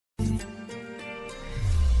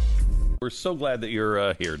We're so glad that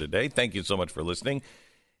you're here today. Thank you so much for listening.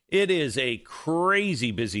 It is a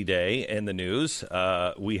crazy busy day in the news.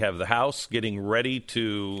 We have the House getting ready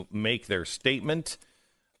to make their statement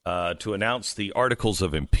to announce the articles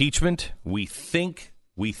of impeachment. We think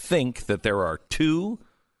that there are two,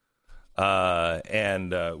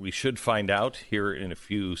 and we should find out here in a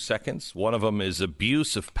few seconds. One of them is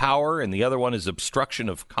abuse of power, and the other one is obstruction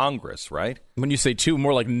of Congress, right? When you say two,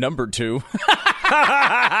 more like number two.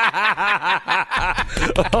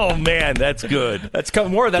 Oh, man, that's good. That's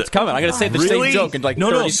coming. More of that's coming. I got to say the same joke in like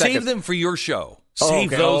 30 seconds. Save them for your show. Save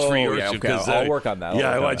those for your show. Okay. I'll work on that.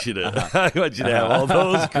 I want you to have all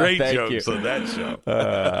those great jokes on that show.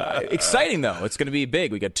 Exciting, though. It's going to be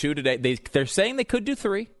big. We got two today. They're saying they could do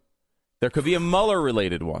three. There could be a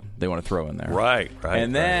Mueller-related one they want to throw in there. Right.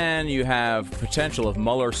 And then you have potential of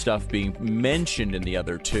Mueller stuff being mentioned in the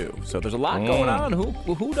other two. So there's a lot going on. Who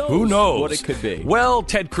knows? Who knows what it could be? Well,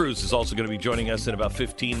 Ted Cruz is also going to be joining us in about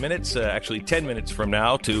 15 minutes, actually 10 minutes from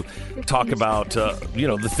now, to talk about,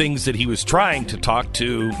 the things that he was trying to talk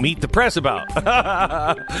to Meet the Press about.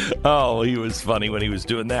 Oh, he was funny when he was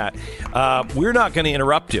doing that. We're not going to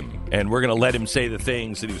interrupt him, and we're going to let him say the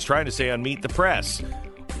things that he was trying to say on Meet the Press.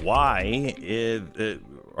 Why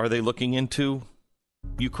are they looking into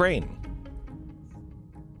Ukraine?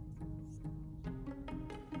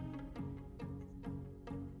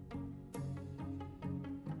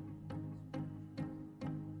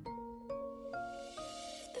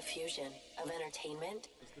 The fusion of entertainment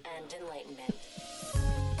and enlightenment.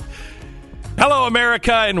 Hello,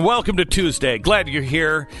 America, and welcome to Tuesday. Glad you're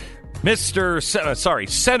here.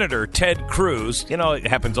 Senator Ted Cruz. You know, it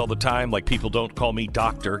happens all the time. Like, people don't call me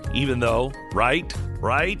doctor, even though, right?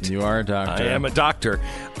 You are a doctor. I am a doctor.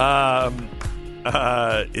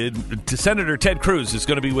 Senator Ted Cruz is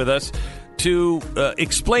going to be with us to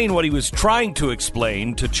explain what he was trying to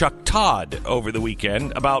explain to Chuck Todd over the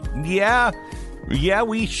weekend about,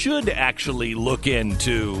 we should actually look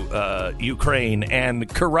into Ukraine and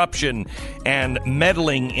corruption and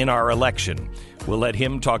meddling in our election. We'll let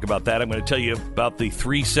him talk about that. I'm going to tell you about the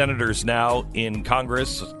three senators now in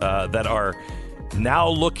Congress that are now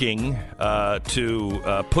looking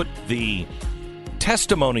to put the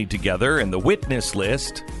testimony together and the witness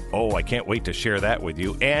list. Oh, I can't wait to share that with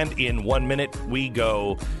you. And in 1 minute, we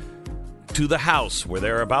go to the House, where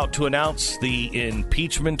they're about to announce the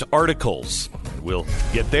impeachment articles. We'll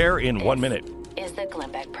get there in 1 minute. Is the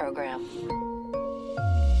Glenn Beck Program.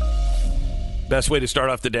 Best way to start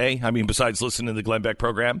off the day, besides listening to the Glenn Beck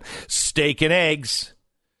Program, steak and eggs.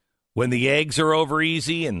 When the eggs are over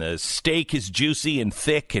easy and the steak is juicy and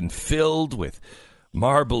thick and filled with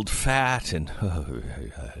marbled fat and...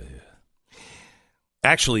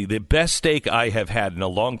 Actually, the best steak I have had in a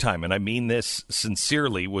long time, and I mean this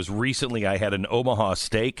sincerely, was recently I had an Omaha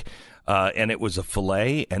steak, and it was a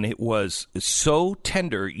filet, and it was so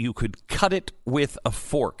tender you could cut it with a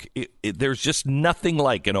fork. There's just nothing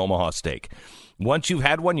like an Omaha steak. Once you've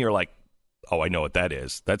had one, you're like, oh, I know what that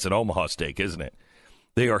is. That's an Omaha steak, isn't it?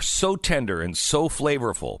 They are so tender and so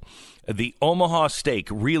flavorful. The Omaha steak,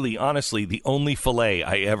 really, honestly, the only filet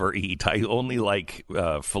I ever eat. I only like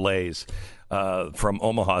fillets from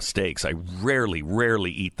Omaha Steaks. I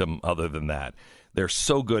rarely eat them other than that. They're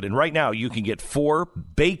so good. And right now, you can get 4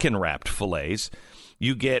 bacon-wrapped fillets.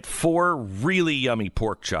 You get 4 really yummy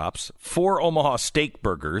pork chops, 4 Omaha steak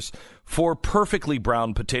burgers, 4 perfectly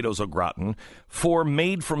browned potatoes au gratin, 4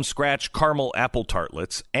 made-from-scratch caramel apple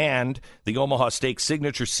tartlets, and the Omaha Steak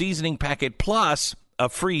Signature Seasoning Packet, plus a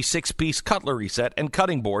free 6-piece cutlery set and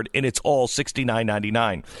cutting board, and it's all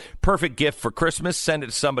 $69.99. Perfect gift for Christmas. Send it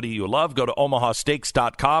to somebody you love. Go to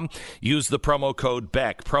omahasteaks.com. Use the promo code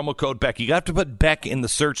BECK. Promo code BECK. You have to put BECK in the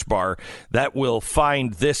search bar. That will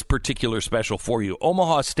find this particular special for you.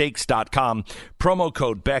 omahasteaks.com. Promo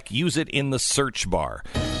code BECK. Use it in the search bar.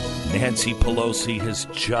 Nancy Pelosi has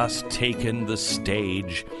just taken the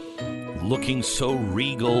stage, looking so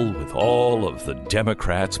regal with all of the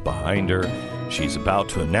Democrats behind her. She's about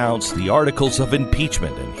to announce the articles of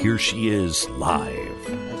impeachment, and here she is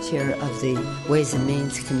live. Chair of the Ways and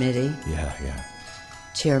Means Committee. Yeah.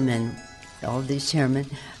 Chairman, all of these chairmen.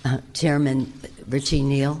 Chairman Richie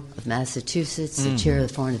Neal of Massachusetts, the chair of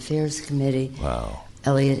the Foreign Affairs Committee. Wow.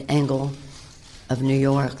 Elliot Engel of New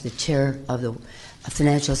York, the chair of the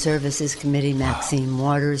Financial Services Committee. Maxine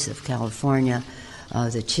Waters of California,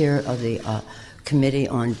 the chair of the Committee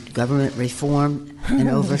on Government Reform and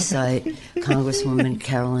Oversight, Congresswoman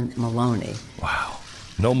Carolyn Maloney. Wow.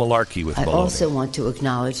 No malarkey with Maloney. I also want to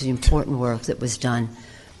acknowledge the important work that was done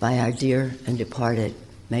by our dear and departed,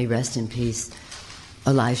 may rest in peace,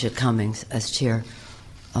 Elijah Cummings as chair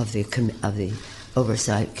of the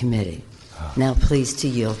Oversight Committee. Now pleased to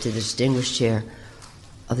yield to the distinguished chair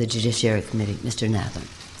of the Judiciary Committee, Mr. Nadler.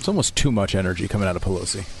 It's almost too much energy coming out of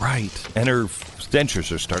Pelosi. Right. And her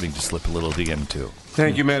dentures are starting to slip a little at the end, too.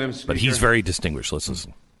 Thank you, Madam Speaker. But he's very distinguished. Let's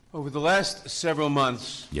listen. Over the last several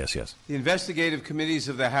months, Yes. the investigative committees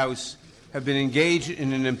of the House have been engaged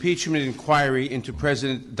in an impeachment inquiry into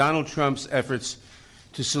President Donald Trump's efforts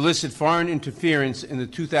to solicit foreign interference in the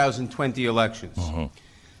 2020 elections.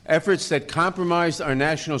 Efforts that compromised our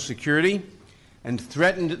national security and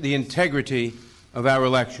threatened the integrity of our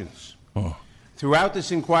elections. Throughout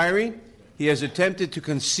this inquiry, he has attempted to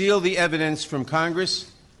conceal the evidence from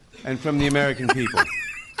Congress and from the American people.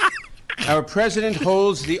 Our president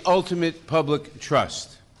holds the ultimate public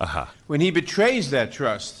trust. When he betrays that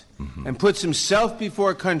trust and puts himself before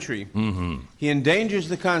a country, he endangers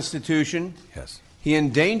the Constitution, he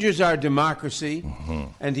endangers our democracy,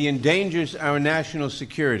 and he endangers our national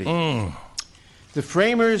security. The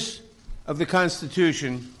framers of the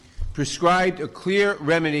Constitution prescribed a clear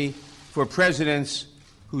remedy for presidents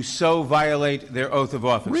who so violate their oath of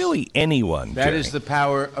office. Really, anyone, That Jerry. is the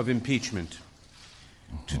power of impeachment.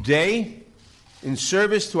 Today, in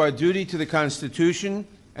service to our duty to the Constitution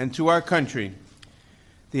and to our country,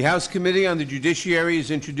 the House Committee on the Judiciary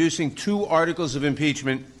is introducing 2 articles of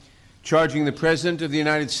impeachment charging the President of the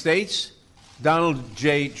United States, Donald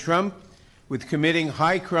J. Trump, with committing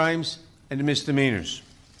high crimes and misdemeanors.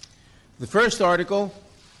 The first article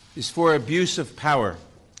is for abuse of power.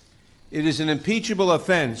 It is an impeachable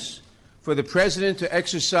offense for the President to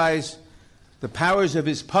exercise the powers of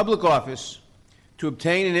his public office to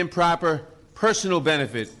obtain an improper personal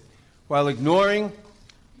benefit while ignoring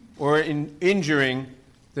or injuring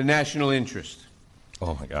the national interest.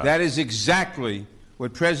 Oh, my God. That is exactly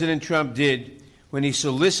what President Trump did when he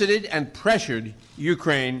solicited and pressured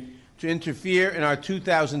Ukraine to interfere in our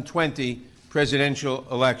 2020 presidential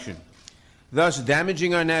election, thus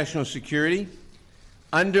damaging our national security,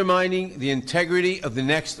 undermining the integrity of the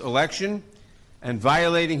next election, and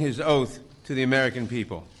violating his oath to the American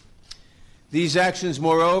people. These actions,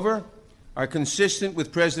 moreover, are consistent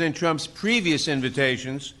with President Trump's previous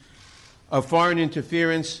invitations of foreign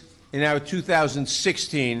interference in our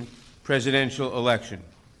 2016 presidential election.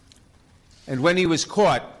 And when he was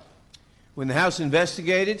caught, when the House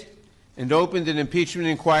investigated and opened an impeachment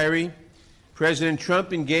inquiry, President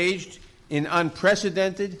Trump engaged in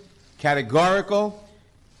unprecedented, categorical,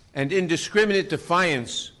 and indiscriminate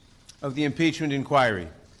defiance of the impeachment inquiry.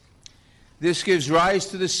 This gives rise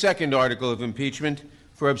to the second article of impeachment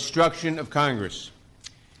for obstruction of Congress.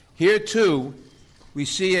 Here, too, we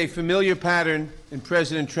see a familiar pattern in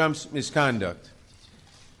President Trump's misconduct.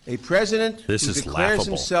 A president who declares laughable.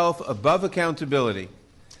 himself above accountability,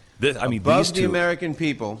 above these the two. American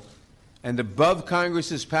people, and above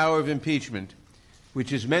Congress's power of impeachment,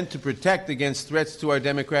 which is meant to protect against threats to our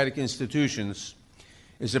democratic institutions,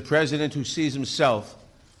 is a president who sees himself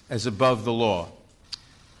as above the law.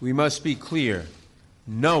 We must be clear.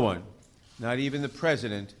 No one, not even the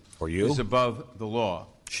president, Or you? is above the law.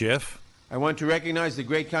 Schiff? I want to recognize the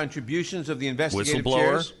great contributions of the investigative Whistleblower?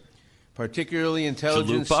 chairs, particularly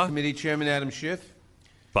Intelligence Chalupa? Committee Chairman Adam Schiff,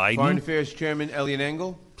 Foreign Biden? Affairs Chairman Eliot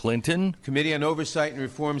Engel, Clinton? Committee on Oversight and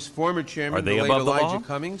Reform's former chairman, Are they the late above the Elijah law?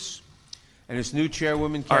 Cummings, and its new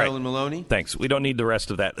chairwoman, All right. Carolyn Maloney. Thanks. We don't need the rest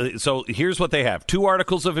of that. So here's what they have. 2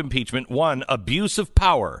 articles of impeachment. 1, abuse of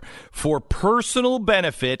power for personal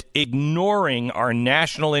benefit, ignoring our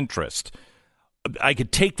national interest. I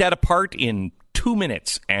could take that apart in 2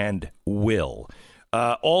 minutes and will.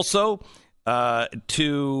 He's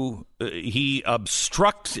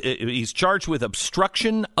charged with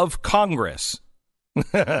obstruction of Congress.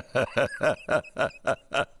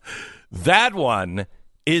 That one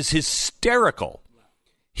is hysterical.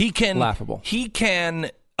 Laughable. He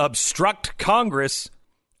can obstruct Congress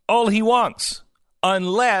all he wants,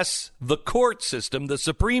 unless the court system, the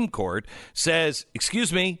Supreme Court, says,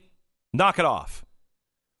 excuse me, knock it off.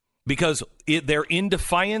 Because they're in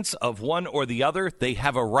defiance of one or the other. They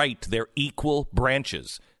have a right. They're equal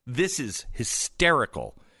branches. This is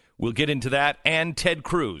hysterical. We'll get into that and Ted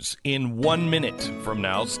Cruz in 1 minute from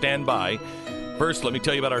now. Stand by. First, let me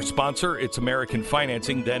tell you about our sponsor. It's American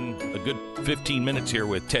Financing. Then a good 15 minutes here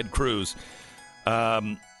with Ted Cruz.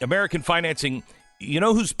 American Financing, you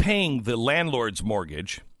know who's paying the landlord's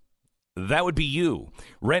mortgage? That would be you.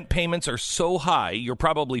 Rent payments are so high, you're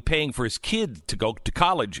probably paying for his kid to go to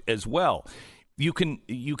college as well. You can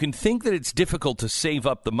think that it's difficult to save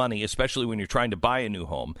up the money, especially when you're trying to buy a new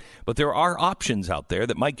home. But there are options out there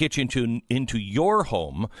that might get you into your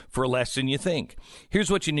home for less than you think. Here's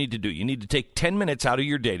what you need to do. You need to take 10 minutes out of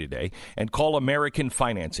your day-to-day and call American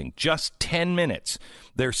Financing. Just 10 minutes.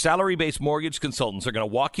 Their salary-based mortgage consultants are going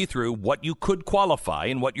to walk you through what you could qualify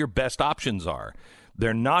and what your best options are.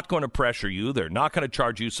 They're not going to pressure you. They're not going to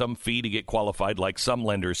charge you some fee to get qualified like some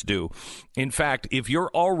lenders do. In fact, if you're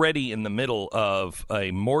already in the middle of a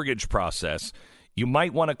mortgage process, you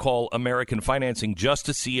might want to call American Financing just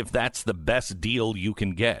to see if that's the best deal you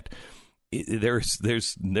can get.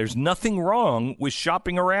 There's nothing wrong with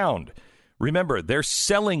shopping around. Remember, they're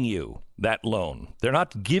selling you that loan. They're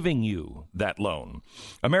not giving you that loan.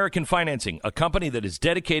 American Financing, a company that is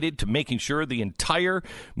dedicated to making sure the entire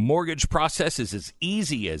mortgage process is as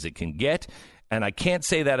easy as it can get. And I can't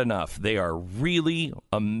say that enough. They are really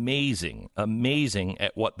amazing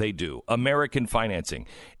at what they do. American Financing,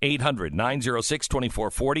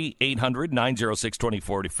 800-906-2440,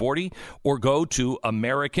 800-906-2440, or go to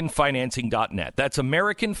AmericanFinancing.net. That's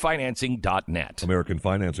AmericanFinancing.net. American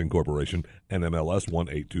Financing Corporation, NMLS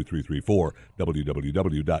 182334,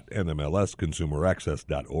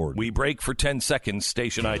 www.nmlsconsumeraccess.org. We break for 10 seconds,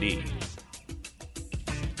 station ID.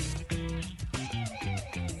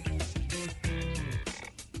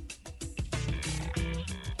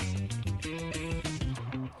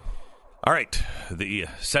 All right, the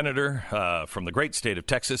senator from the great state of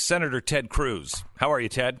Texas, Senator Ted Cruz. How are you,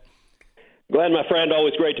 Ted? Glenn, my friend,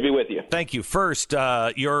 always great to be with you. Thank you. First,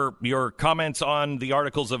 your comments on the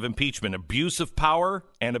articles of impeachment, abuse of power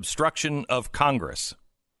and obstruction of Congress.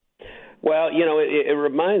 Well, you know, it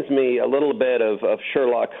reminds me a little bit of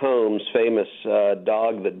Sherlock Holmes' famous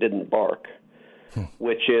dog that didn't bark.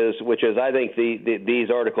 Which is, I think, these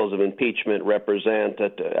articles of impeachment represent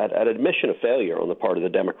an admission of failure on the part of the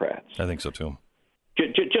Democrats. I think so, too.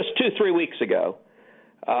 Just 2-3 weeks ago,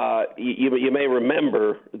 you may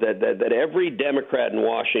remember that every Democrat in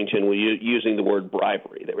Washington was using the word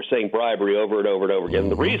bribery. They were saying bribery over and over and over again. Mm-hmm.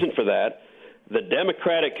 The reason for that, the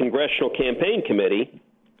Democratic Congressional Campaign Committee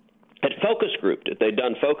had focus grouped it. They'd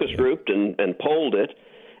done focus grouped and polled it.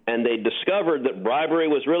 And they discovered that bribery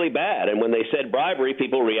was really bad. And when they said bribery,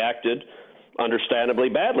 people reacted understandably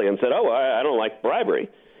badly and said, oh, I don't like bribery.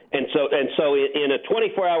 And so in a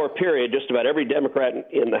 24-hour period, just about every Democrat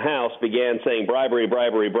in the House began saying bribery,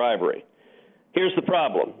 bribery, bribery. Here's the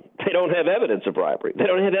problem. They don't have evidence of bribery. They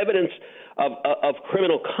don't have evidence of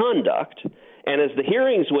criminal conduct. And as the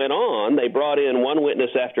hearings went on, they brought in one witness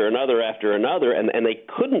after another, and they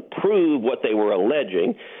couldn't prove what they were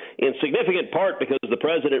alleging, in significant part because the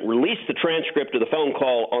president released the transcript of the phone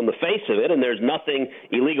call on the face of it, and there's nothing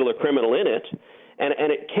illegal or criminal in it.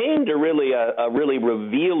 And it came to really a really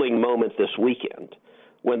revealing moment this weekend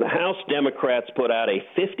when the House Democrats put out a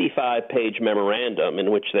 55-page memorandum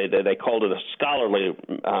in which they called it a scholarly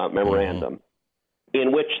memorandum,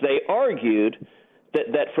 in which they argued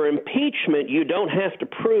that for impeachment, you don't have to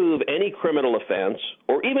prove any criminal offense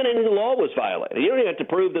or even any law was violated. You don't even have to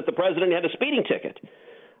prove that the president had a speeding ticket.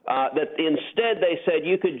 That instead they said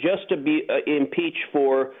you could just impeach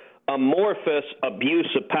for amorphous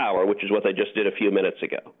abuse of power, which is what they just did a few minutes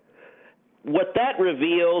ago. What that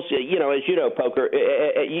reveals, as you know, poker,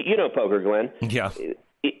 Glenn. Yeah.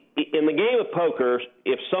 In the game of poker,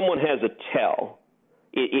 if someone has a tell,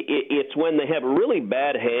 it's when they have a really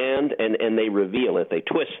bad hand and they reveal it. They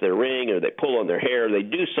twist their ring or they pull on their hair. Or they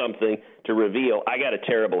do something to reveal, I got a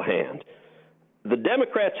terrible hand. The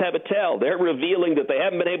Democrats have a tell. They're revealing that they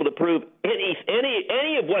haven't been able to prove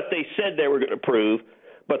any of what they said they were going to prove,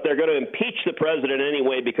 but they're going to impeach the president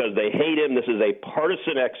anyway because they hate him. This is a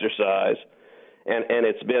partisan exercise, and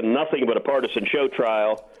it's been nothing but a partisan show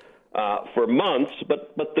trial for months.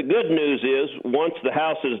 But the good news is once the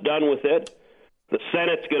House is done with it, the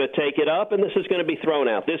Senate's going to take it up, and this is going to be thrown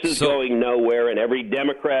out. This is going nowhere, and every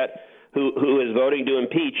Democrat who is voting to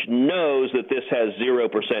impeach knows that this has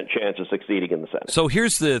 0% chance of succeeding in the Senate. So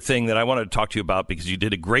here's the thing that I wanted to talk to you about, because you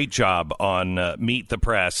did a great job on Meet the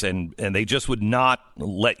Press, and they just would not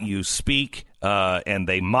let you speak, and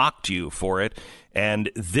they mocked you for it.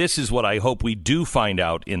 And this is what I hope we do find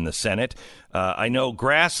out in the Senate. I know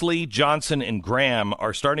Grassley, Johnson, and Graham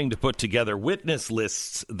are starting to put together witness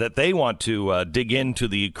lists that they want to dig into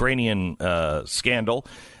the Ukrainian scandal.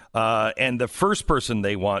 And the first person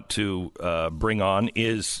they want to bring on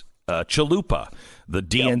is Chalupa, the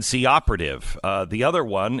DNC operative. The other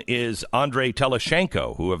one is Andrei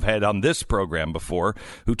Teleshenko, who I've had on this program before,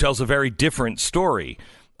 who tells a very different story.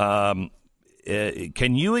 Can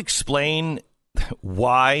you explain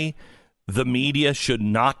why the media should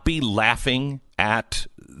not be laughing at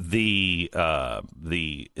the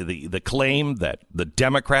claim that the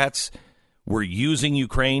Democrats were using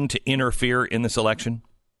Ukraine to interfere in this election?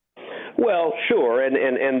 Well, sure, and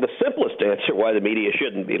the simplest answer why the media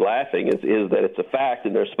shouldn't be laughing is that it's a fact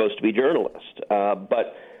and they're supposed to be journalists.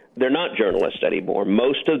 But they're not journalists anymore.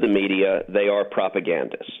 Most of the media, they are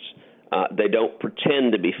propagandists. They don't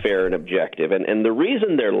pretend to be fair and objective. And the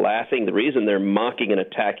reason they're laughing, the reason they're mocking and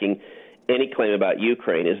attacking any claim about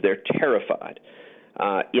Ukraine is they're terrified.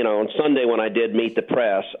 On Sunday when I did Meet the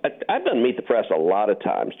Press, I've done Meet the Press a lot of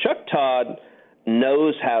times. Chuck Todd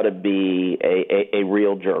knows how to be a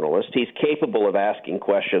real journalist. He's capable of asking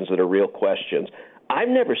questions that are real questions. I've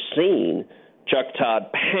never seen Chuck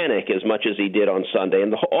Todd panic as much as he did on Sunday.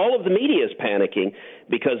 And all of the media is panicking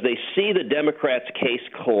because they see the Democrats' case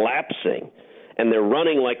collapsing, and they're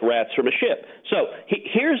running like rats from a ship. So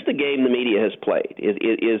here's the game the media has played.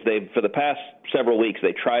 Is they, for the past several weeks,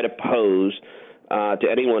 they try to pose to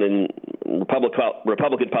anyone in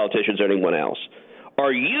Republican politicians or anyone else,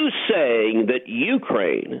 are you saying that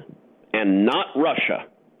Ukraine and not Russia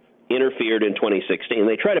interfered in 2016?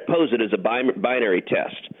 They try to pose it as a binary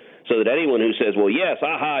test so that anyone who says, well, yes,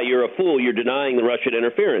 aha, you're a fool, you're denying the Russian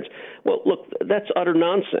interference. Well, look, that's utter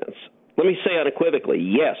nonsense. Let me say unequivocally,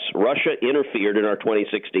 yes, Russia interfered in our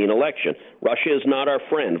 2016 election. Russia is not our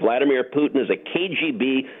friend. Vladimir Putin is a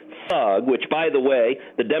KGB thug, which, by the way,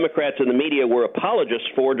 the Democrats and the media were apologists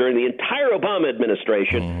for during the entire Obama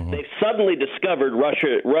administration. Mm-hmm. They've suddenly discovered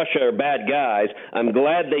Russia are bad guys. I'm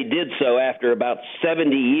glad they did so after about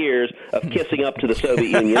 70 years of kissing up to the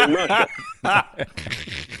Soviet Union and Russia.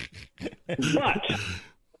 But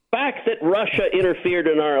the fact that Russia interfered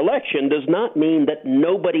in our election does not mean that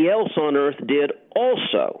nobody else on earth did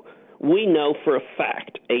also. We know for a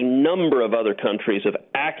fact a number of other countries have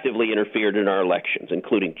actively interfered in our elections,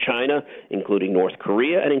 including China, including North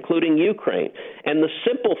Korea, and including Ukraine. And the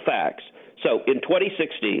simple facts, so in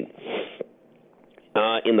 2016,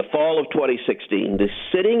 in the fall of 2016, the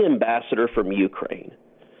sitting ambassador from Ukraine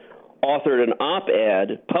authored an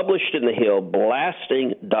op-ed published in The Hill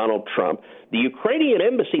blasting Donald Trump. The Ukrainian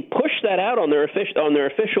embassy pushed that out on their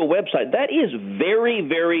official website. That is very,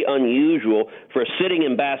 very unusual for a sitting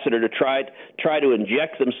ambassador to try to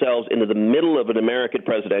inject themselves into the middle of an American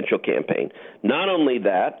presidential campaign. Not only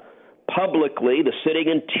that, publicly, the sitting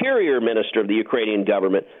interior minister of the Ukrainian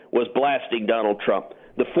government was blasting Donald Trump.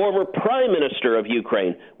 The former prime minister of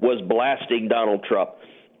Ukraine was blasting Donald Trump.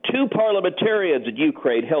 Two parliamentarians in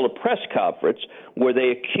Ukraine held a press conference where they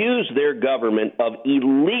accused their government of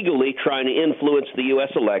illegally trying to influence the U.S.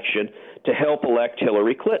 election to help elect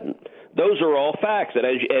Hillary Clinton. Those are all facts. And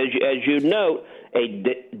as you note, a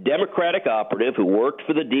Democratic operative who worked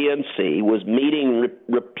for the DNC was meeting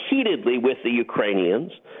repeatedly with the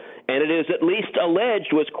Ukrainians, and it is at least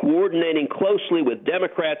alleged was coordinating closely with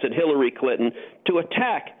Democrats and Hillary Clinton to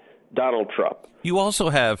attack Donald Trump. You also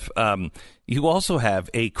have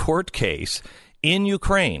a court case in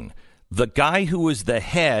Ukraine. The guy who was the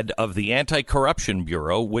head of the Anti-Corruption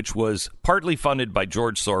Bureau, which was partly funded by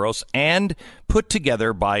George Soros and put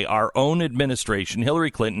together by our own administration, Hillary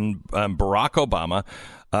Clinton, Barack Obama,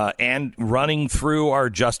 and running through our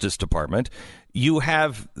Justice Department. You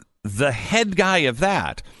have the head guy of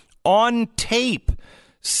that on tape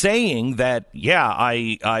saying that, yeah,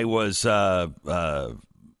 I was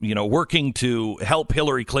working to help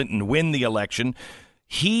Hillary Clinton win the election.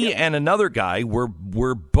 He and another guy were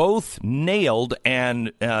both nailed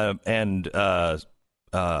and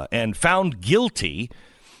found guilty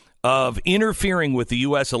of interfering with the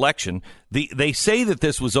U.S. election. They say that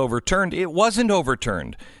this was overturned. It wasn't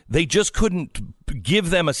overturned. They just couldn't give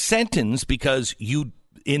them a sentence because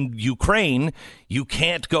in Ukraine you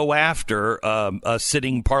can't go after a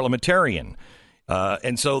sitting parliamentarian.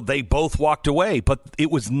 And so they both walked away, but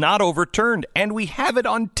it was not overturned, and we have it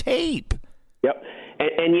on tape. Yep.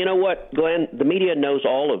 And you know what, Glenn? The media knows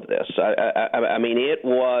all of this. I mean, it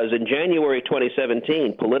was in January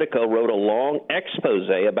 2017, Politico wrote a long expose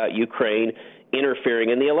about Ukraine interfering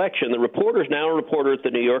in the election. The reporter's now a reporter at the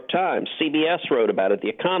New York Times. CBS wrote about it. The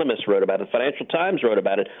Economist wrote about it. The Financial Times wrote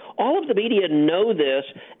about it. All of the media know this,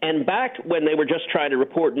 and back when they were just trying to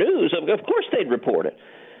report news, of course they'd report it.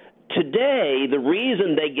 Today, the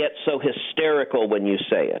reason they get so hysterical when you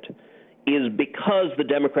say it is because the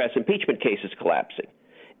Democrats' impeachment case is collapsing.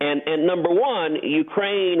 And number one,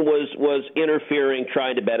 Ukraine was interfering,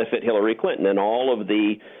 trying to benefit Hillary Clinton, and all of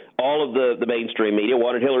the mainstream media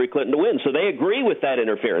wanted Hillary Clinton to win. So they agree with that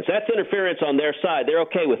interference. That's interference on their side. They're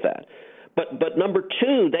okay with that. But number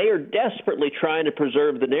two, they are desperately trying to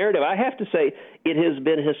preserve the narrative. I have to say, it has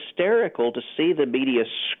been hysterical to see the media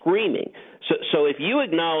screaming. So if you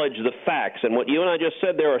acknowledge the facts, and what you and I just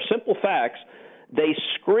said, there are simple facts, they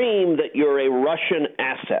scream that you're a Russian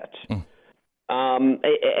asset. And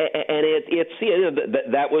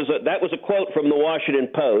that was a quote from the Washington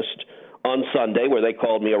Post on Sunday where they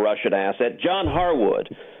called me a Russian asset. John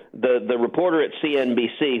Harwood, the reporter at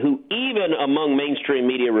CNBC, who even among mainstream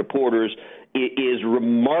media reporters is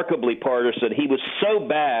remarkably partisan. He was so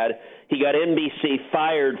bad he got NBC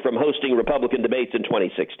fired from hosting Republican debates in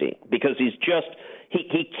 2016 because he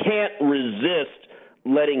can't resist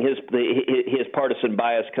letting his partisan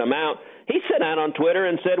bias come out. He sent out on Twitter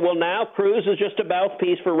and said, well, now Cruz is just a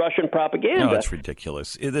mouthpiece for Russian propaganda. No, it's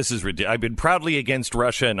ridiculous. This is ridiculous. I've been proudly against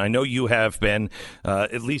Russia, and I know you have been,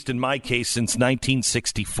 at least in my case, since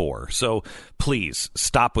 1964. So please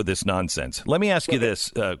stop with this nonsense. Let me ask you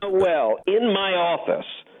this. Well, in my office,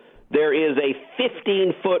 there is a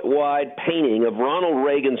 15-foot wide painting of Ronald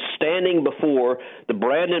Reagan standing before the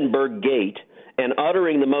Brandenburg Gate and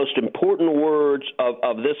uttering the most important words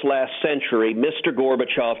of this last century, Mr.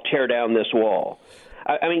 Gorbachev, tear down this wall.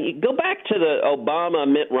 I mean, go back to the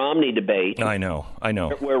Obama-Mitt Romney debate. I know.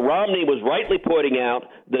 Where Romney was rightly pointing out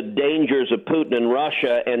the dangers of Putin and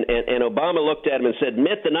Russia, and Obama looked at him and said,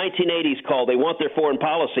 Mitt, the 1980s call, they want their foreign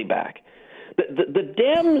policy back. The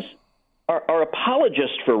Dems are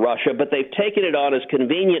apologists for Russia, but they've taken it on as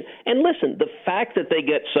convenient. And listen, the fact that they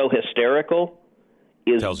get so hysterical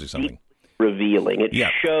is tells you something. Revealing. It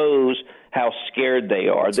shows how scared they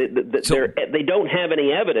are. They don't have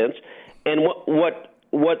any evidence, and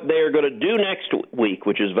what they're going to do next week,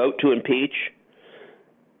 which is vote to impeach,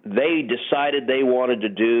 they decided they wanted to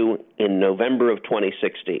do in November of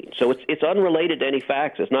 2016. So it's unrelated to any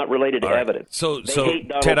facts. It's not related to evidence. So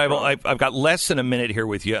Ted, I've got less than a minute here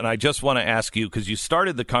with you, and I just want to ask you, because you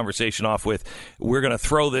started the conversation off with, we're going to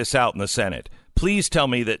throw this out in the Senate. Please tell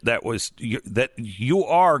me that you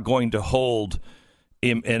are going to hold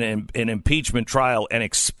an impeachment trial and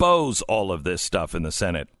expose all of this stuff in the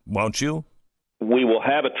Senate, won't you? We will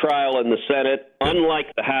have a trial in the Senate.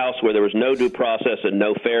 Unlike the House, where there was no due process and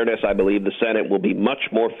no fairness, I believe the Senate will be much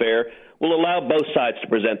more fair. We'll allow both sides to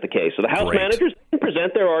present the case. So the House managers can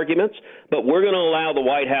present their arguments, but we're going to allow the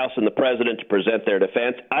White House and the president to present their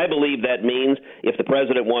defense. I believe that means if the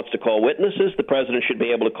president wants to call witnesses, the president should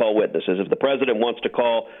be able to call witnesses. If the president wants to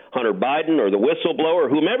call Hunter Biden or the whistleblower,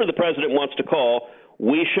 whomever the president wants to call,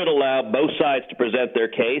 we should allow both sides to present their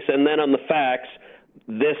case. And then on the facts,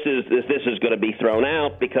 this is going to be thrown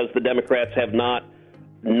out because the Democrats have not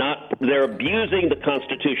they're abusing the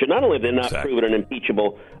Constitution. Not only have they not proven an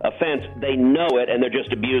impeachable offense, they know it, and they're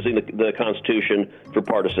just abusing the Constitution for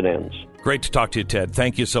partisan ends. Great to talk to you, Ted.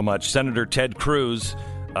 Thank you so much. Senator Ted Cruz.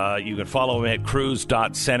 You can follow him at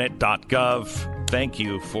cruz.senate.gov. Thank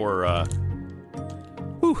you for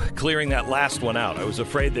clearing that last one out. I was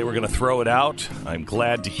afraid they were going to throw it out. I'm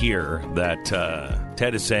glad to hear that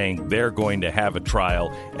Ted is saying they're going to have a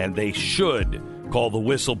trial, and they should call the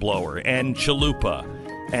whistleblower and Chalupa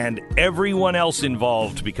and everyone else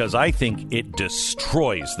involved, because I think it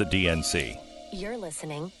destroys the DNC. You're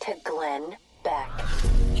listening to Glenn Beck.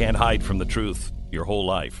 Can't hide from the truth your whole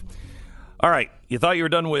life. All right, you thought you were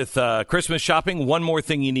done with Christmas shopping. One more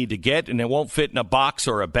thing you need to get, and it won't fit in a box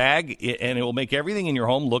or a bag, and it will make everything in your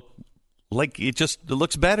home look like it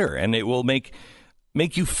looks better, and it will make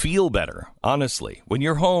you feel better, honestly. When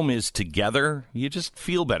your home is together, you just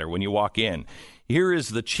feel better when you walk in. Here is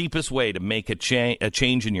the cheapest way to make a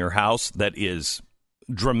change in your house that is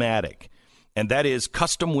dramatic, and that is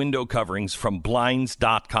custom window coverings from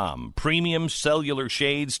Blinds.com. Premium cellular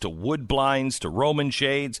shades to wood blinds to Roman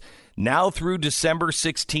shades. Now through December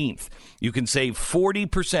 16th, you can save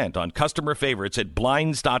 40% on customer favorites at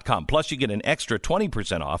Blinds.com. Plus, you get an extra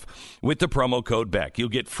 20% off with the promo code BECK. You'll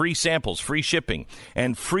get free samples, free shipping,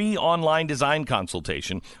 and free online design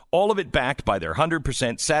consultation. All of it backed by their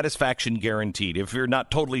 100% satisfaction guaranteed. If you're not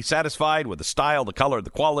totally satisfied with the style, the color, the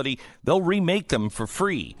quality, they'll remake them for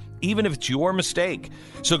free, even if it's your mistake.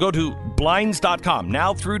 So go to Blinds.com.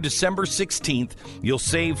 Now through December 16th, you'll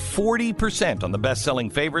save 40% on the best-selling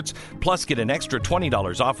favorites, plus get an extra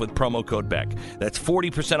 $20 off with promo code BECK. That's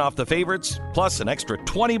 40% off the favorites, plus an extra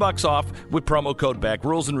 $20 off with promo code BECK.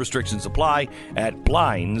 Rules and restrictions apply at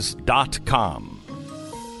Blinds.com.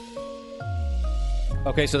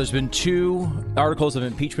 Okay, so there's been 2 articles of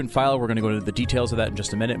impeachment filed. We're going to go into the details of that in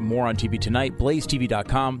just a minute. More on TV tonight.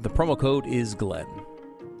 BlazeTV.com. The promo code is Glenn.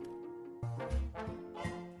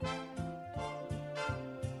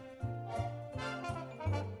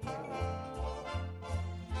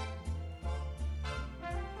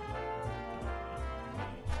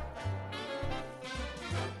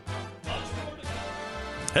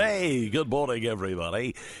 Hey, good morning,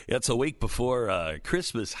 everybody. It's a week before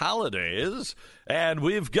Christmas holidays, and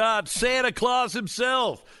we've got Santa Claus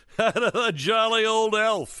himself, a jolly old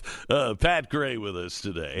elf, Pat Gray, with us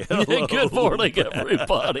today. Hello, good morning,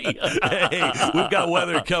 everybody. Hey, we've got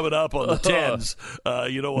weather coming up on the 10s.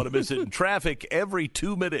 You don't want to miss it. And traffic every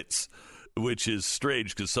 2 minutes, which is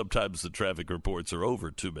strange because sometimes the traffic reports are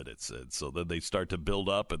over 2 minutes. And so then they start to build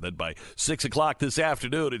up. And then by 6 o'clock this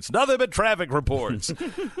afternoon, it's nothing but traffic reports.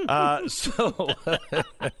 How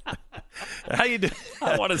you doing?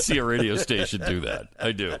 I want to see a radio station do that.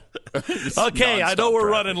 I do. Okay, I know we're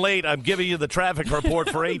traffic. running late. I'm giving you the traffic report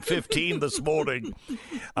for 8:15 this morning.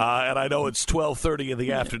 And I know it's 12:30 in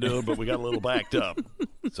the afternoon, but we got a little backed up.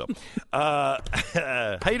 So, how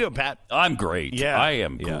you doing, Pat? I'm great. Yeah. I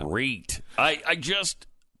am great. I just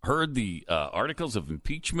heard the articles of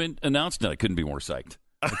impeachment announced, and I couldn't be more psyched.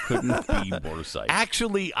 I couldn't be more psyched.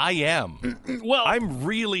 Actually, I am. Well, I'm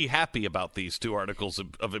really happy about these two articles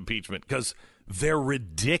of impeachment because they're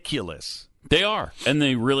ridiculous. they are, and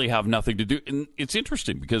they really have nothing to do. And it's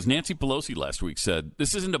interesting because Nancy Pelosi last week said,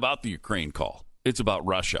 this isn't about the Ukraine call. It's about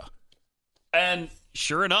Russia. And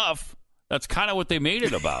sure enough, that's kind of what they made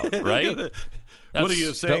it about, right? What are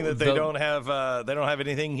you saying, that they don't have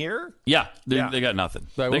anything here? Yeah, they got nothing.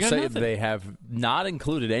 I will say nothing. they have not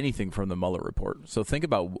included anything from the Mueller report. So think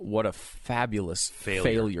about what a fabulous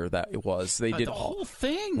failure that it was. They did the whole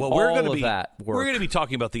thing. Well, we're going to be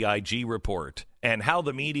talking about the IG report and how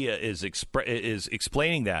the media is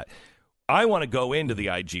explaining that. I want to go into the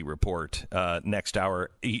IG report next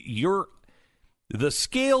hour. The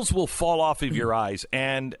scales will fall off of your eyes,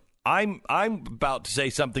 and I'm about to say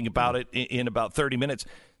something about it in about 30 minutes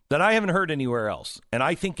that I haven't heard anywhere else. And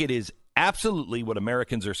I think it is absolutely what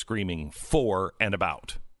Americans are screaming for and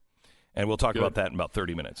about. And we'll talk about that in about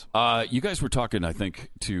 30 minutes. You guys were talking, I think,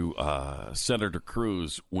 to Senator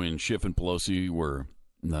Cruz when Schiff and Pelosi were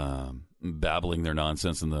babbling their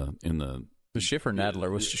nonsense in the Schiff or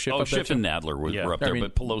Nadler? Was Schiff up there Schiff too? and Nadler were up there,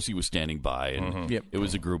 but Pelosi was standing by, and it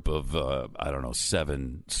was a group of,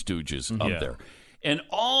 7 stooges up there. And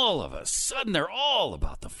all of a sudden, they're all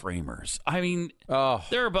about the framers. I mean,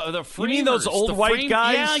 they're about the framers. You mean those old white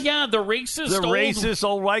guys? Yeah, the racist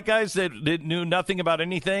old white guys that knew nothing about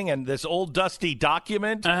anything, and this old dusty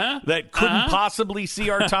document that couldn't possibly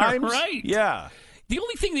see our times? Right. Yeah. The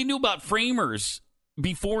only thing they knew about framers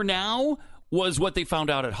before now was what they found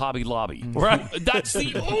out at Hobby Lobby. Right. That's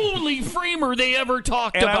the only framer they ever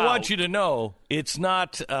talked about. And I want you to know, it's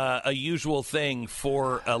not a usual thing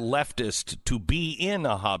for a leftist to be in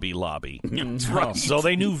a Hobby Lobby. That's right. So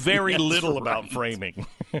they knew very little about framing.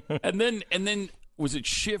 And then was it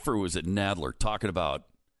Schiff or was it Nadler talking about,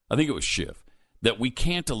 I think it was Schiff, that we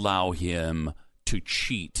can't allow him to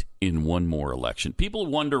cheat in one more election. People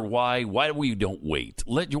wonder why we don't wait.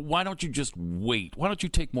 Why don't you just wait? Why don't you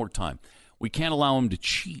take more time? We can't allow him to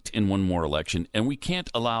cheat in one more election, and we can't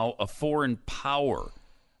allow a foreign power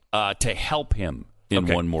to help him in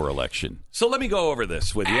one more election. So let me go over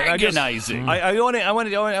this with you. Agonizing. I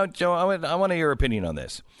want your opinion on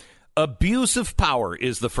this. Abuse of power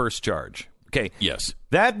is the first charge. Okay. Yes.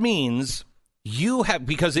 That means you have,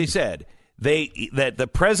 because they said that the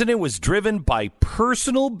president was driven by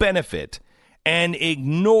personal benefit and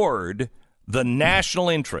ignored the national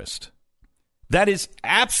interest. That is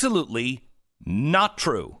absolutely not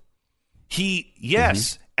true.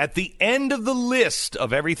 At the end of the list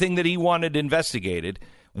of everything that he wanted investigated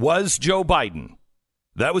was Joe Biden.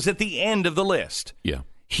 That was at the end of the list. Yeah.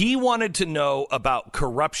 He wanted to know about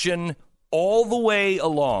corruption all the way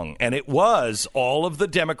along, and it was all of the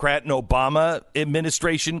Democrat and Obama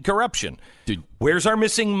administration corruption. Where's our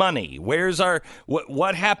missing money? Where's our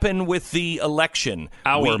what happened with the election?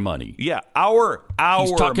 Our money. Yeah, our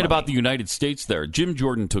He's talking money. about the United States there. Jim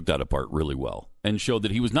Jordan took that apart really well and showed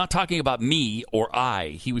that he was not talking about me or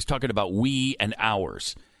I. He was talking about we and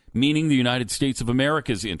ours, meaning the United States of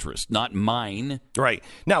America's interest, not mine. Right.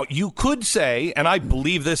 Now, you could say, and I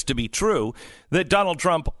believe this to be true, that Donald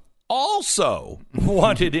Trump also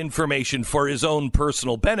wanted information for his own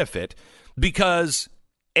personal benefit because,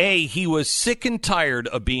 A, he was sick and tired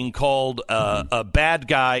of being called a bad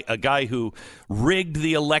guy, a guy who rigged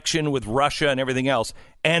the election with Russia and everything else,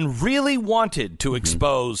 and really wanted to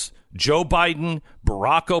expose Joe Biden,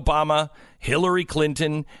 Barack Obama, Hillary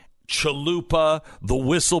Clinton, Chalupa, the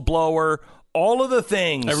whistleblower, all of the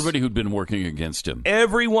things. Everybody who'd been working against him.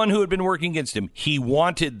 Everyone who had been working against him. He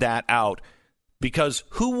wanted that out. Because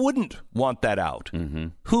who wouldn't want that out? Mm-hmm.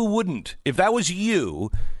 Who wouldn't? If that was you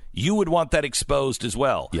would want that exposed as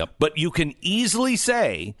well. Yep. But you can easily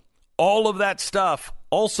say all of that stuff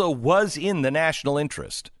also was in the national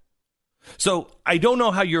interest. So I don't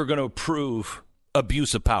know how you're going to prove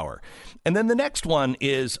abuse of power. And then the next one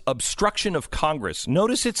is obstruction of Congress.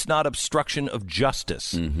 Notice it's not obstruction of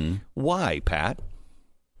justice. Mm-hmm. Why, Pat?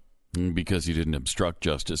 Because he didn't obstruct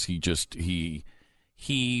justice.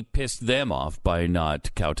 He pissed them off by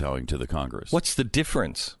not kowtowing to the Congress. What's the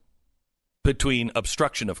difference between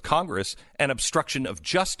obstruction of Congress and obstruction of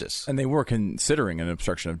justice? And they were considering an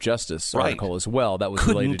obstruction of justice Right. article as well. That was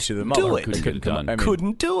Couldn't related to the do Mueller. it.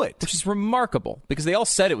 Couldn't do it. Which is remarkable because they all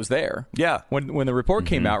said it was there. Yeah. When the report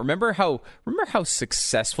came out, remember how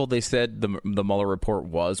successful they said the Mueller report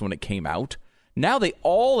was when it came out? Now they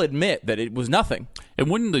all admit that it was nothing. And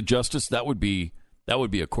wouldn't the justice that would be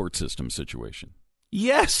a court system situation?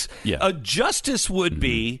 Yes. Yeah. A justice would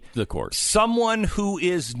be the court. Someone who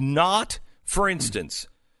is not, for instance,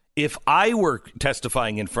 if I were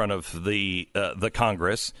testifying in front of the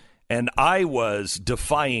Congress and I was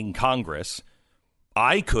defying Congress,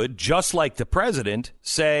 I could, just like the president,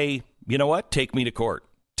 say, you know what, take me to court.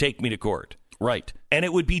 Take me to court. Right. And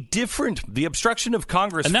it would be different. The obstruction of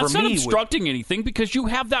Congress and that's for me not obstructing anything because you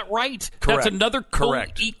have that right. Correct. That's another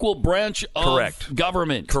co-equal branch of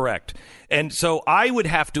government. Correct. And so I would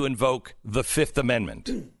have to invoke the Fifth Amendment,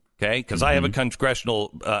 okay? Because I have a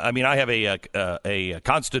congressional, I have a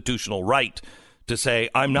constitutional right to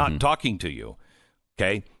say I'm not talking to you,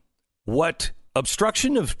 okay? What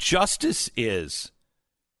obstruction of justice is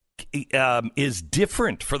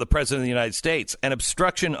different for the President of the United States and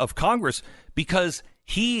obstruction of Congress because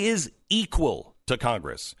he is equal to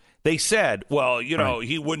Congress. They said, well,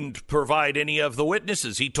 he wouldn't provide any of the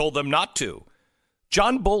witnesses. He told them not to.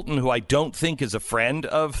 John Bolton, who I don't think is a friend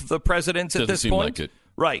of the president's at this point. Like it.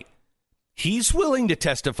 Right. He's willing to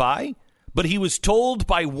testify, but he was told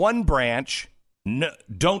by one branch, no,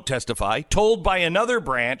 don't testify, told by another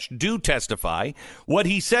branch, do testify. What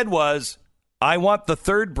he said was, I want the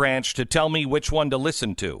third branch to tell me which one to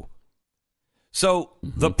listen to. So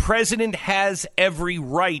the president has every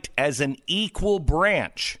right as an equal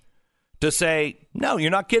branch to say, no, you're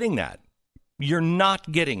not getting that. You're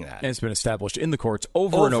not getting that. And it's been established in the courts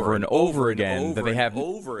over and over again that they have.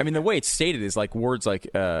 The way it's stated is like words like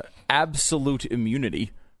absolute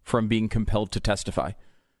immunity from being compelled to testify.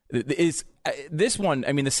 This one,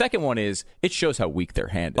 the second one is, it shows how weak their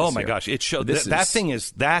hand is. Oh, my here. gosh. It shows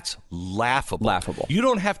that's laughable. Laughable. You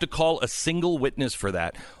don't have to call a single witness for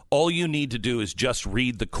that. All you need to do is just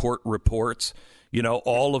read the court reports,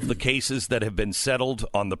 all of the cases that have been settled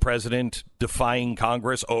on the president defying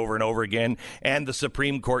Congress over and over again, and the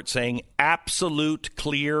Supreme Court saying absolute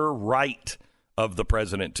clear right of the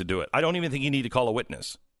president to do it. I don't even think you need to call a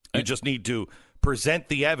witness. You just need to present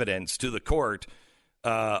the evidence to the court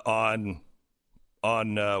on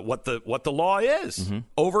what the law is.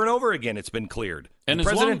 Over and over again, it's been cleared. And the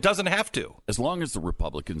president doesn't have to. As long as the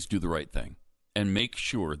Republicans do the right thing and make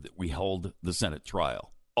sure that we hold the Senate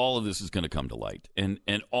trial, all of this is going to come to light, and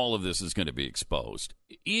all of this is going to be exposed.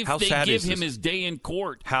 If How they sad give is him this? his day in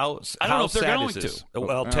court, I don't know if they're sad going is this? to.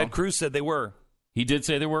 Well, Ted Cruz said they were. He did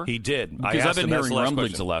say they were? He did. Because I've been hearing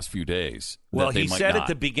rumblings the last few days. Well, that they he might said not. at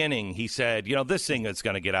the beginning, he said, this thing is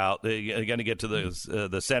going to get out. They're going to get to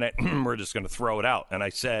the Senate. We're just going to throw it out. And I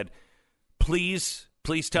said, please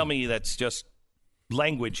tell me that's just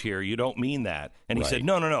language here. You don't mean that. And he said,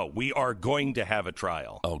 no. We are going to have a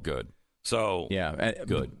trial. Oh, good. So yeah,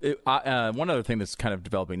 good. One other thing that's kind of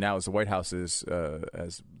developing now is the White House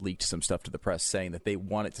has leaked some stuff to the press saying that they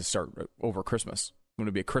want it to start over Christmas. Going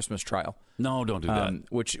to be a Christmas trial. No, don't do that.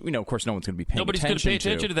 Which, of course, no one's going to be paying Nobody's attention going to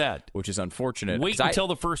pay attention to that. Which is unfortunate. Wait until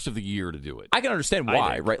the first of the year to do it. I can understand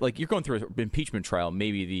why, right? Like, you're going through an impeachment trial.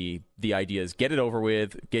 Maybe the idea is get it over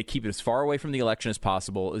with, keep it as far away from the election as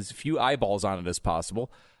possible, as few eyeballs on it as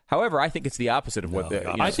possible. However, I think it's the opposite of what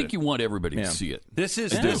I think you want everybody to see it. This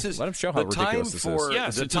is let them show how ridiculous this is.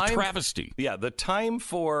 Yes, it's a travesty. Yeah, the time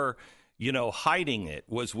for hiding it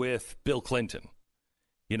was with Bill Clinton.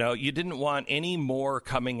 You didn't want any more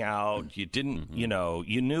coming out. You didn't,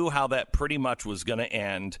 you knew how that pretty much was going to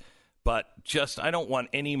end, but I don't want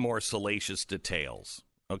any more salacious details.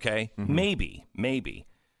 Okay? Maybe.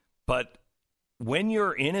 But when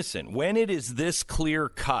you're innocent, when it is this clear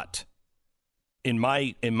cut, in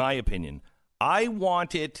my opinion, I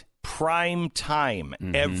want it prime time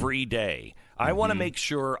every day. I want to make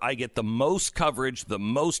sure I get the most coverage, the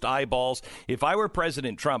most eyeballs. If I were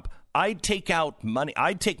President Trump, I'd take out money.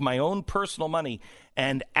 I'd take my own personal money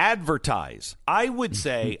and advertise. I would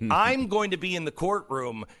say, I'm going to be in the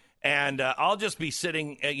courtroom and I'll just be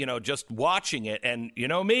sitting, just watching it. And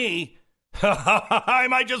me, I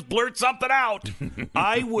might just blurt something out.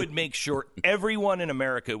 I would make sure everyone in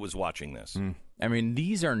America was watching this.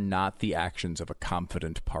 These are not the actions of a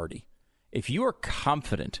confident party. if you are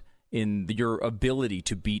confident in your ability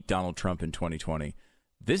to beat Donald Trump in 2020,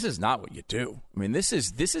 this is not what you do. I mean, this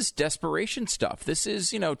is desperation stuff. This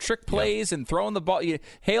is, trick plays and throwing the ball,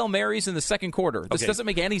 Hail Marys in the second quarter. This doesn't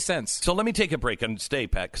make any sense. So let me take a break and stay,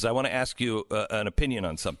 Pat, because I want to ask you an opinion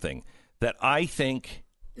on something that I think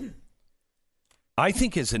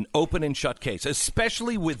is an open and shut case,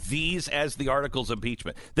 especially with these as the articles of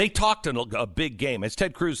impeachment. They talked a big game. As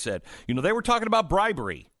Ted Cruz said, they were talking about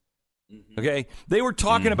bribery. Okay? They were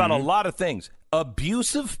talking about a lot of things.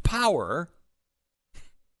 Abuse of power,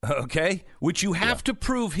 okay, which you have to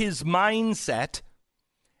prove his mindset,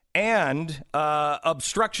 and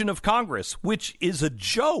obstruction of Congress, which is a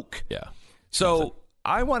joke. Yeah. So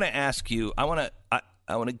I want to ask you, I want to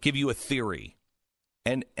give you a theory.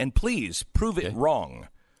 And please prove it wrong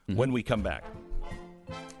when we come back.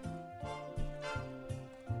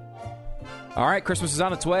 All right, Christmas is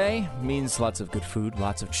on its way. Means lots of good food,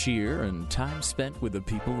 lots of cheer, and time spent with the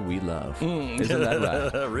people we love. Isn't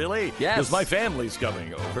that right? Really? Yes. Because my family's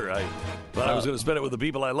coming over. I thought I was going to spend it with the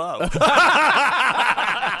people I love.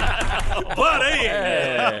 Buddy!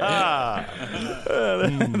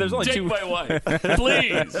 There's only Take my wife,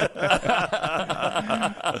 please.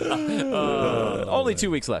 Only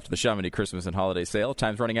 2 weeks left of the Chamonix Christmas and Holiday Sale.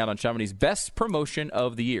 Time's running out on Chamonix's best promotion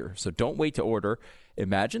of the year, so don't wait to order.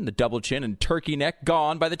 Imagine the double chin and turkey neck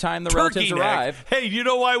gone by the time the relatives arrive. Hey, you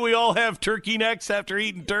know why we all have turkey necks after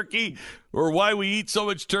eating turkey? Or why we eat so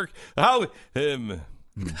much turkey? Why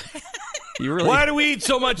do we eat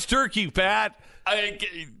so much turkey, Pat?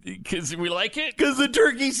 Because we like it? Because the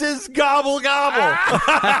turkey says gobble, gobble.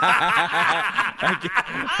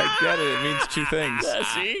 I get it. It means two things.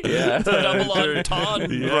 See? Yeah. It's a double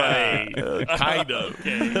entendre. Right. Kind of.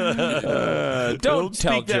 Okay. Don't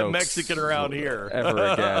tell speak that jokes Mexican around here. ever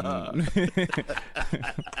again.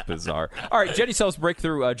 Bizarre. All right, Genucel's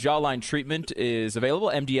breakthrough jawline treatment is available.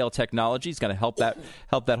 MDL technology is going to help that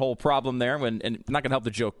whole problem there, and not going to help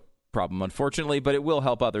the joke problem, unfortunately, but it will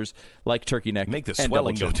help others like turkey neck. Make the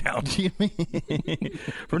swelling go down.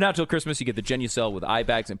 From now till Christmas, you get the Genucel with eye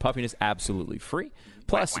bags and puffiness absolutely free.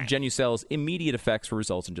 Plus, Genucel's immediate effects for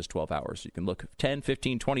results in just 12 hours. You can look 10,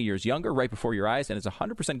 15, 20 years younger right before your eyes, and it's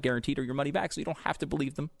 100% guaranteed or your money back, so you don't have to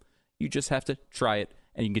believe them. You just have to try it,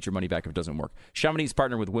 and you can get your money back if it doesn't work. Chamonix is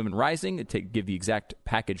partnered with Women Rising to give the exact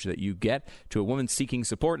package that you get to a woman seeking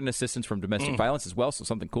support and assistance from domestic violence as well, so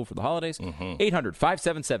something cool for the holidays.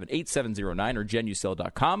 800-577-8709 or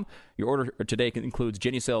Genucel.com. Your order today includes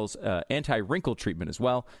Genucel's anti-wrinkle treatment as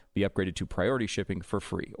well. Be upgraded to priority shipping for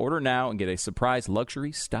free. Order now and get a surprise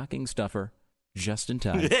luxury stocking stuffer just in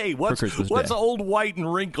time. Hey, what's old, white,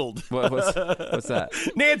 and wrinkled? What's that?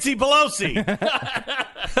 Nancy Pelosi.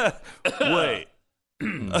 Wait.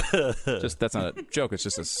 That's not a joke. It's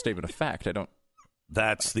just a statement of fact.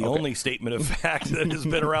 That's the only statement of fact that has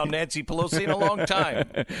been around Nancy Pelosi in a long time.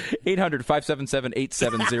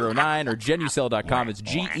 800-577-8709 or Genucel.com. It's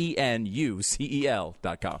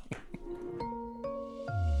GENUCEL.com.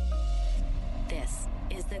 This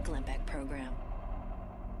is the Glenn Beck Program.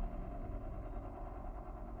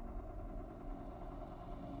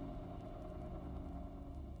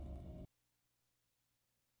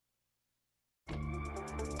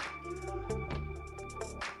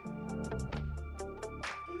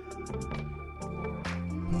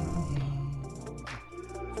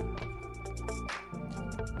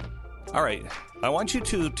 All right, I want you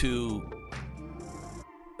to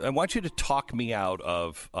talk me out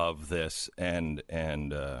of this and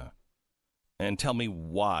tell me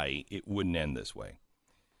why it wouldn't end this way.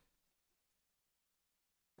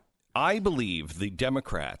 I believe the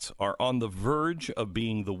Democrats are on the verge of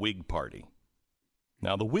being the Whig Party.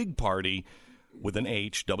 Now, the Whig Party, with an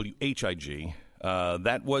H, W-H-I-G,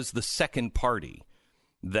 that was the second party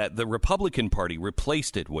that the Republican Party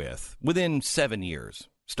replaced it with within 7 years.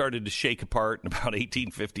 Started to shake apart in about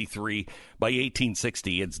 1853. By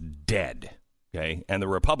 1860, it's dead. Okay, and the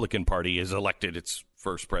Republican Party has elected its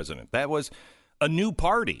first president. That was a new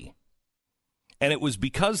party. And it was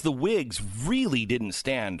because the Whigs really didn't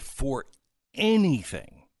stand for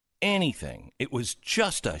anything. It was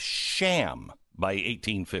just a sham by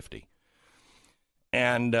 1850.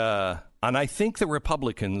 And I think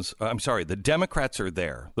the Democrats are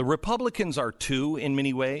there. The Republicans are too in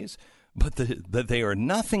many ways, but they are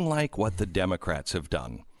nothing like what the Democrats have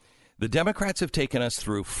done. The Democrats have taken us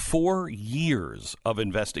through 4 years of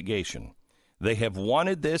investigation. They have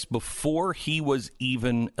wanted this before he was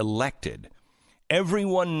even elected.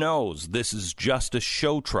 Everyone knows this is just a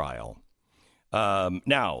show trial.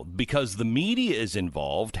 Now, because the media is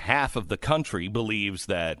involved, half of the country believes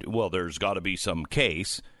that, well, there's got to be some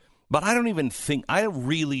case. But I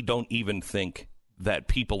really don't even think that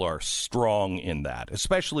people are strong in that,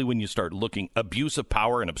 especially when you start looking abuse of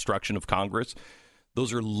power and obstruction of Congress.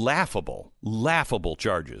 Those are laughable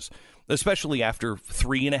charges, especially after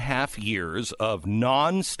 3.5 years of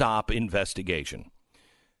nonstop investigation.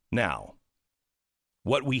 Now,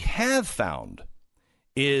 what we have found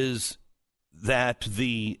is that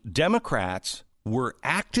the Democrats were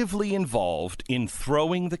actively involved in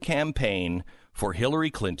throwing the campaign for Hillary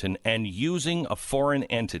Clinton and using a foreign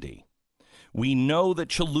entity. We know that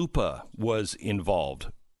Chalupa was involved,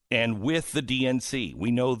 and with the DNC.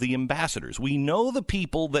 We know the ambassadors. We know the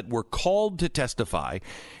people that were called to testify,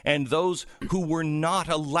 and those who were not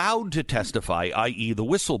allowed to testify, i.e. the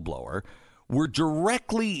whistleblower, were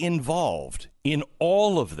directly involved in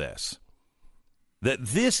all of this. That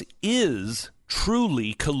this is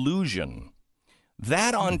truly collusion.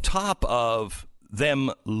 That on top of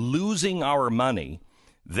them losing our money,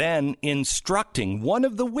 then instructing, one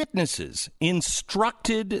of the witnesses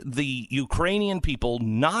instructed the Ukrainian people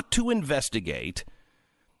not to investigate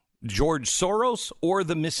George Soros or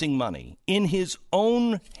the missing money in his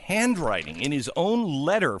own handwriting, in his own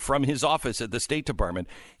letter from his office at the State Department.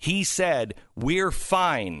 He said, we're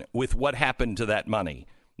fine with what happened to that money.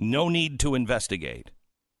 No need to investigate.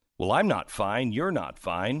 Well, I'm not fine. You're not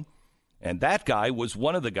fine. And that guy was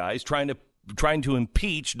one of the guys trying to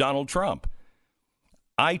impeach Donald Trump.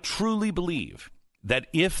 I truly believe that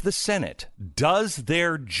if the Senate does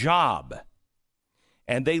their job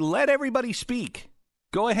and they let everybody speak,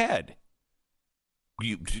 go ahead.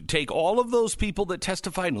 You take all of those people that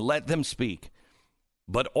testified and let them speak,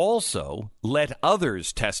 but also let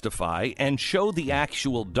others testify and show the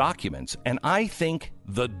actual documents. And I think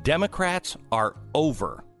the Democrats are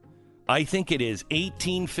over. I think it is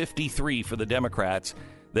 1853 for the Democrats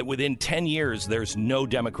that within 10 years there's no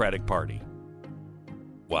Democratic Party.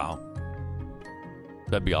 Wow.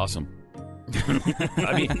 That'd be awesome.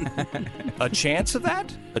 I mean, a chance of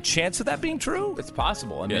that? A chance of that being true? It's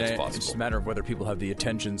possible. I mean, it's possible. It's just a matter of whether people have the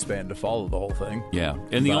attention span to follow the whole thing. Yeah.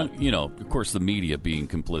 And of course, the media being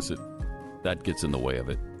complicit, that gets in the way of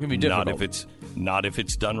it. It'd be difficult. Not if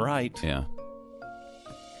it's done right. Yeah.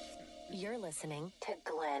 You're listening to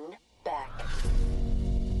Glenn Beck.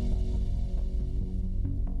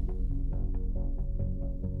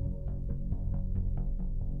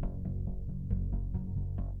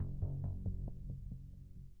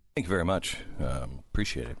 Thank you very much.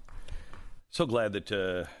 Appreciate it. So glad that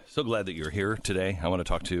you're here today. I want to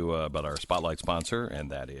talk to you about our spotlight sponsor,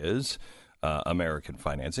 and that is American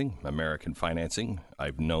Financing. American Financing.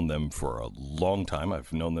 I've known them for a long time.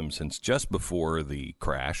 I've known them since just before the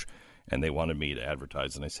crash, and they wanted me to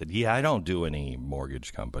advertise. And I said, "Yeah, I don't do any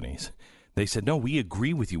mortgage companies." They said, "No, we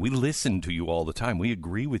agree with you. We listen to you all the time. We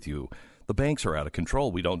agree with you. The banks are out of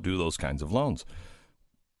control. We don't do those kinds of loans."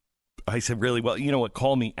 I said, really? Well, you know what?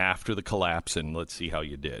 Call me after the collapse and let's see how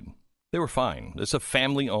you did. They were fine. It's a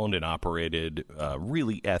family-owned and operated,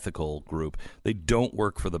 really ethical group. They don't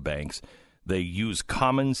work for the banks. They use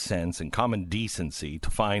common sense and common decency to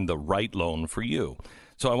find the right loan for you.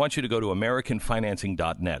 So I want you to go to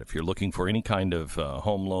AmericanFinancing.net. If you're looking for any kind of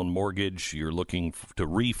home loan mortgage, you're looking to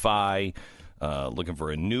refi, looking for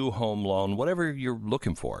a new home loan, whatever you're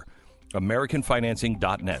looking for.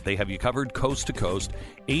 AmericanFinancing.net. They have you covered coast to coast.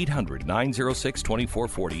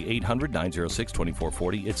 800-906-2440.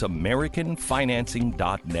 800-906-2440. It's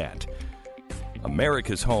AmericanFinancing.net.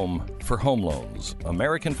 America's home for home loans.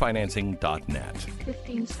 AmericanFinancing.net.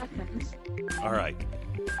 15 seconds. All right.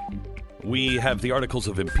 We have the articles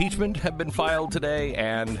of impeachment have been filed today,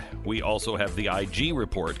 and we also have the IG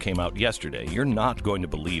report came out yesterday. You're not going to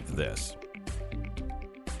believe this.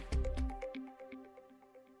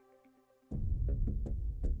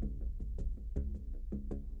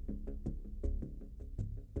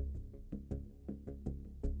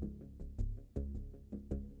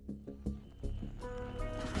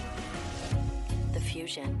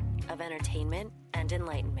 Of entertainment and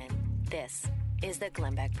enlightenment. This is the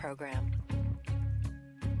Glenn Beck Program.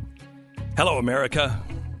 Hello, America.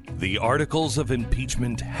 The articles of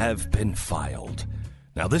impeachment have been filed.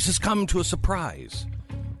 Now, this has come to a surprise.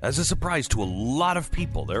 As a surprise to a lot of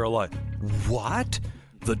people. They're like, what?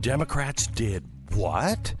 The Democrats did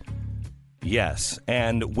what? Yes,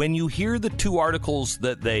 and when you hear the two articles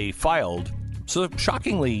that they filed, so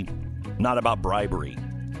shockingly, not about bribery.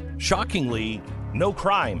 Shockingly, no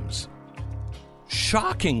crimes.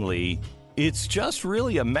 Shockingly, it's just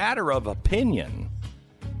really a matter of opinion.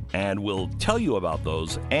 And we'll tell you about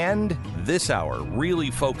those. And this hour,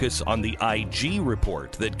 really focus on the IG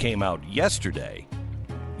report that came out yesterday.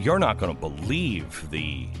 You're not going to believe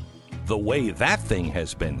the the way that thing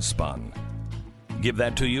has been spun. Give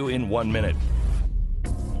that to you in 1 minute.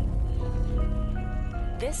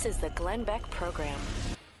 This is the Glenn Beck Program.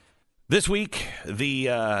 This week, the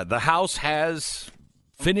House has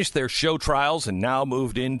finished their show trials and now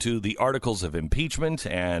moved into the articles of impeachment,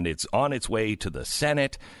 and it's on its way to the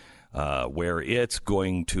Senate, where it's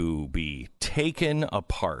going to be taken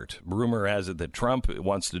apart. Rumor has it that Trump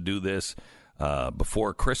wants to do this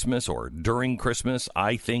before Christmas or during Christmas.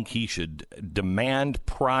 I think he should demand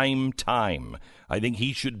prime time. I think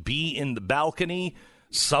he should be in the balcony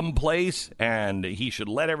someplace, and he should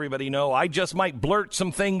let everybody know, I just might blurt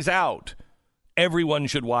some things out. Everyone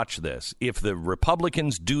should watch this. If the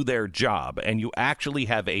Republicans do their job and you actually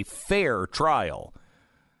have a fair trial,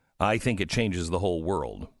 I think it changes the whole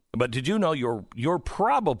world. But did you know you're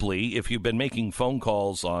probably, if you've been making phone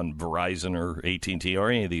calls on Verizon or AT&T or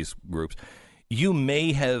any of these groups, you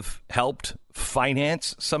may have helped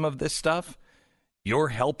finance some of this stuff. You're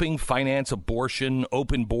helping finance abortion,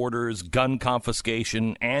 open borders, gun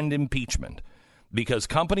confiscation, and impeachment because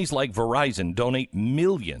companies like Verizon donate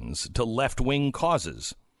millions to left-wing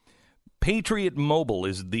causes. Patriot Mobile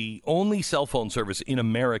is the only cell phone service in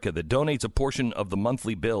America that donates a portion of the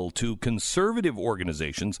monthly bill to conservative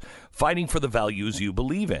organizations fighting for the values you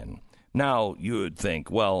believe in. Now, you would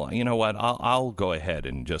think, well, you know what, I'll go ahead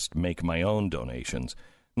and just make my own donations.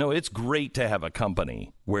 No, it's great to have a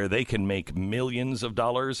company where they can make millions of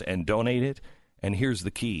dollars and donate it. And here's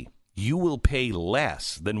the key. You will pay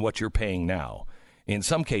less than what you're paying now. In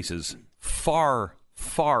some cases, far,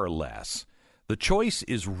 far less. The choice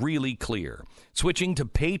is really clear. Switching to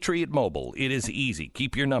Patriot Mobile, it is easy.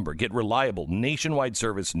 Keep your number. Get reliable nationwide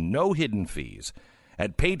service, no hidden fees.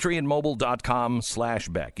 At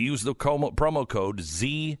patriotmobile.com/Beck. Use the promo code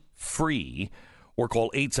ZFREE or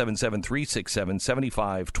call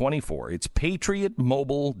 877-367-7524. It's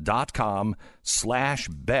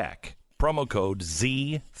patriotmobile.com/Beck. Promo code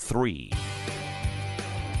Z3.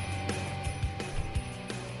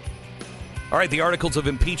 All right, the articles of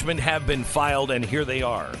impeachment have been filed, and here they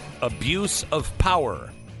are. Abuse of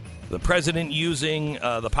power. The president using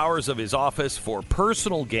the powers of his office for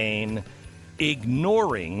personal gain,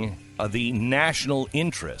 ignoring the national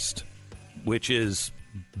interest, which is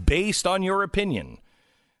based on your opinion.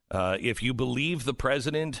 If you believe the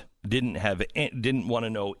president didn't want to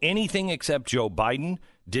know anything except Joe Biden,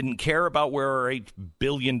 didn't care about where our $8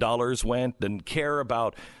 billion went, didn't care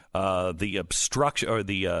about the obstruction or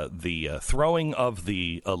the throwing of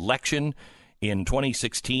the election in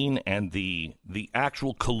 2016 and the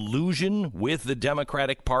actual collusion with the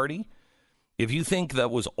Democratic Party. If you think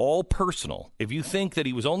that was all personal, if you think that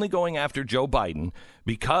he was only going after Joe Biden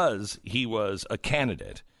because he was a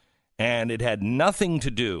candidate and it had nothing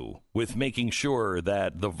to do with making sure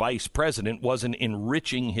that the vice president wasn't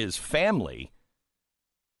enriching his family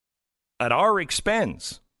at our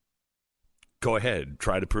expense, go ahead,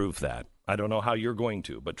 try to prove that. I don't know how you're going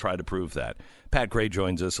to, but try to prove that. Pat Gray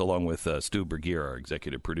joins us along with Stu Bergier, our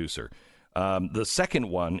executive producer. The second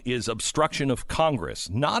one is obstruction of Congress,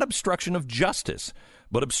 not obstruction of justice,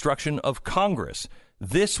 but obstruction of Congress.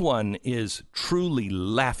 This one is truly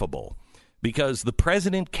laughable because the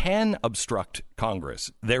president can obstruct Congress.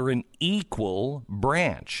 They're an equal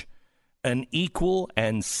branch, an equal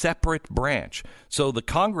and separate branch. So the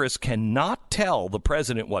Congress cannot tell the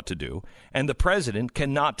president what to do, and the president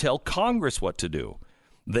cannot tell Congress what to do.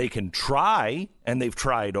 They can try, and they've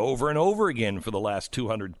tried over and over again for the last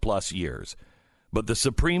 200 plus years. But the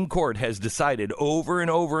Supreme Court has decided over and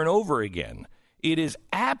over and over again, it is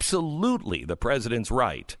absolutely the president's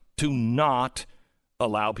right to not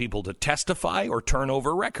allow people to testify or turn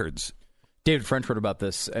over records. David French wrote about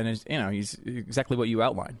this, and he's exactly what you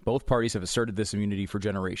outlined. Both parties have asserted this immunity for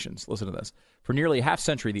generations. Listen to this. For nearly a half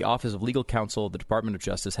century, the Office of Legal Counsel of the Department of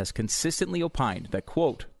Justice has consistently opined that,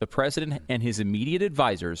 quote, the president and his immediate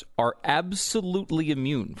advisors are absolutely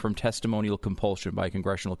immune from testimonial compulsion by a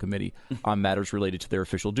congressional committee on matters related to their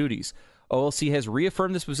official duties. OLC has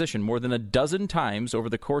reaffirmed this position more than a dozen times over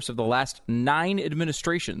the course of the last 9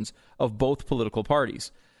 administrations of both political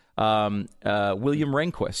parties. William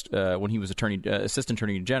Rehnquist, when he was Assistant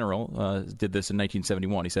Attorney General, did this in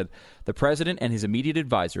 1971. He said, the president and his immediate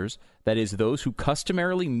advisors, that is, those who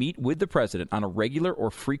customarily meet with the president on a regular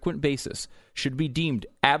or frequent basis, should be deemed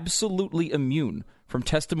absolutely immune from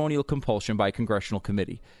testimonial compulsion by a congressional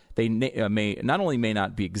committee. They may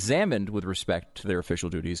not be examined with respect to their official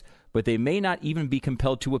duties, but they may not even be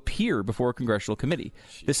compelled to appear before a congressional committee.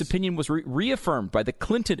 Jeez. This opinion was reaffirmed by the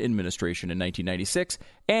Clinton administration in 1996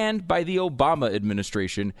 and by the Obama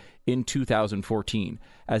administration in 2014.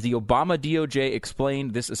 As the Obama DOJ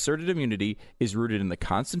explained, this asserted immunity is rooted in the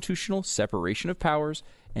constitutional separation of powers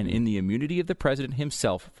and in the immunity of the president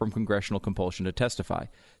himself from congressional compulsion to testify.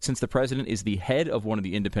 Since the president is the head of one of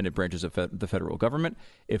the independent branches of the federal government,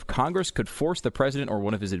 if Congress could force the president or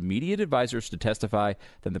one of his immediate advisors to testify,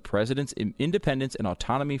 then the president's independence and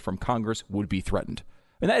autonomy from Congress would be threatened.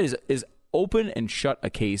 And that is as open and shut a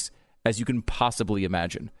case as you can possibly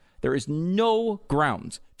imagine. There is no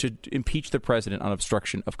grounds to impeach the president on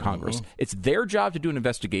obstruction of Congress. Mm-hmm. It's their job to do an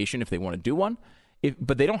investigation if they want to do one.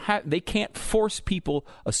 But they can't force people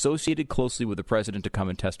associated closely with the president to come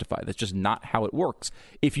and testify. That's just not how it works.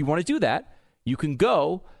 If you want to do that, you can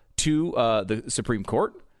go to the Supreme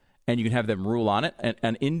Court and you can have them rule on it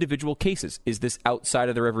and individual cases. Is this outside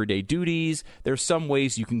of their everyday duties? There's some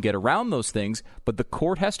ways you can get around those things, but the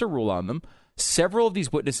court has to rule on them. Several of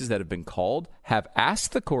these witnesses that have been called have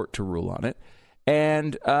asked the court to rule on it,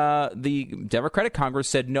 and the Democratic Congress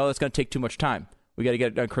said, no, that's going to take too much time. We got to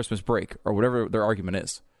get it on Christmas break or whatever their argument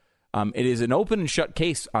is. It is an open and shut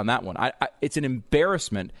case on that one. It's an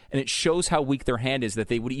embarrassment, and it shows how weak their hand is that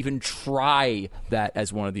they would even try that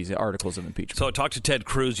as one of these articles of impeachment. So I talked to Ted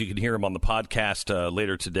Cruz. You can hear him on the podcast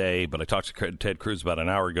later today, but I talked to Ted Cruz about an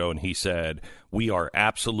hour ago, and he said, we are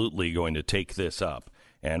absolutely going to take this up,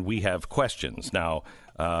 and we have questions. Now,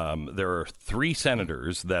 there are 3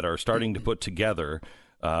 senators that are starting to put together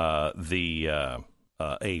a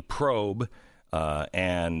probe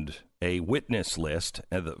and a witness list.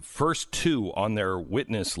 And the first 2 on their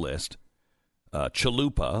witness list,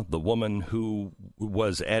 Chalupa, the woman who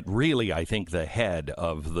was I think, the head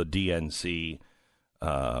of the DNC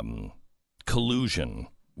collusion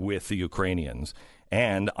with the Ukrainians,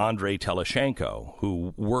 and Andrei Teleshenko,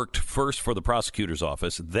 who worked first for the prosecutor's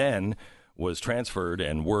office, then was transferred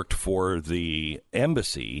and worked for the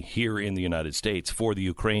embassy here in the United States for the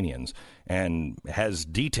Ukrainians and has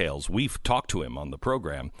details. We've talked to him on the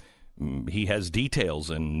program. He has details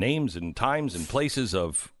and names and times and places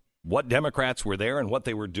of what Democrats were there and what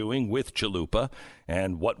they were doing with Chalupa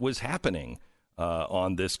and what was happening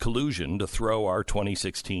on this collusion to throw our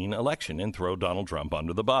 2016 election and throw Donald Trump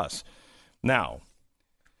under the bus. Now,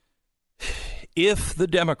 if the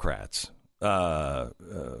Democrats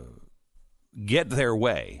get their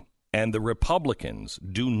way and the Republicans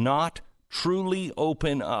do not truly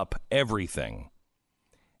open up everything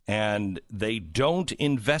and they don't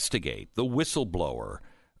investigate the whistleblower,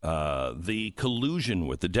 the collusion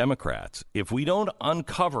with the Democrats, if we don't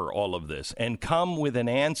uncover all of this and come with an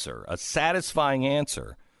answer, a satisfying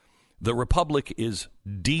answer, the Republic is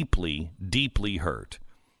deeply, deeply hurt.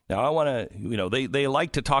 Now, I want to, they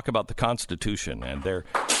like to talk about the Constitution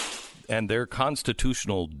and their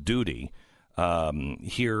constitutional duty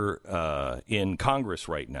here in Congress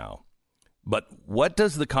right now. But what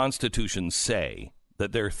does the Constitution say?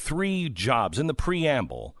 That there are 3 jobs in the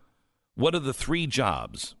preamble. What are the 3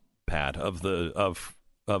 jobs, Pat, of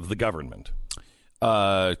the government?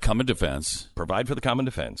 Common defense. Provide for the common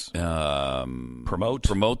defense. Promote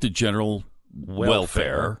the general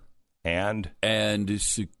welfare. And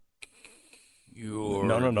secure.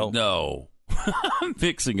 No. I'm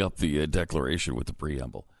mixing up the Declaration with the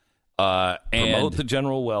preamble. Promote the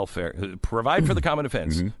general welfare. Provide for the common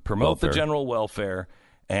defense. Mm-hmm. Promote welfare. the general welfare.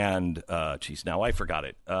 And, now I forgot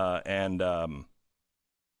it.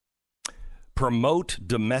 Promote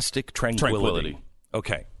domestic tranquility.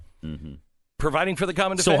 Okay. Mm-hmm. Providing for the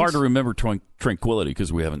common defense. So hard to remember tranquility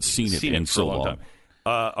because we haven't seen it in so long. Time.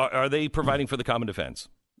 Are they providing for the common defense?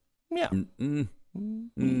 Yeah.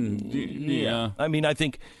 Yeah. I mean, I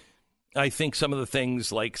think some of the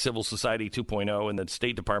things like Civil Society 2.0 and the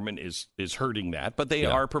State Department is hurting that, but they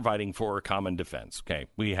are providing for common defense. Okay,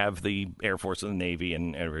 we have the Air Force and the Navy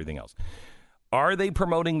and everything else. Are they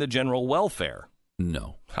promoting the general welfare?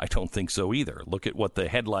 No, I don't think so either. Look at what the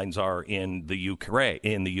headlines are in the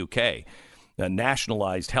UK.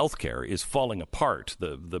 Nationalized health care is falling apart.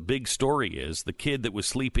 The big story is the kid that was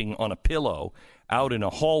sleeping on a pillow out in a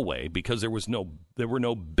hallway because there were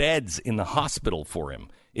no beds in the hospital for him.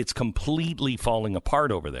 It's completely falling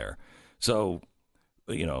apart over there. So,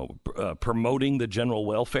 promoting the general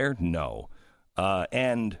welfare? No.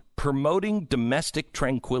 And promoting domestic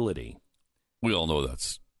tranquility. We all know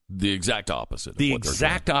that's the exact opposite. The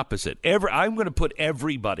exact opposite. I'm going to put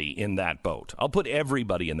everybody in that boat. I'll put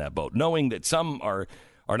everybody in that boat, knowing that some are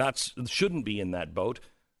not, shouldn't be in that boat.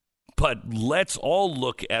 But let's all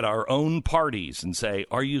look at our own parties and say,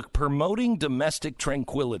 are you promoting domestic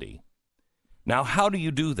tranquility? Now, how do you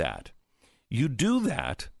do that? You do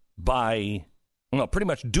that by, well, pretty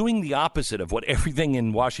much doing the opposite of what everything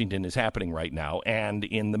in Washington is happening right now and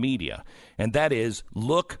in the media. And that is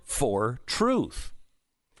look for truth.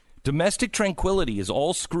 Domestic tranquility is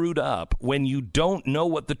all screwed up when you don't know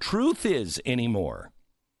what the truth is anymore.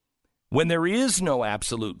 When there is no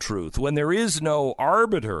absolute truth, when there is no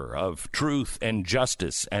arbiter of truth and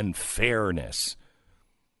justice and fairness,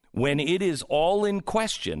 when it is all in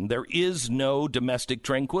question, there is no domestic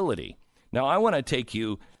tranquility. Now, I want to take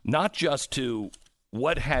you not just to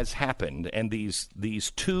what has happened and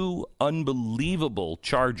these two unbelievable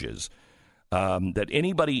charges that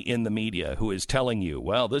anybody in the media who is telling you,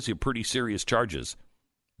 well, these are pretty serious charges,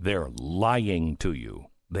 they're lying to you.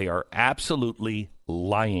 They are absolutely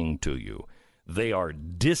lying to you. They are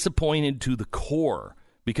disappointed to the core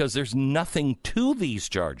because there's nothing to these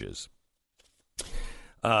charges.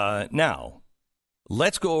 Now,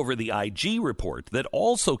 let's go over the IG report that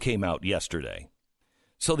also came out yesterday.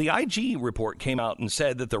 So the IG report came out and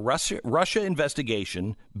said that the Russia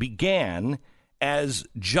investigation began as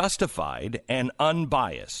justified and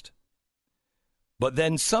unbiased. But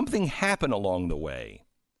then something happened along the way.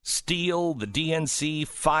 Steele, the DNC,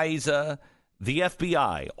 FISA, the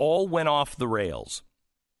FBI all went off the rails.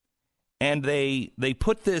 And they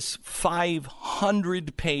put this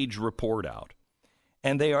 500-page report out.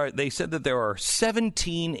 And they said that there are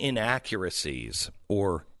 17 inaccuracies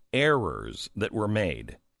or errors that were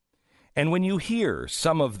made. And when you hear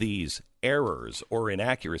some of these errors or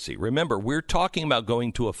inaccuracy, remember, we're talking about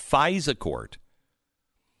going to a FISA court.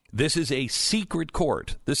 This is a secret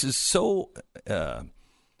court. This is so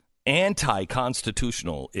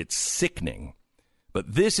anti-constitutional, it's sickening.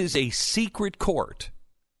 But this is a secret court.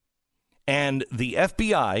 And the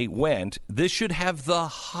FBI went, this should have the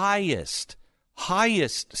highest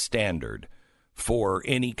standard for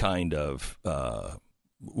any kind of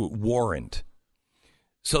warrant.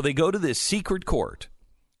 So they go to this secret court,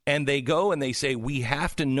 and they go and they say, we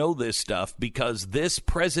have to know this stuff because this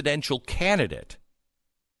presidential candidate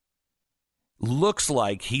looks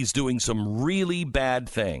like he's doing some really bad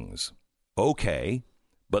things. Okay,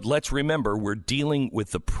 but let's remember, we're dealing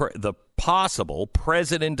with the possible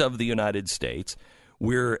president of the United States.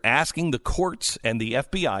 We're asking the courts and the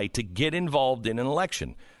FBI to get involved in an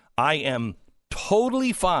election. I am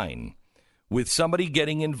totally fine with somebody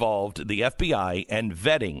getting involved, the FBI, and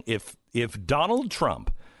vetting. If Donald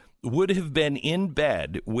Trump would have been in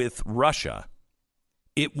bed with Russia,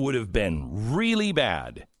 it would have been really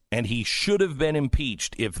bad, and he should have been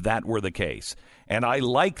impeached if that were the case. And I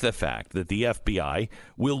like the fact that the FBI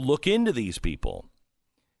will look into these people.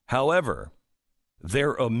 However,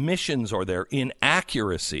 their omissions or their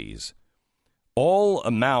inaccuracies all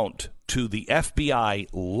amount to the FBI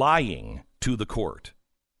lying to the court.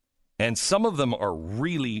 And some of them are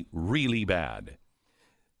really, really bad.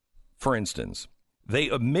 For instance, they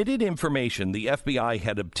omitted information the FBI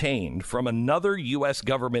had obtained from another U.S.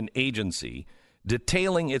 government agency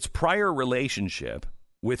detailing its prior relationship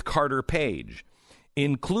with Carter Page,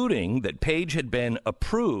 including that Page had been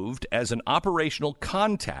approved as an operational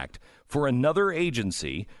contact for another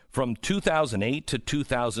agency from 2008 to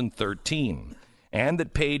 2013, and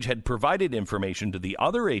that Page had provided information to the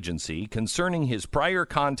other agency concerning his prior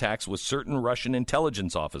contacts with certain Russian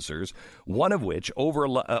intelligence officers, one of which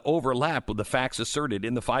overlapped with the facts asserted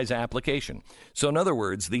in the FISA application. So in other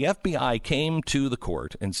words, the FBI came to the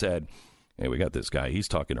court and said, hey, we got this guy. He's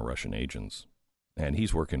talking to Russian agents, and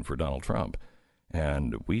he's working for Donald Trump.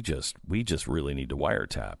 And we just really need to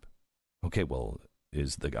wiretap. Okay, well,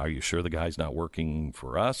 are you sure the guy's not working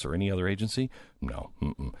for us or any other agency? No,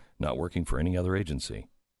 not working for any other agency.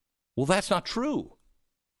 Well, that's not true.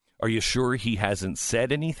 Are you sure he hasn't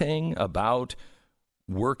said anything about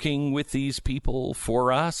working with these people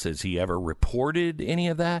for us? Has he ever reported any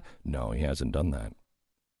of that? No, he hasn't done that.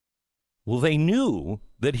 Well, they knew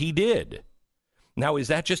that he did. Now, is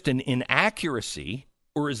that just an inaccuracy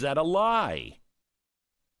or is that a lie?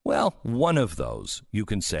 Well, one of those, you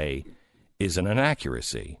can say, is an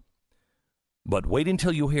inaccuracy. But wait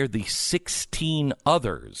until you hear the 16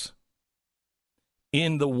 others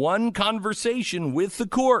in the one conversation with the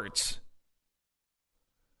courts.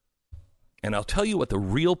 And I'll tell you what the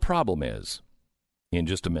real problem is in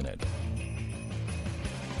just a minute.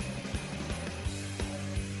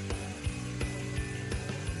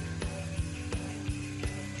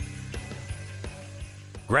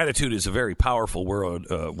 Gratitude is a very powerful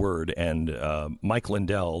word, and Mike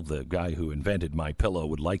Lindell, the guy who invented My Pillow,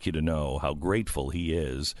 would like you to know how grateful he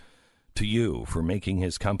is to you for making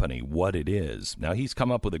his company what it is. Now, he's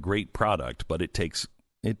come up with a great product, but it takes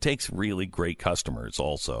really great customers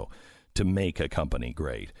also to make a company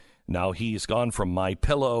great. Now, he's gone from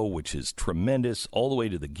MyPillow, which is tremendous, all the way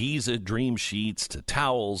to the Giza Dream Sheets, to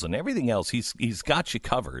towels and everything else. He's got you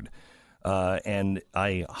covered. And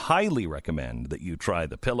I highly recommend that you try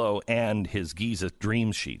the pillow and his Giza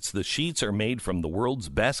Dream Sheets. The sheets are made from the world's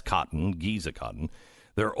best cotton, Giza cotton.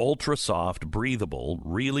 They're ultra soft, breathable,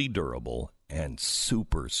 really durable, and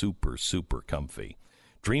super, super, super comfy.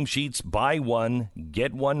 Dream Sheets, buy one,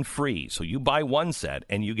 get one free. So you buy one set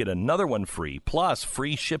and you get another one free, plus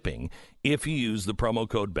free shipping if you use the promo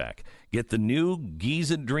code BECK. Get the new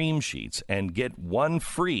Giza Dream Sheets and get one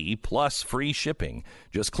free plus free shipping.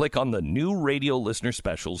 Just click on the new radio listener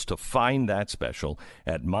specials to find that special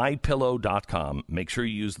at mypillow.com. Make sure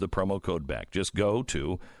you use the promo code BECK. Just go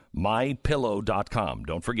to mypillow.com.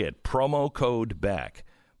 Don't forget, promo code BECK.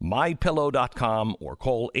 mypillow.com or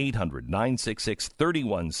call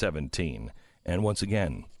 800-966-3117. And once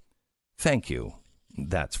again, thank you.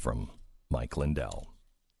 That's from Mike Lindell.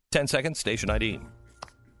 10 seconds, station ID.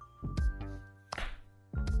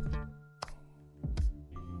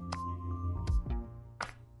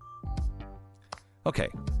 Okay.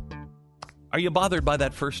 Are you bothered by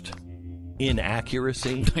that first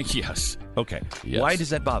inaccuracy? Yes. Okay. Yes. Why does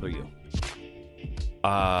that bother you?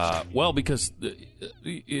 Well, because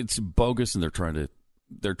it's bogus, and they're trying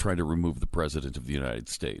to remove the president of the United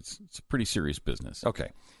States. It's a pretty serious business.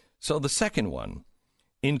 Okay. So the second one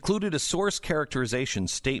included a source characterization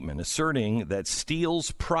statement asserting that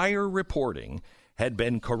Steele's prior reporting had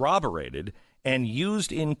been corroborated and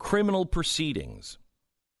used in criminal proceedings.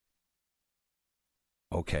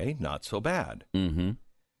 Okay, not so bad. Mm-hmm.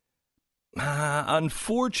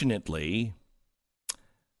 Unfortunately,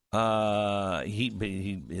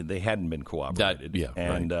 they hadn't been corroborated,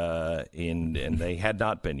 and they had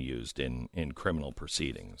not been used in criminal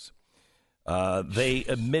proceedings. They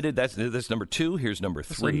admitted that's number 2. Here's number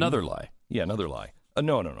 3. That's another lie. Yeah, another lie.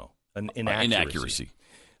 No. An inaccuracy.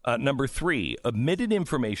 Number 3, omitted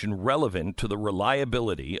information relevant to the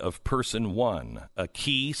reliability of person 1, a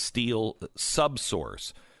key Steele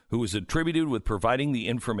subsource, who was attributed with providing the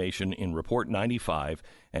information in Report 95,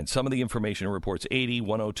 and some of the information in Reports 80,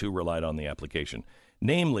 102 relied on the application.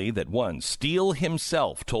 Namely, that 1, Steele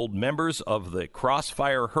himself told members of the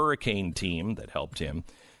Crossfire Hurricane team that helped him,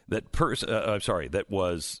 that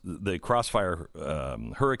was the Crossfire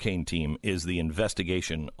Hurricane team is the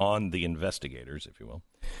investigation on the investigators, if you will.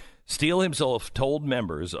 Steele himself told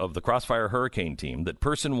members of the Crossfire Hurricane team that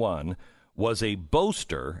person 1 was a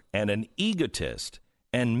boaster and an egotist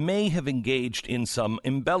and may have engaged in some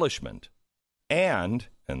embellishment, and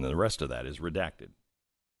the rest of that is redacted.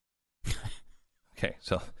 Okay,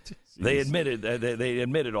 so they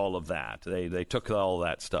admitted all of that. They took all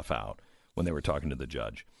that stuff out when they were talking to the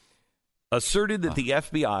judge. Asserted that the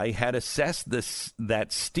FBI had assessed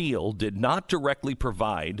that Steele did not directly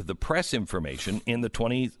provide the press information in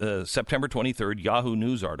the September 23rd Yahoo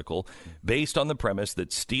News article based on the premise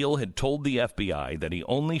that Steele had told the FBI that he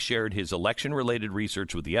only shared his election-related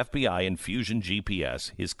research with the FBI and Fusion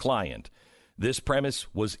GPS, his client. This premise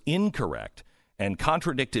was incorrect and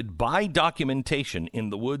contradicted by documentation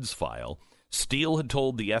in the Woods file. Steele had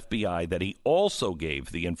told the FBI that he also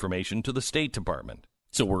gave the information to the State Department.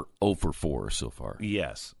 So we're 0 for 4 so far.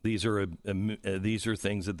 Yes, these are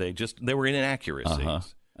things that they were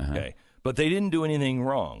inaccuracies. Okay, but they didn't do anything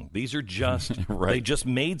wrong. These are just they just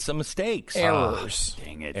made some mistakes. Errors.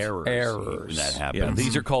 Dang it. Errors. That happens. Yeah,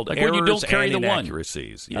 these are called like errors when you don't carry and the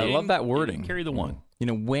inaccuracies. I love that wording. Carry the 1. You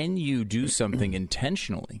know, when you do something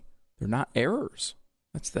intentionally, they're not errors.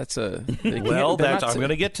 I'm going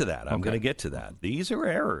to get to that. I'm going to get to that. These are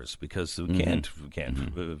errors because we can't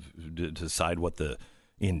decide what the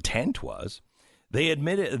intent was. They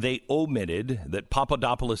omitted that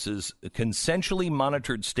Papadopoulos's consensually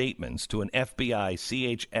monitored statements to an FBI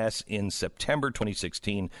CHS in September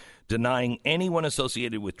 2016 denying anyone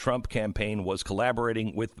associated with Trump campaign was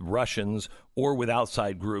collaborating with Russians or with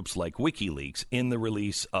outside groups like WikiLeaks in the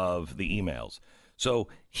release of the emails. So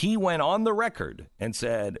he went on the record and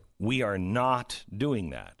said, we are not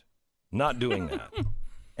doing that. Not doing that.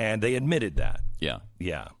 And they admitted that. Yeah.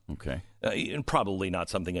 Yeah. Okay. And probably not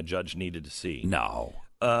something a judge needed to see. No.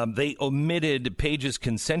 They omitted Page's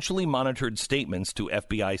consensually monitored statements to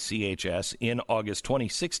FBI CHS in August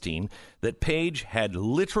 2016 that Page had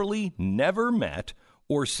literally never met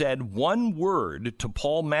or said one word to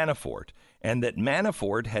Paul Manafort, and that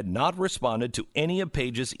Manafort had not responded to any of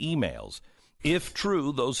Page's emails. If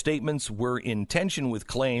true, those statements were in tension with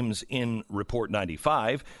claims in Report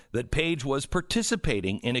 95 that Page was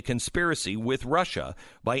participating in a conspiracy with Russia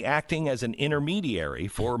by acting as an intermediary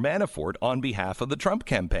for Manafort on behalf of the Trump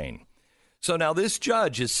campaign. So now this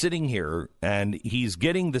judge is sitting here and he's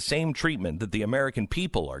getting the same treatment that the American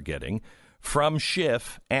people are getting from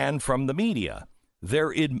Schiff and from the media.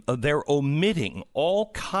 They're omitting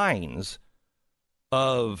all kinds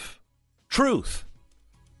of truth.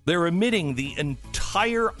 They're omitting the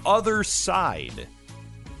entire other side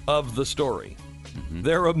of the story. Mm-hmm.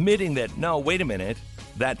 They're omitting that, no, wait a minute,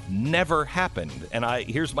 that never happened. And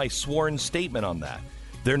here's my sworn statement on that.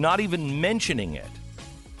 They're not even mentioning it.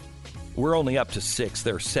 We're only up to 6.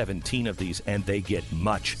 There are 17 of these, and they get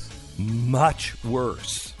much, much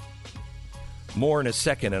worse. More in a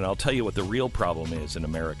second, and I'll tell you what the real problem is in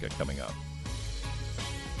America coming up.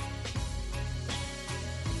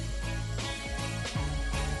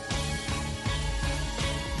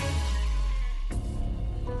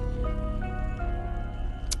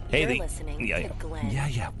 Hey, you're listening to Glenn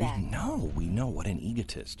Beck. We know. What an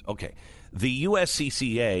egotist. Okay. The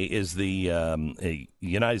USCCA is the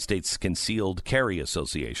United States Concealed Carry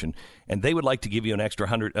Association, and they would like to give you an extra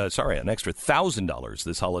 $1,000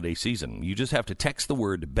 this holiday season. You just have to text the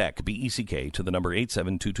word Beck, B-E-C-K, to the number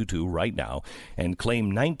 87222 right now and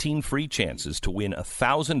claim 19 free chances to win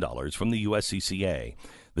 $1,000 from the USCCA.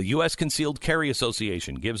 The U.S. Concealed Carry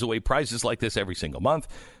Association gives away prizes like this every single month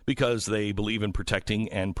because they believe in protecting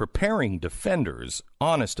and preparing defenders,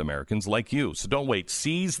 honest Americans like you. So don't wait.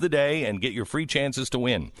 Seize the day and get your free chances to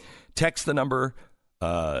win. Text the number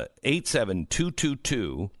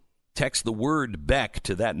 87222. Text the word Beck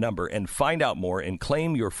to that number and find out more and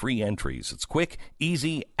claim your free entries. It's quick,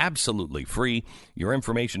 easy, absolutely free. Your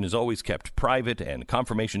information is always kept private, and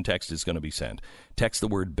confirmation text is going to be sent. Text the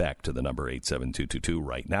word Beck to the number 87222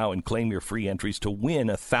 right now and claim your free entries to win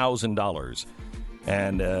 $1,000.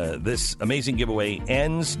 And this amazing giveaway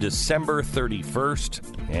ends December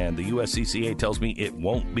 31st, and the USCCA tells me it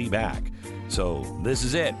won't be back. So this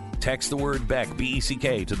is it. Text the word Beck,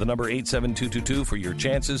 B-E-C-K, to the number 87222 for your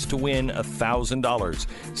chances to win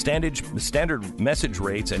 $1,000. Standard message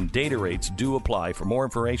rates and data rates do apply. For more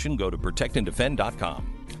information, go to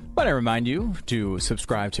protectanddefend.com. But I remind you to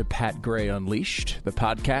subscribe to Pat Gray Unleashed, the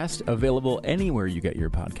podcast, available anywhere you get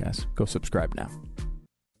your podcasts. Go subscribe now.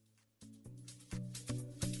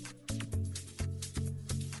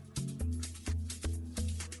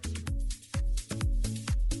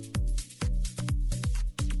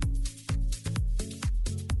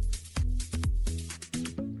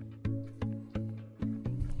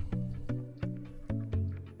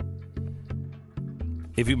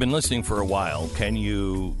 If you've been listening for a while, can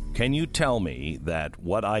you tell me that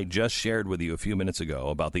what I just shared with you a few minutes ago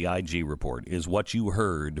about the IG report is what you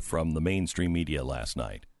heard from the mainstream media last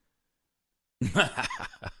night?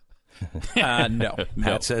 No.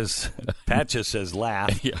 Pat just says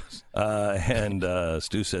laugh. Yes. And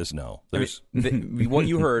Stu says no. What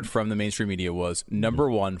you heard from the mainstream media was,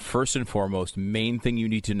 number one, first and foremost, main thing you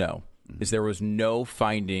need to know is there was no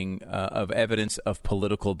finding of evidence of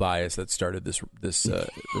political bias that started this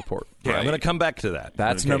report. Yeah, right. I'm going to come back to that.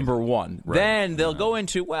 That's number one. Right. Then they'll go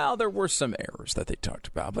into, well, there were some errors that they talked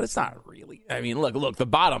about, but it's not really. I mean, look, the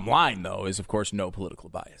bottom line, though, is, of course, no political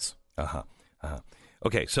bias.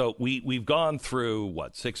 Okay, so we've gone through,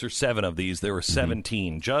 6 or 7 of these. There were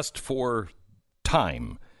 17. Just for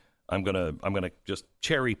time, I'm gonna just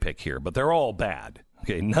cherry pick here, but they're all bad.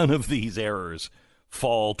 Okay, none of these errors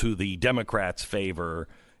fall to the Democrats' favor,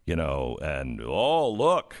 and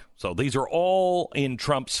look. So these are all in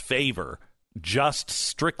Trump's favor, just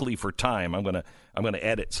strictly for time. I'm gonna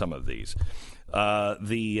edit some of these.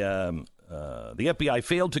 The FBI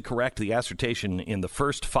failed to correct the assertion in the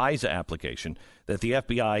first FISA application that the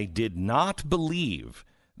FBI did not believe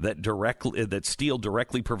that Steele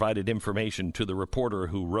directly provided information to the reporter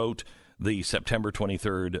who wrote the September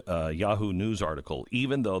 23rd Yahoo News article,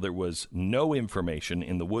 even though there was no information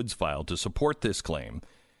in the Woods file to support this claim,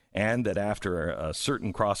 and that after a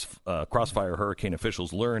certain Crossfire Hurricane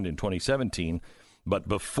officials learned in 2017, but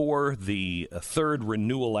before the third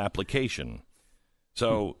renewal application.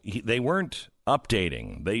 So they weren't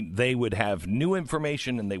updating. They would have new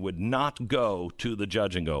information, and they would not go to the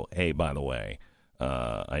judge and go, hey, by the way,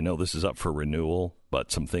 I know this is up for renewal,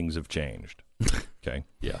 but some things have changed. Okay?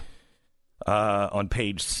 Yeah. On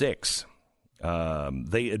page 6,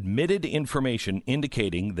 they admitted information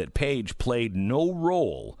indicating that Page played no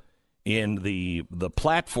role in the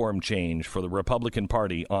platform change for the Republican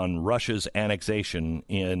Party on Russia's annexation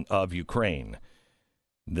of Ukraine.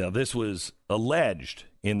 Now, this was alleged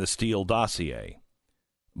in the Steele dossier.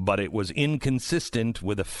 but it was inconsistent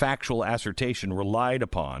with a factual assertion relied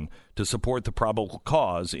upon to support the probable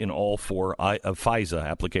cause in all four FISA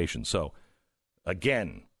applications. So,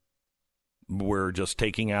 again, we're just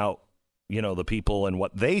taking out, the people and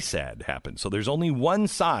what they said happened. So there's only one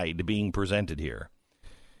side being presented here.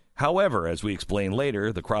 However, as we explain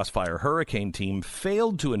later, the Crossfire Hurricane team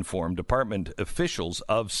failed to inform department officials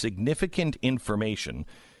of significant information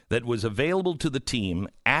that was available to the team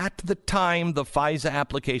at the time the FISA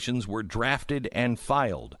applications were drafted and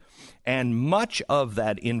filed. And much of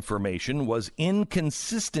that information was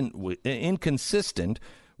inconsistent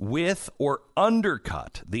with or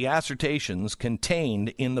undercut the assertions contained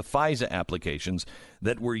in the FISA applications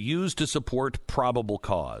that were used to support probable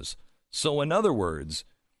cause. So in other words,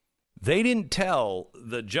 they didn't tell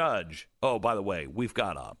the judge, oh, by the way, we've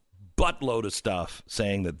got a buttload of stuff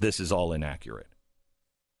saying that this is all inaccurate.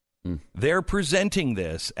 They're presenting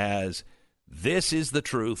this as this is the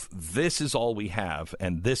truth, this is all we have,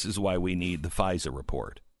 and this is why we need the FISA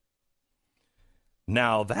report.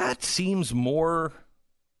 Now, that seems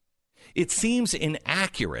it seems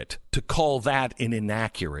inaccurate to call that an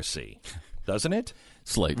inaccuracy, doesn't it?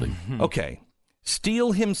 Slightly. Okay.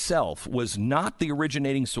 Steele himself was not the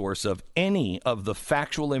originating source of any of the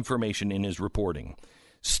factual information in his reporting.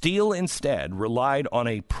 Steele instead relied on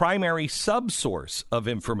a primary subsource of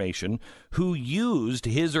information who used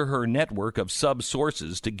his or her network of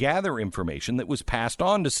subsources to gather information that was passed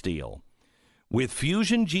on to Steele. With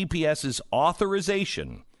Fusion GPS's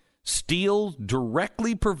authorization, Steele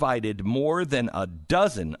directly provided more than a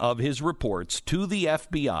dozen of his reports to the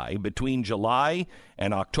FBI between July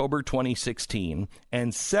and October 2016,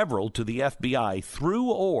 and several to the FBI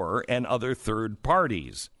through Orr and other third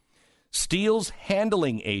parties. Steele's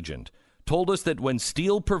handling agent told us that when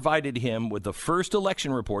Steele provided him with the first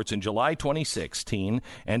election reports in July 2016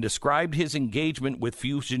 and described his engagement with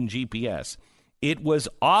Fusion GPS, it was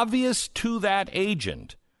obvious to that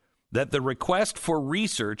agent that the request for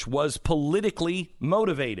research was politically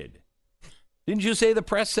motivated. Didn't you say the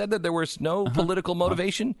press said that there was no political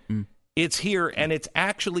motivation? It's here, and it's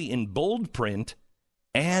actually in bold print,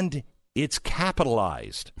 and it's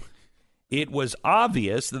capitalized. It was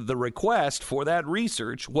obvious that the request for that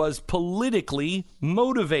research was politically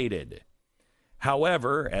motivated.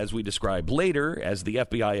 However, as we described later, as the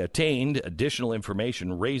FBI obtained additional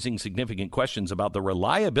information raising significant questions about the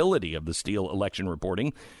reliability of the Steele election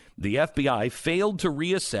reporting, the FBI failed to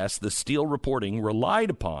reassess the Steele reporting relied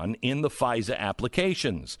upon in the FISA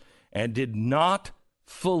applications and did not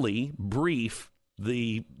fully brief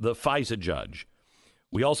the FISA judge.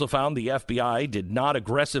 We also found the FBI did not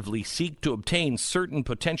aggressively seek to obtain certain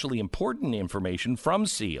potentially important information from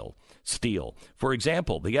Steele. For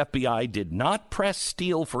example, the FBI did not press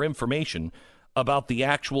Steele for information about the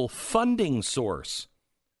actual funding source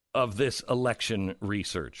of this election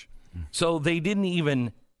research. So they didn't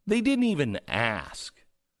even ask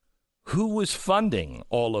who was funding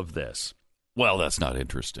all of this. Well, that's not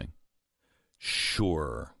interesting.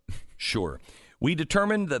 Sure. We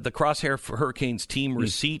determined that the Crosshair Hurricanes team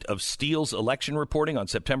receipt of Steele's election reporting on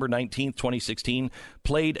September 19th, 2016,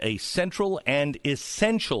 played a central and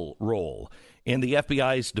essential role in the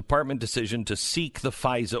FBI's department decision to seek the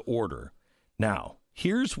FISA order. Now,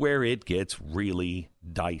 here's where it gets really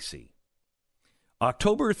dicey.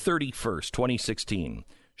 October 31st, 2016,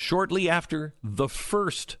 shortly after the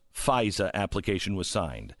first FISA application was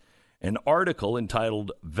signed, an article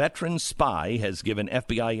entitled "Veteran Spy Has Given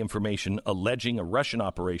FBI Information Alleging a Russian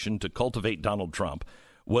Operation to Cultivate Donald Trump"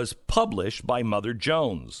 was published by Mother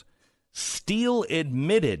Jones. Steele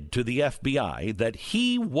admitted to the FBI that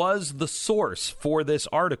he was the source for this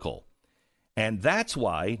article. And that's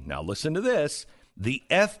why, now listen to this, the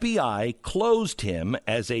FBI closed him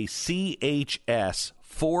as a CHS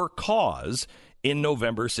for cause in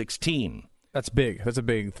November 16. That's big. That's a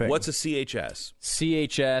big thing. What's a CHS?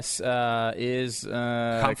 CHS is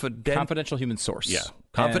confidential human source. Yeah,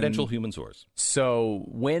 confidential human source. So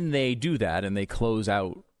when they do that and they close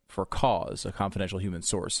out for cause a confidential human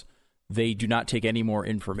source, they do not take any more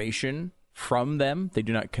information from them. They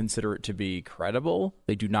do not consider it to be credible.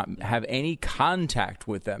 They do not have any contact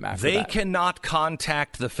with them after that. They cannot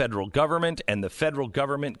contact the federal government, and the federal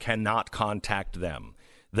government cannot contact them.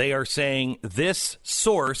 They are saying this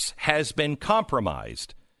source has been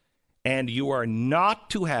compromised, and you are not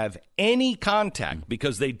to have any contact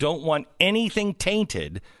because they don't want anything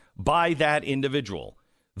tainted by that individual.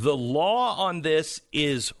 The law on this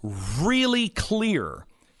is really clear.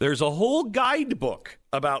 There's a whole guidebook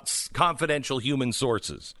about confidential human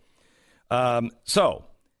sources. So,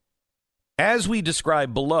 as we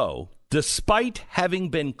described below, despite having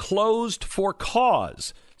been closed for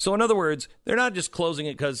cause. So in other words, they're not just closing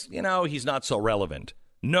it because, he's not so relevant.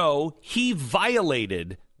 No, he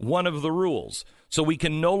violated one of the rules. So we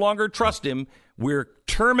can no longer trust him. We're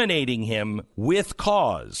terminating him with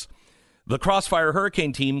cause. The Crossfire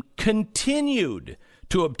Hurricane team continued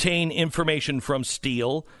to obtain information from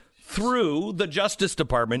Steele through the Justice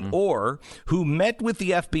Department, or who met with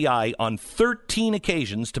the FBI on 13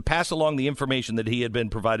 occasions to pass along the information that he had been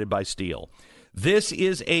provided by Steele. This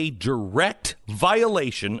is a direct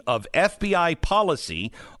violation of FBI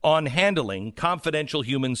policy on handling confidential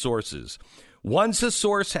human sources. Once a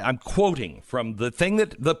source, I'm quoting from the thing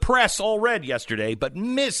that the press all read yesterday, but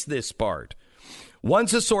missed this part.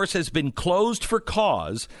 Once a source has been closed for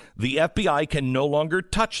cause, the FBI can no longer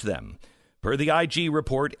touch them. Per the IG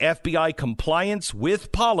report, FBI compliance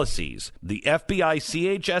with policies, the FBI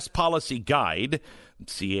CHS Policy Guide,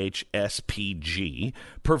 CHSPG,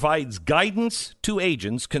 provides guidance to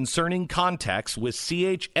agents concerning contacts with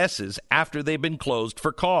CHSs after they've been closed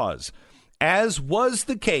for cause, as was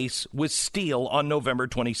the case with Steele on November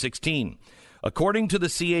 2016. According to the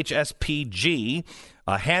CHSPG,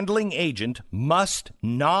 a handling agent must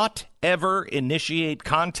not ever initiate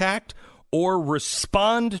contact or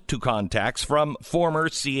respond to contacts from former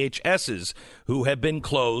CHSs who have been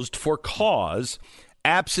closed for cause,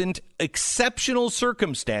 absent exceptional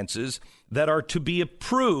circumstances that are to be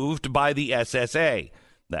approved by the SSA.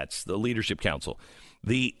 That's the Leadership Council.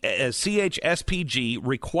 The CHSPG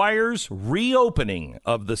requires reopening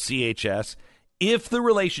of the CHS if the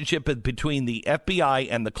relationship between the FBI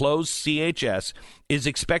and the closed CHS is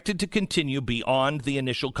expected to continue beyond the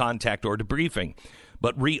initial contact or debriefing.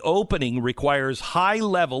 But reopening requires high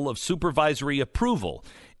level of supervisory approval,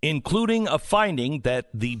 including a finding that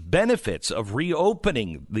the benefits of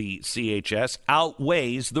reopening the CHS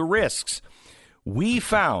outweighs the risks. We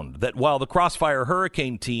found that while the Crossfire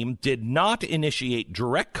Hurricane team did not initiate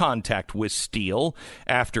direct contact with Steele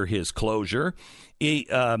after his closure,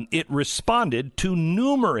 it responded to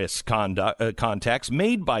numerous contacts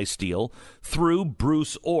made by Steele through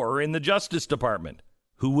Bruce Orr in the Justice Department,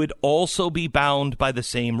 who would also be bound by the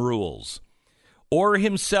same rules. Orr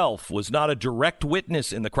himself was not a direct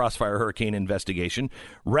witness in the Crossfire Hurricane investigation.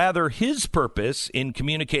 Rather, his purpose in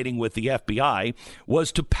communicating with the FBI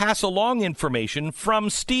was to pass along information from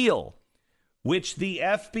Steele, which the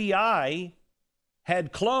FBI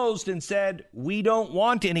had closed and said, we don't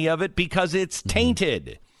want any of it because it's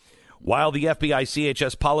tainted. While the FBI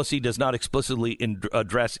CHS policy does not explicitly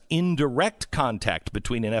address indirect contact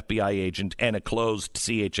between an FBI agent and a closed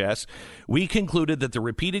CHS, we concluded that the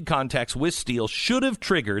repeated contacts with Steele should have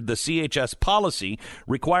triggered the CHS policy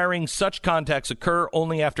requiring such contacts occur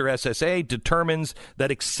only after SSA determines that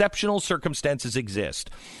exceptional circumstances exist.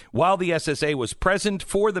 While the SSA was present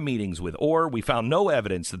for the meetings with Orr, we found no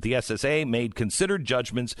evidence that the SSA made considered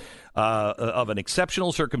judgments of an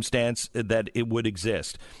exceptional circumstance that it would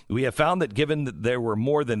exist. We have found that given that there were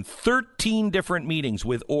more than 13 different meetings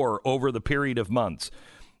with Orr over the period of months,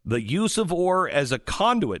 the use of Orr as a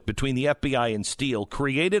conduit between the FBI and Steele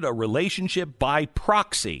created a relationship by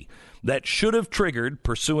proxy that should have triggered,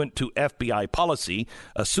 pursuant to FBI policy,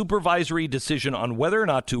 a supervisory decision on whether or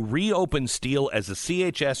not to reopen Steele as a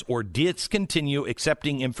CHS or discontinue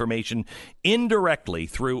accepting information indirectly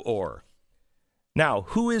through Orr. Now,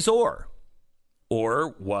 who is Orr?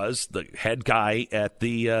 Orr was the head guy at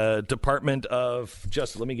the Department of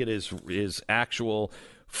Justice. Let me get his actual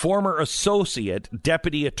former associate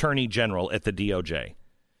deputy attorney general at the DOJ.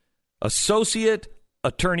 Associate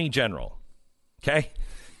attorney general. Okay?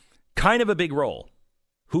 Kind of a big role.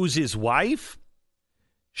 Who's his wife?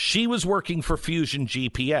 She was working for Fusion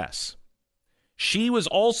GPS. She was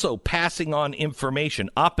also passing on information,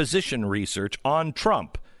 opposition research on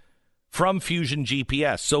Trump from Fusion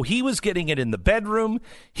GPS. So he was getting it in the bedroom.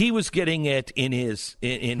 He was getting it in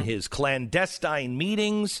his clandestine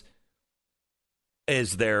meetings.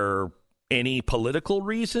 Is there any political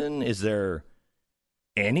reason? Is there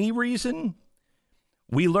any reason?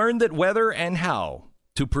 We learned that whether and how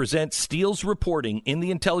to present Steele's reporting in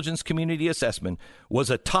the intelligence community assessment was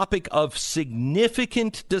a topic of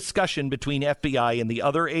significant discussion between FBI and the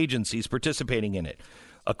other agencies participating in it.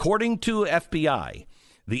 According to FBI,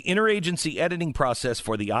 the interagency editing process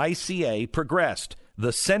for the ICA progressed.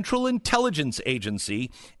 The Central Intelligence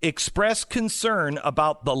Agency expressed concern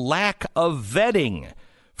about the lack of vetting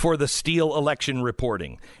for the Steele election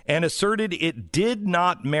reporting and asserted it did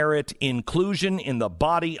not merit inclusion in the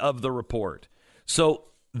body of the report. So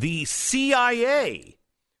the CIA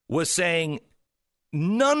was saying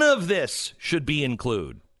none of this should be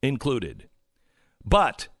included.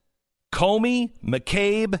 But Comey,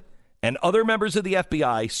 McCabe, and other members of the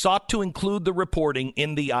FBI sought to include the reporting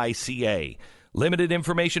in the ICA. Limited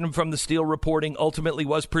information from the Steele reporting ultimately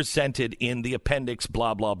was presented in the appendix,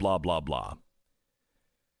 blah, blah, blah, blah, blah.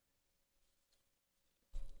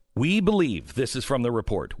 We believe, this is from the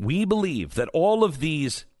report, we believe that all of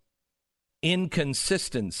these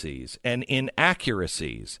inconsistencies and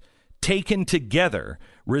inaccuracies taken together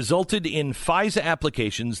resulted in FISA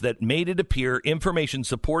applications that made it appear information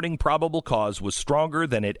supporting probable cause was stronger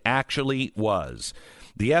than it actually was.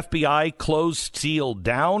 The FBI closed Steele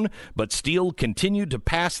down, but Steele continued to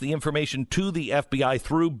pass the information to the FBI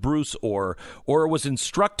through Bruce Orr was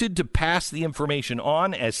instructed to pass the information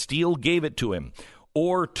on as Steele gave it to him,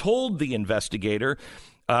 or told the investigator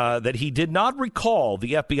that he did not recall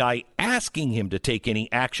the FBI asking him to take any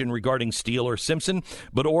action regarding Steele or Simpson,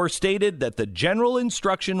 but Orr stated that the general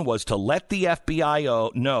instruction was to let the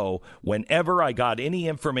FBI know whenever I got any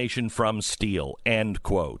information from Steele, end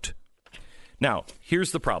quote. Now,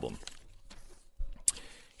 here's the problem.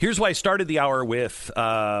 Here's why I started the hour with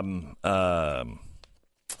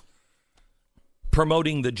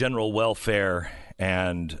promoting the general welfare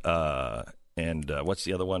and what's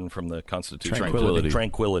the other one from the Constitution?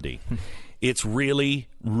 Tranquility. It's really,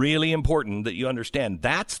 really important that you understand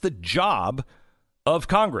that's the job of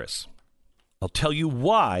Congress. I'll tell you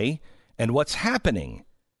why and what's happening.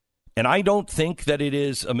 And I don't think that it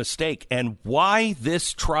is a mistake, and why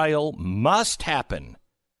this trial must happen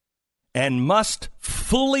and must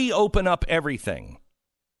fully open up everything.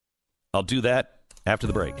 I'll do that after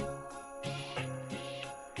the break.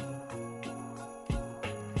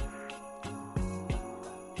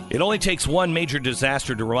 It only takes one major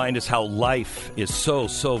disaster to remind us how life is so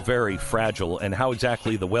very fragile and how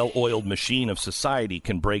exactly the well-oiled machine of society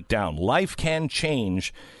can break down. Life can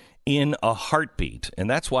change in a heartbeat, and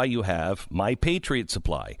that's why you have My Patriot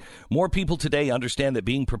Supply. More people today understand that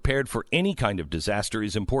being prepared for any kind of disaster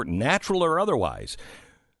is important, natural or otherwise.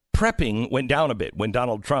 Prepping went down a bit when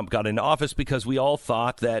Donald Trump got into office because we all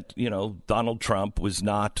thought that, Donald Trump was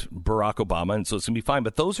not Barack Obama, and so it's going to be fine.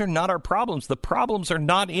 But those are not our problems. The problems are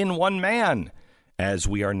not in one man, as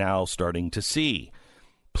we are now starting to see.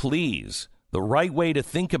 Please, the right way to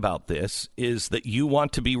think about this is that you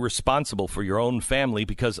want to be responsible for your own family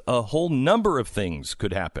because a whole number of things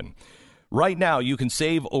could happen. Right now, you can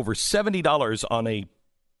save over $70 on a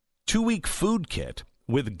 2-week food kit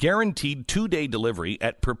with guaranteed 2-day delivery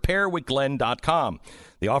at preparewithglenn.com.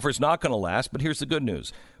 The offer is not going to last, but here's the good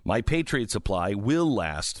news. My Patriot Supply will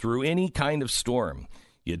last through any kind of storm.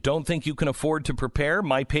 You don't think you can afford to prepare?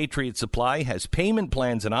 My Patriot Supply has payment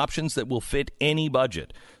plans and options that will fit any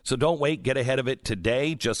budget. So don't wait. Get ahead of it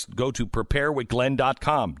today. Just go to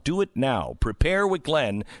preparewithglenn.com. Do it now.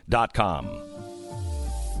 preparewithglenn.com.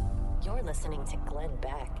 You're listening to Glenn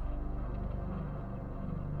Beck.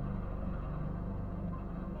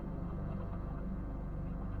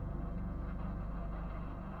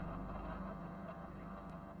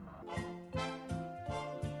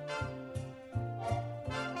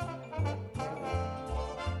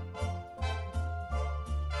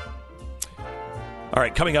 All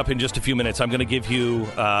right, coming up in just a few minutes, I'm going to give you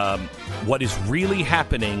what is really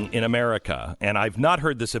happening in America. And I've not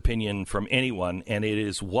heard this opinion from anyone, and it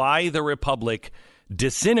is why the Republic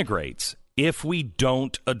disintegrates if we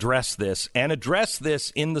don't address this, and address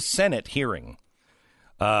this in the Senate hearing.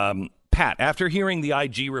 Pat, after hearing the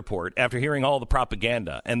IG report, after hearing all the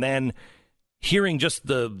propaganda, and then hearing just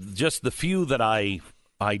the few that I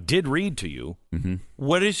did read to you,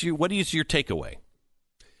 what is your takeaway?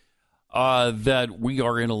 That we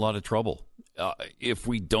are in a lot of trouble if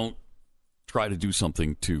we don't try to do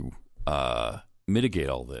something to mitigate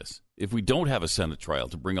all this. If we don't have a Senate trial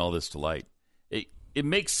to bring all this to light, it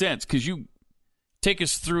makes sense because you take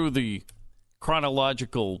us through the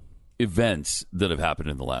chronological events that have happened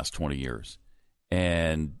in the last 20 years,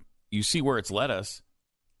 and you see where it's led us,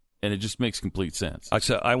 and it just makes complete sense.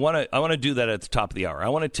 So I want to do that at the top of the hour. I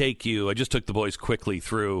want to take you. I just took the boys quickly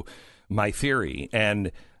through my theory,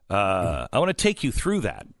 and I want to take you through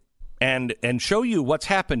that and show you what's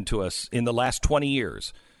happened to us in the last 20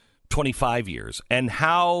 years, 25 years, and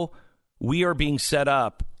how we are being set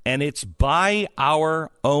up, and it's by our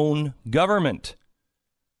own government.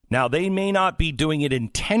 Now, they may not be doing it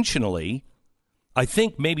intentionally. I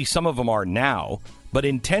think maybe some of them are now, but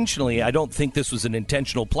intentionally, I don't think this was an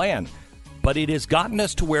intentional plan. But it has gotten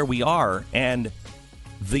us to where we are, and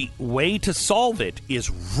the way to solve it is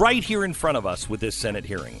right here in front of us with this Senate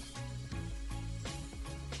hearing.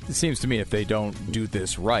 It seems to me if they don't do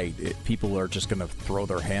this right, people are just going to throw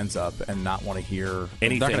their hands up and not want to hear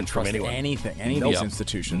anything from anyone. Any of these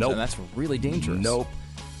institutions. Nope. And that's really dangerous. Nope.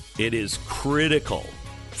 It is critical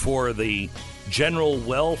for the general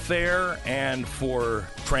welfare and for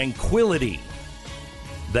tranquility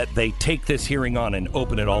that they take this hearing on and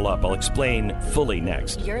open it all up. I'll explain fully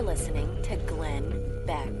next. You're listening to Glenn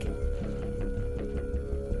Beck.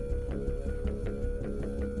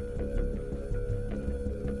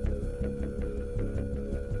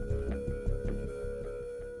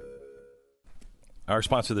 Our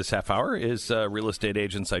sponsor this half hour is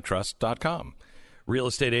realestateagentsitrust.com. Real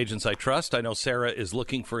Estate Agents I Trust. I know Sarah is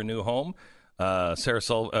looking for a new home. Sarah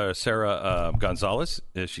Gonzalez,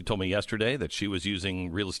 she told me yesterday that she was using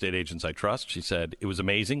Real Estate Agents I Trust. She said it was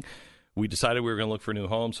amazing. We decided we were going to look for a new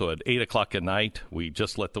home, so at 8 o'clock at night, we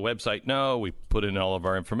just let the website know. We put in all of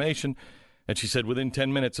our information, and she said within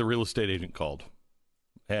 10 minutes, a real estate agent called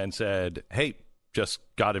and said, hey, just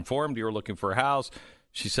got informed you were looking for a house.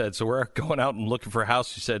 She said, so we're going out and looking for a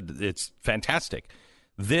house. She said, it's fantastic.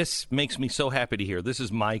 This makes me so happy to hear. This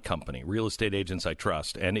is my company, Real Estate Agents I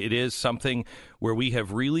Trust, and it is something where we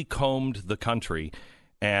have really combed the country.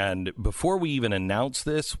 And before we even announced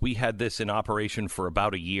this, we had this in operation for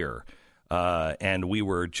about a year, and we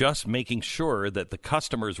were just making sure that the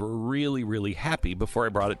customers were really, really happy before I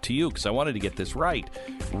brought it to you because I wanted to get this right.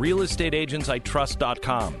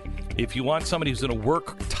 RealestateAgentsITrust.com. If you want somebody who's going to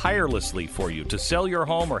work tirelessly for you to sell your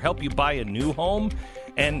home or help you buy a new home,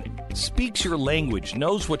 and speaks your language,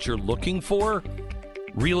 knows what you're looking for,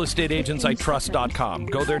 realestateagentsitrust.com.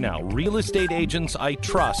 Go there now,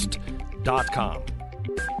 realestateagentsitrust.com.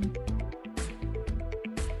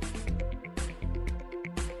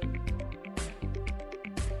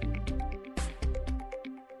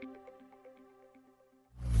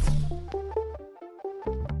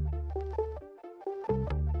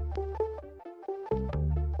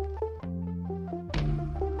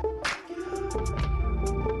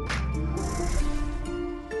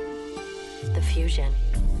 Fusion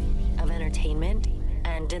of entertainment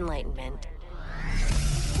and enlightenment.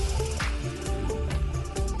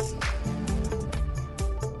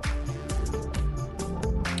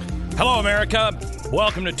 Hello, America.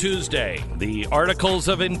 Welcome to Tuesday. The articles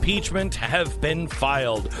of impeachment have been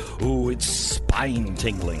filed. Ooh, it's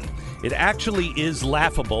spine-tingling. It actually is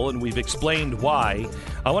laughable, and we've explained why.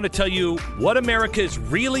 I want to tell you what America is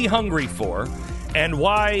really hungry for and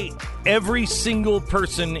why every single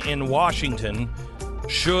person in Washington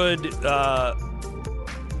should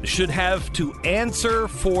have to answer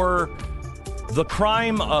for the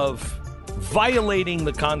crime of violating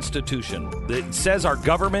the Constitution. It says our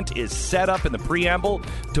government is set up in the preamble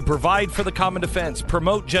to provide for the common defense,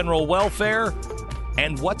 promote general welfare,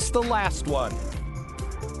 and what's the last one?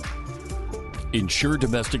 Ensure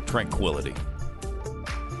domestic tranquility.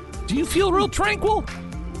 Do you feel real tranquil?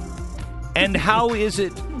 And how is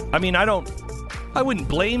it? I mean, I wouldn't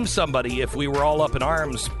blame somebody if we were all up in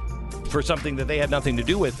arms for something that they had nothing to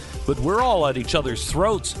do with, but we're all at each other's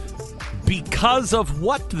throats because of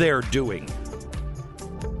what they're doing.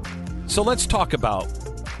 So let's talk about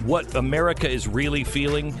what America is really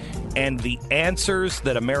feeling and the answers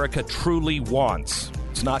that America truly wants.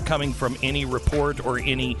 It's not coming from any report or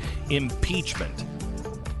any impeachment.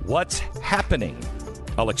 What's happening?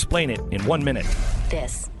 I'll explain it in 1 minute.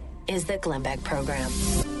 This is the Glenn Beck Program.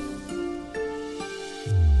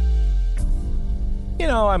 You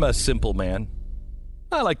know, I'm a simple man.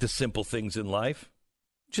 I like the simple things in life.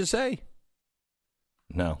 What'd you say?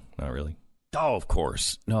 No, not really. Oh, of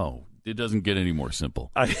course. No, it doesn't get any more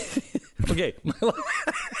simple. Okay.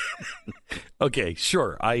 Okay,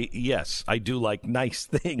 sure. I do like nice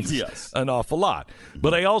things. Yes. An awful lot.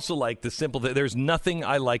 But I also like the simple thing. There's nothing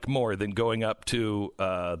I like more than going up to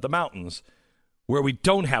the mountains where we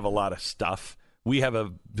don't have a lot of stuff. We have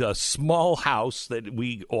a small house that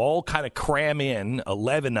we all kind of cram in,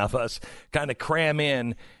 11 of us kind of cram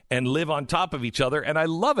in and live on top of each other, and I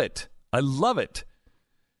love it. I love it.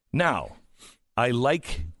 Now, I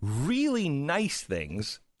like really nice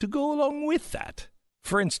things to go along with that.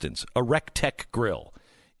 For instance, a Rectech grill.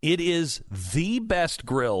 It is the best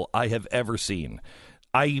grill I have ever seen.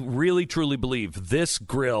 I really, truly believe this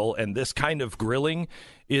grill and this kind of grilling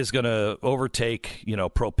is going to overtake,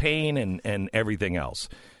 propane and everything else.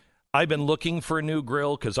 I've been looking for a new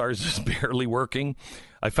grill because ours is barely working.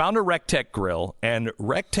 I found a Rectech grill, and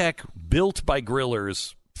Rectech built by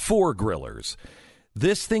grillers for grillers.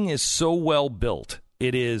 This thing is so well built.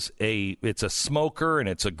 It's a smoker and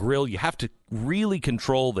it's a grill. You have to really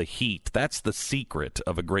control the heat. That's the secret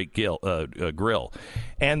of a great grill.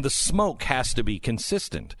 And the smoke has to be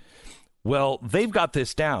consistent. Well, they've got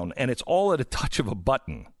this down, and it's all at a touch of a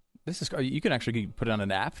button. You can actually put it on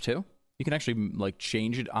an app too. You can actually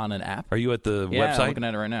change it on an app. Are you at the website? Yeah, I'm looking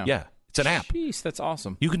at it right now. Yeah. It's an app. Jeez, that's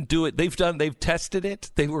awesome. You can do it. They've tested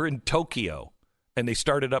it. They were in Tokyo, and they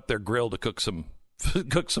started up their grill to cook some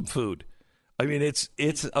food. I mean, it's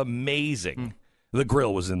amazing. The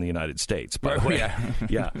grill was in the United States, by the way.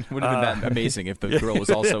 Yeah. Would have been that amazing if the grill was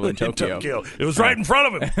also in Tokyo. It was right in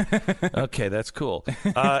front of him. Okay, that's cool.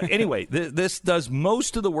 Anyway, this does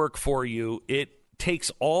most of the work for you. It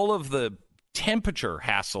takes all of the temperature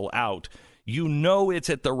hassle out. You know it's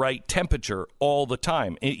at the right temperature all the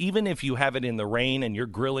time. Even if you have it in the rain and you're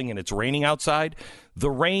grilling and it's raining outside, the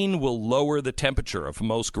rain will lower the temperature of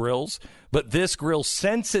most grills. But this grill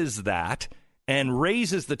senses that and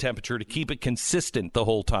raises the temperature to keep it consistent the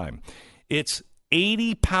whole time. It's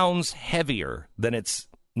 80 pounds heavier than its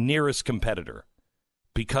nearest competitor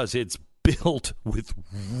because it's built with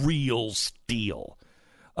real steel.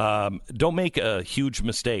 Don't make a huge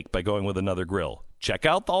mistake by going with another grill. Check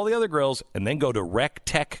out all the other grills and then go to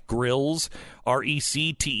RecTech Grills,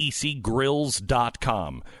 RecTech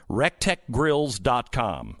Grills.com.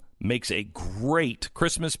 RecTechGrills.com makes a great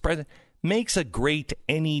Christmas present. Makes a great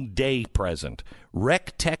any day present.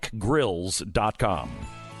 RecTechGrills.com.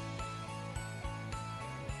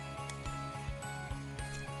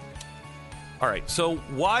 All right, so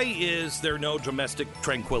why is there no domestic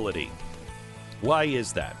tranquility? Why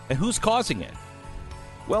is that? And who's causing it?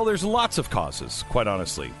 Well, there's lots of causes, quite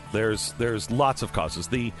honestly. There's lots of causes.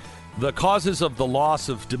 The causes of the loss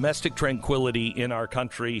of domestic tranquility in our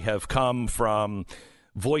country have come from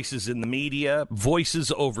voices in the media,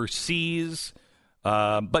 voices overseas,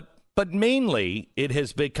 but mainly it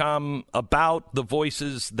has become about the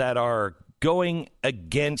voices that are going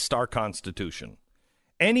against our Constitution.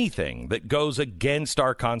 Anything that goes against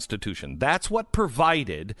our Constitution, that's what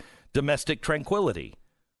provided domestic tranquility,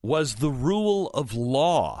 was the rule of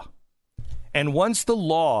law. And once the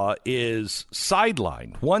law is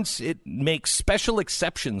sidelined, once it makes special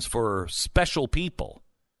exceptions for special people,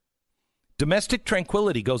 domestic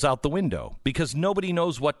tranquility goes out the window because nobody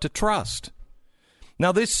knows what to trust.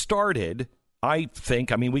 Now, this started, I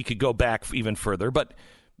think, we could go back even further, but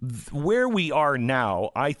where we are now,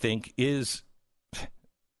 I think, is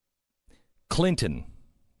Clinton.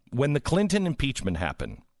 When the Clinton impeachment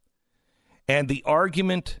happened, and the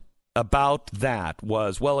argument about that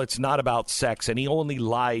was, well, it's not about sex, and he only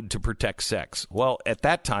lied to protect sex. Well, at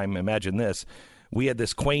that time, imagine this, we had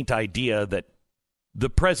this quaint idea that the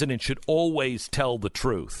president should always tell the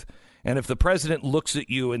truth. And if the president looks at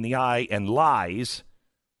you in the eye and lies,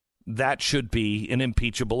 that should be an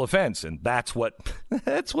impeachable offense. And that's what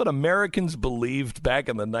Americans believed back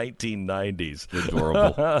in the 1990s.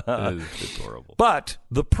 Adorable. It is adorable. But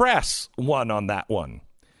the press won on that one.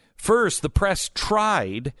 First, the press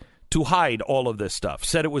tried to hide all of this stuff,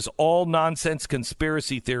 said it was all nonsense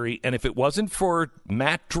conspiracy theory, and if it wasn't for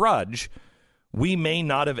Matt Drudge, we may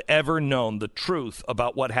not have ever known the truth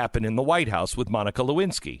about what happened in the White House with Monica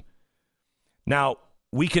Lewinsky. Now,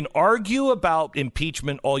 we can argue about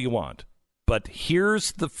impeachment all you want, but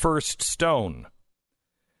here's the first stone.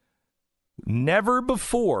 Never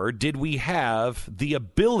before did we have the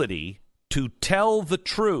ability to tell the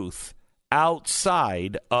truth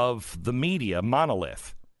outside of the media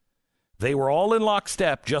monolith. They were all in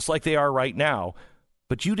lockstep, just like they are right now,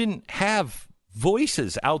 but you didn't have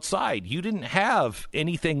voices outside. You didn't have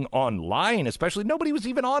anything online, especially nobody was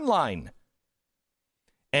even online.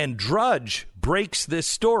 And Drudge breaks this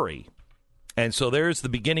story. And so there's the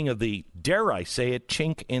beginning of the, dare I say it,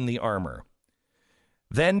 chink in the armor.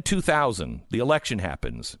 Then 2000, the election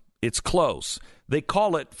happens. It's close. They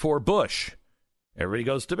call it for Bush. Everybody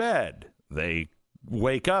goes to bed. They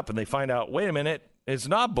wake up and they find out, wait a minute, it's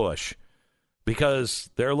not Bush, because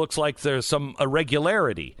there looks like there's some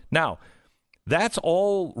irregularity. Now, that's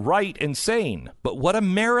all right and sane, but what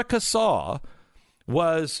America saw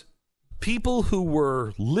was people who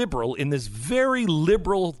were liberal in this very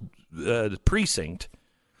liberal precinct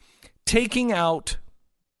taking out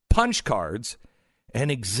punch cards and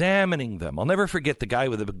examining them. I'll never forget the guy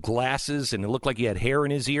with the glasses, and it looked like he had hair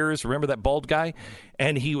in his ears. Remember that bald guy?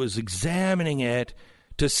 And he was examining it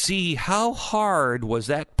to see how hard was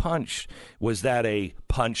that punch. Was that a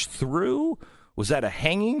punch through? Was that a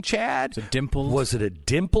hanging chad? A dimple? Was it a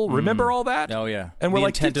dimple? Remember all that? Oh, yeah. And we're the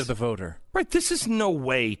like, intent of the voter. Right. This is no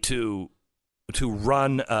way to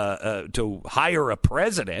run, to hire a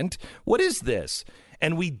president. What is this?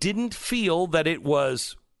 And we didn't feel that it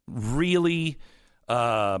was really...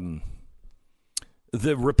 the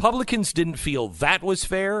Republicans didn't feel that was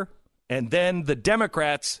fair, and then the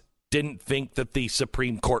Democrats didn't think that the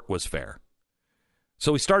Supreme Court was fair.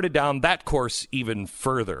 So we started down that course even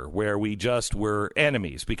further, where we just were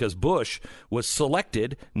enemies because Bush was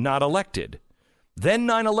selected, not elected. Then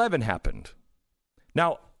 9/11 happened.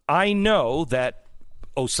 Now, I know that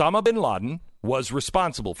Osama bin Laden was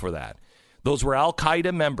responsible for that. Those were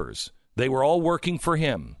al-Qaeda members. They were all working for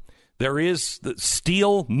him. There is the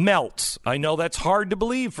steel melts. I know that's hard to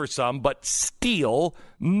believe for some, but steel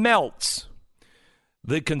melts.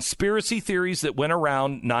 The conspiracy theories that went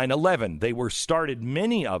around 9/11, they were started,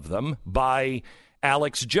 many of them, by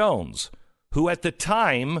Alex Jones, who at the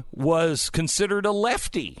time was considered a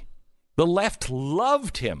lefty. The left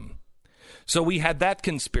loved him. So we had that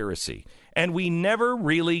conspiracy. And we never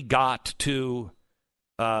really got to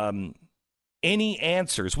any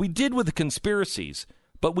answers. We did with the conspiracies,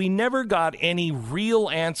 but we never got any real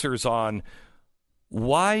answers on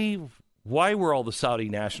why were all the Saudi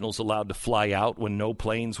nationals allowed to fly out when no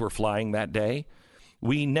planes were flying that day.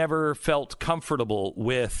 We never felt comfortable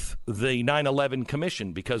with the 9/11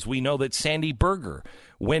 Commission because we know that Sandy Berger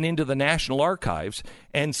went into the National Archives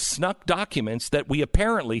and snuck documents that we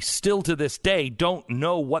apparently still to this day don't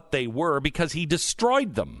know what they were because he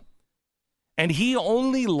destroyed them. And he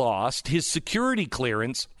only lost his security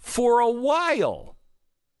clearance for a while.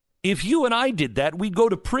 If you and I did that, we'd go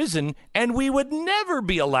to prison and we would never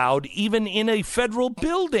be allowed even in a federal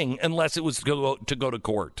building unless it was to go to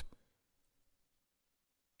court.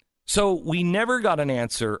 So we never got an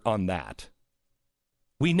answer on that.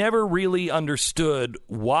 We never really understood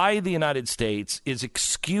why the United States is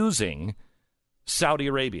excusing Saudi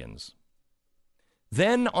Arabians.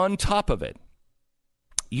 Then on top of it,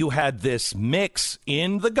 you had this mix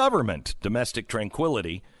in the government, domestic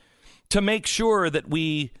tranquility, to make sure that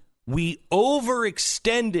we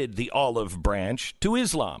overextended the olive branch to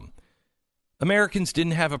Islam. Americans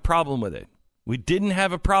didn't have a problem with it. We didn't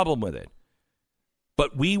have a problem with it.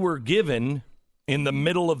 But we were given, in the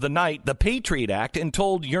middle of the night, the Patriot Act and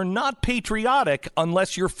told you're not patriotic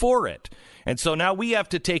unless you're for it. And so now we have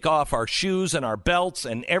to take off our shoes and our belts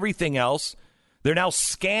and everything else. They're now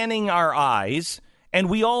scanning our eyes. And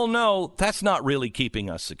we all know that's not really keeping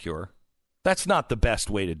us secure. That's not the best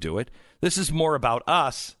way to do it. This is more about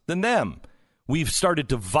us than them. We've started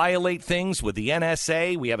to violate things with the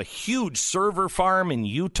NSA. We have a huge server farm in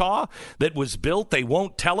Utah that was built. They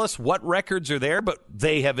won't tell us what records are there, but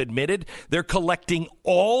they have admitted they're collecting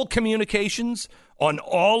all communications on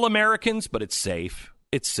all Americans, but it's safe.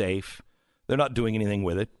 It's safe. They're not doing anything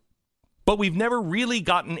with it. But we've never really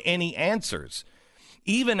gotten any answers.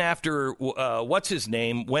 Even after, what's his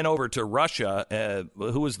name, went over to Russia,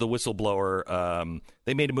 who was the whistleblower?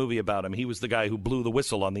 They made a movie about him. He was the guy who blew the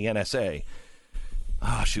whistle on the NSA.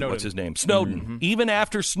 Oh, shoot, Snowden. What's his name? Snowden. Mm-hmm. Even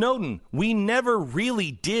after Snowden, we never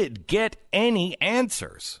really did get any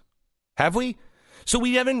answers. Have we? So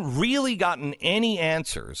we haven't really gotten any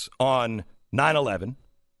answers on 9/11.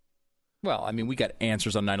 Well, I mean, we got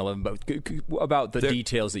answers on 9/11, but about the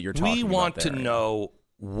details that you're talking about. We want to know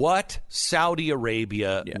what Saudi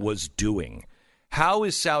Arabia was doing. How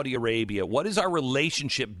is Saudi Arabia, what is our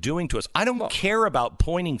relationship doing to us? I don't care about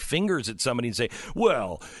pointing fingers at somebody and say,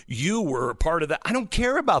 well, you were part of that. I don't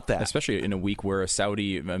care about that. Especially in a week where a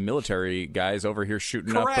Saudi military guy is over here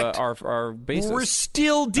shooting up our bases. We're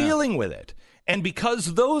still dealing with it. And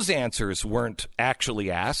because those answers weren't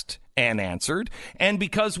actually asked and answered, and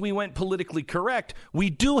because we went politically correct, we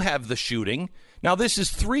do have the shooting. Now, this is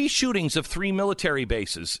 3 shootings of 3 military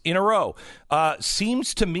bases in a row.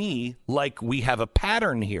 Seems to me like we have a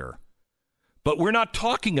pattern here, but we're not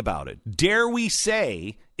talking about it. Dare we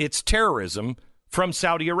say it's terrorism from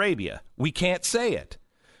Saudi Arabia? We can't say it.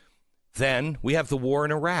 Then we have the war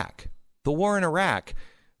in Iraq. The war in Iraq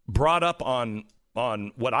brought up on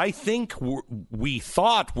what I think we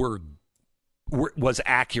thought was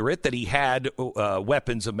accurate, that he had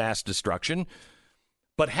weapons of mass destruction.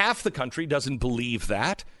 But half the country doesn't believe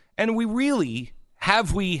that. And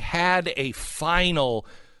have we had a final,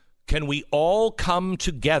 can we all come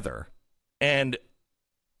together and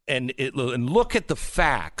look at the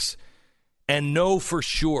facts and know for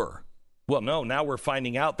sure? Well, no, now we're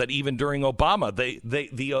finding out that even during Obama, the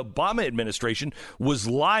Obama administration was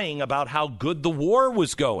lying about how good the war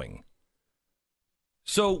was going.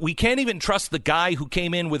 So we can't even trust the guy who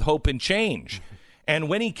came in with hope and change. And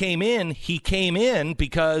when he came in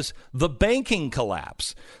because the banking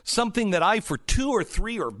collapse, something that I, for 2 or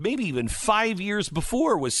 3 or maybe even 5 years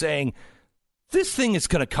before, was saying, this thing is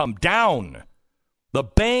going to come down. The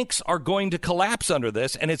banks are going to collapse under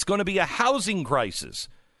this, and it's going to be a housing crisis.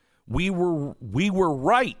 We were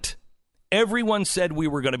right. Everyone said we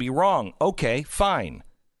were going to be wrong. Okay, fine.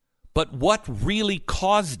 But what really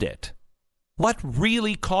caused it? What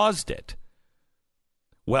really caused it?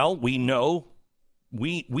 Well, we know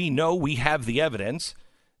we have the evidence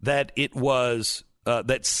that it was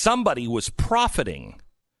that somebody was profiting,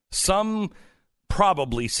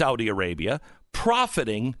 probably Saudi Arabia,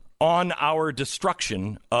 profiting on our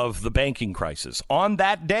destruction of the banking crisis. On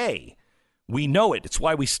that day, we know it. It's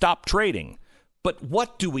why we stopped trading. But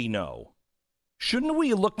what do we know? Shouldn't we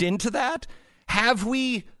have looked into that? Have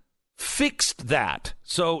we fixed that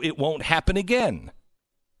so it won't happen again?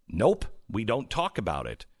 Nope, we don't talk about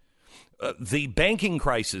it. The banking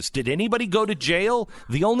crisis, did anybody go to jail?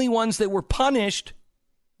 The only ones that were punished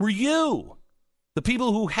were you, the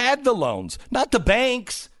people who had the loans, not the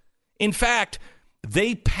banks. In fact,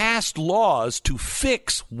 they passed laws to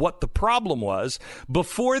fix what the problem was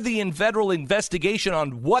before the federal investigation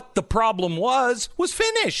on what the problem was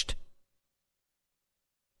finished.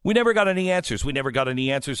 We never got any answers. We never got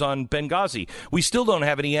any answers on Benghazi. We still don't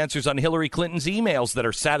have any answers on Hillary Clinton's emails that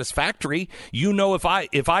are satisfactory. You know, if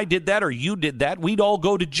I did that or you did that, we'd all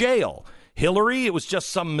go to jail. Hillary, it was just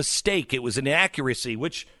some mistake. It was an inaccuracy,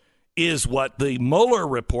 which is what the Mueller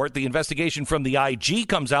report, the investigation from the IG,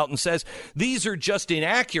 comes out and says, these are just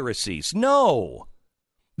inaccuracies. No,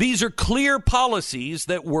 these are clear policies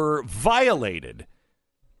that were violated.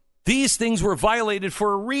 These things were violated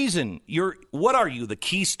for a reason. What are you, the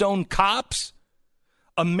Keystone Cops?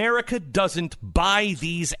 America doesn't buy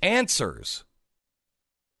these answers.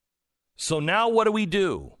 So now what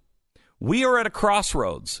do? We are at a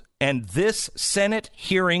crossroads, and this Senate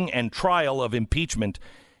hearing and trial of impeachment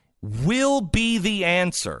will be the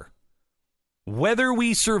answer. Whether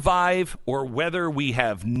we survive or whether we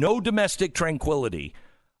have no domestic tranquility,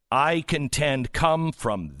 I contend come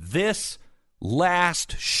from this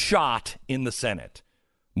last shot in the Senate.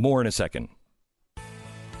 More in a second.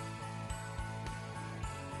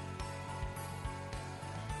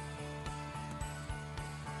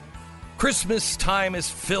 Christmas time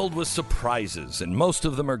is filled with surprises, and most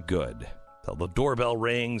of them are good. Till the doorbell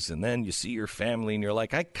rings, and then you see your family, and you're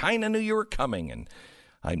like, I kind of knew you were coming, and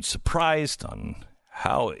I'm surprised on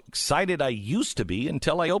how excited I used to be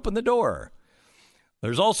until I opened the door.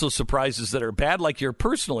 There's also surprises that are bad, like your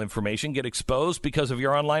personal information get exposed because of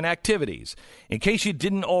your online activities. In case you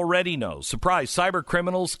didn't already know, surprise, cyber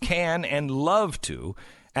criminals can and love to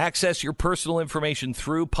access your personal information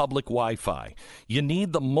through public Wi-Fi. You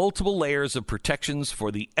need the multiple layers of protections for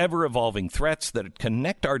the ever-evolving threats that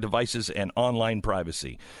connect our devices and online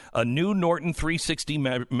privacy. A new Norton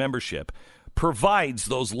 360 membership provides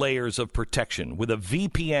those layers of protection with a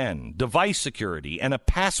VPN, device security, and a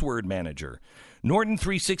password manager. Norton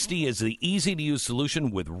 360 is the easy-to-use solution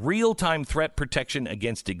with real-time threat protection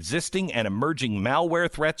against existing and emerging malware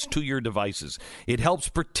threats to your devices. It helps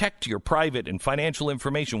protect your private and financial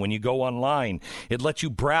information when you go online. It lets you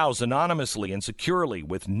browse anonymously and securely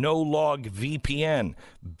with no-log VPN.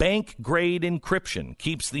 Bank-grade encryption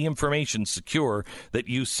keeps the information secure that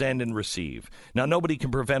you send and receive. Now, nobody can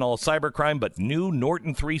prevent all cybercrime, but new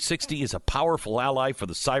Norton 360 is a powerful ally for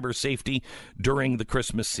the cyber safety during the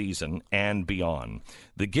Christmas season and beyond.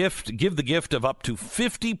 Give the gift of up to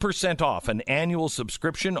 50% off an annual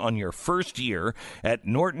subscription on your first year at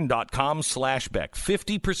norton.com/Beck.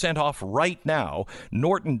 50% off right now,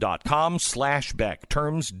 norton.com/Beck.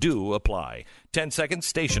 Terms do apply. 10 seconds,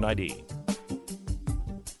 station ID.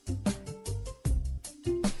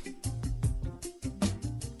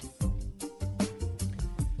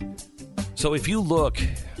 So if you look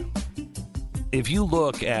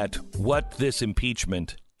at what this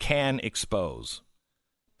impeachment can expose,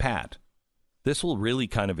 Pat, this will really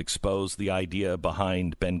kind of expose the idea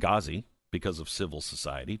behind Benghazi because of civil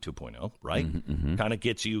society 2.0, right? Mm-hmm. Kind of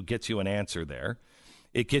gets you an answer there.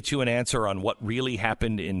 It gets you an answer on what really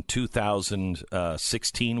happened in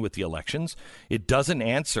 2016 with the elections. It doesn't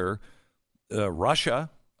answer Russia.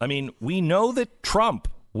 I mean, we know that Trump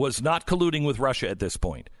was not colluding with Russia at this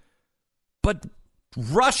point, but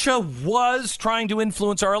Russia was trying to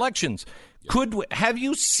influence our elections. Have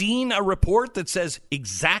you seen a report that says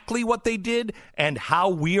exactly what they did and how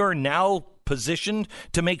we are now positioned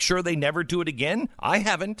to make sure they never do it again? I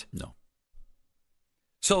haven't. No.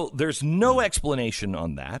 So there's no explanation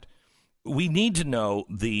on that. We need to know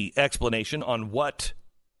the explanation on what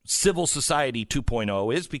civil society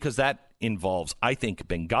 2.0 is, because that involves, I think,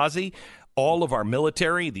 Benghazi, all of our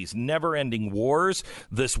military, these never-ending wars,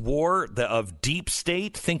 this war of deep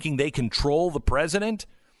state thinking they control the president.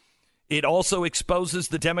 It also exposes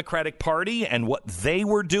the Democratic Party and what they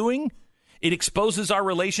were doing. It exposes our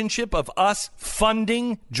relationship of us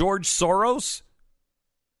funding George Soros.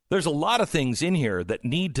 There's a lot of things in here that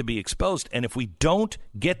need to be exposed, and if we don't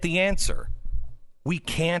get the answer, we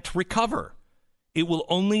can't recover. It will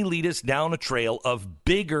only lead us down a trail of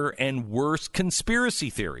bigger and worse conspiracy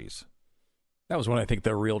theories. That was one, I think,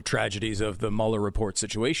 the real tragedies of the Mueller report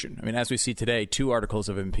situation. I mean, as we see today, 2 articles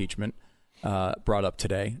of impeachment brought up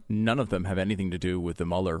today. None of them have anything to do with the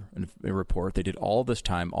Mueller report. They did all this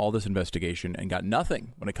time, all this investigation, and got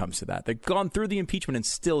nothing when it comes to that. They've gone through the impeachment and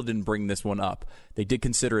still didn't bring this one up. They did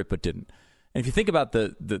consider it, but didn't. And if you think about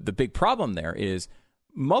the big problem there is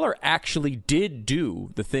Mueller actually did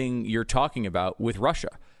do the thing you're talking about with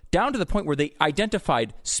Russia, down to the point where they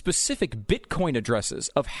identified specific Bitcoin addresses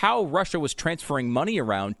of how Russia was transferring money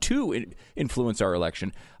around to influence our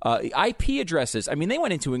election, IP addresses. I mean, they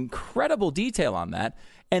went into incredible detail on that,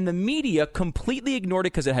 and the media completely ignored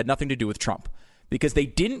it because it had nothing to do with Trump, because they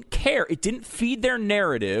didn't care. It didn't feed their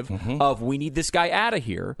narrative of we need this guy out of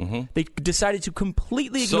here. They decided to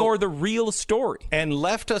completely ignore the real story. And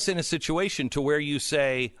left us in a situation to where you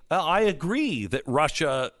say, well, I agree that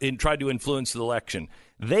Russia tried to influence the election.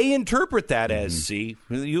 They interpret that as, see,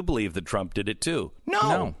 you believe that Trump did it too.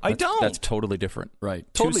 No, I don't. That's totally different. Right.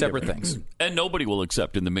 Totally 2 separate things. And nobody will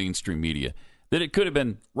accept in the mainstream media that it could have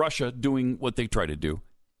been Russia doing what they try to do,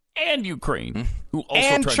 and Ukraine, who also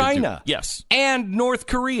and tried China. to do. Yes. And North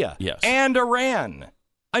Korea. Yes. And Iran.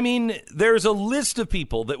 I mean, there's a list of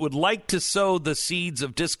people that would like to sow the seeds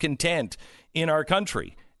of discontent in our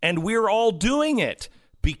country. And we're all doing it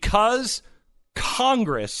because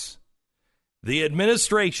Congress, the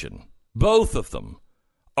administration, both of them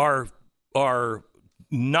are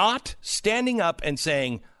not standing up and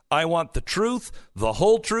saying, I want the truth, the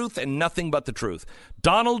whole truth, and nothing but the truth.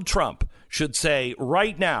 Donald Trump should say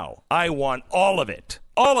right now, I want all of it.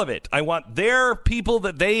 All of it. I want their people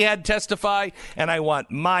that they had testify, and I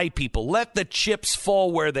want my people. Let the chips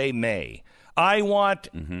fall where they may. I want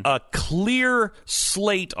a clear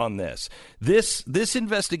slate on this. This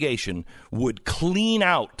investigation would clean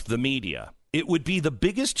out the media. It would be the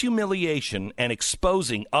biggest humiliation and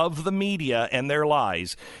exposing of the media and their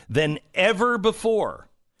lies than ever before.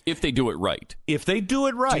 If they do it right. If they do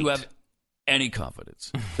it right. Do you have any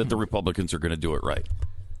confidence that the Republicans are going to do it right?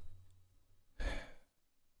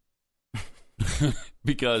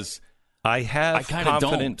 Because I have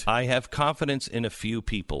confidence in a few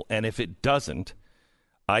people, and if it doesn't,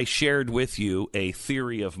 I shared with you a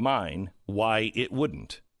theory of mine why it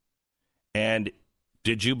wouldn't. And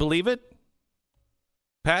did you believe it?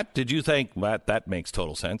 Pat, did you think that makes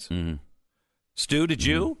total sense? Stu, did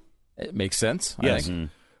you? It makes sense. Yes.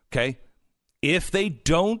 Okay. If they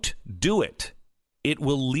don't do it, it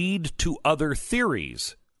will lead to other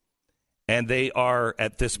theories. And they are,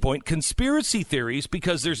 at this point, conspiracy theories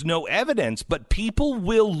because there's no evidence, but people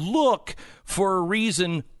will look for a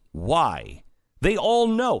reason why. They all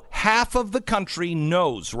know. Half of the country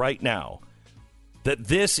knows right now that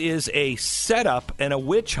this is a setup and a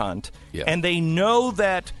witch hunt, and they know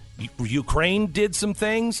that Ukraine did some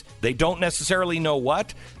things. They don't necessarily know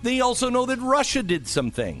what. They also know that Russia did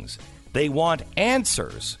some things. They want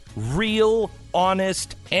answers, real,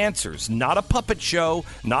 honest answers, not a puppet show,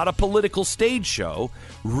 not a political stage show,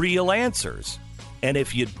 real answers. And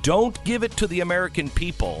if you don't give it to the American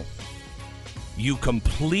people, you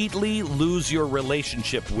completely lose your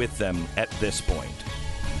relationship with them at this point.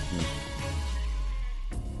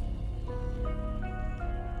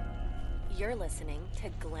 You're listening to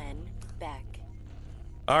Glenn Beck.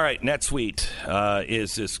 All right, NetSuite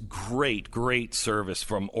is this great service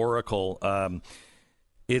from Oracle.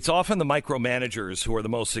 It's often the micromanagers who are the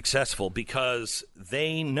most successful because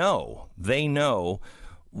they know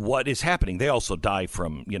what is happening. They also die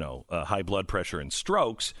from, high blood pressure and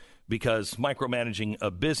strokes because micromanaging a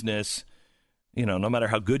business, no matter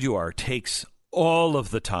how good you are, takes all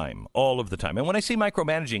of the time. And when I say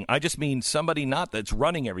micromanaging, I just mean somebody not that's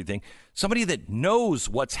running everything, somebody that knows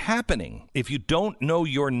what's happening. If you don't know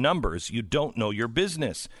your numbers, you don't know your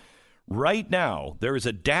business. Right now, there is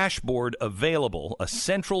a dashboard available, a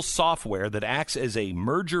central software that acts as a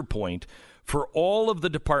merger point for all of the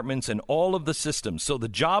departments and all of the systems. So the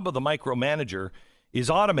job of the micromanager is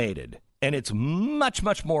automated, and it's much,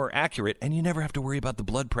 much more accurate, and you never have to worry about the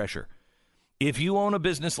blood pressure. If you own a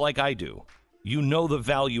business like I do, you know the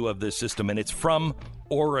value of this system, and it's from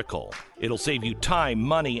Oracle. It'll save you time,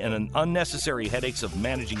 money, and unnecessary headaches of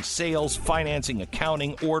managing sales, financing,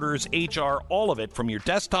 accounting, orders, HR, all of it from your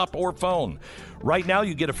desktop or phone. Right now,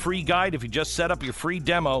 you get a free guide if you just set up your free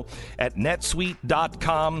demo at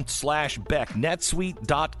netsuite.com/Beck.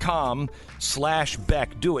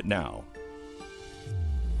 netsuite.com/Beck. Do it now.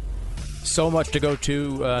 So much to go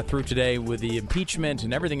through today with the impeachment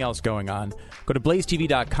and everything else going on. Go to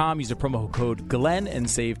blazetv.com, use the promo code Glenn, and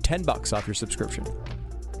save $10 off your subscription.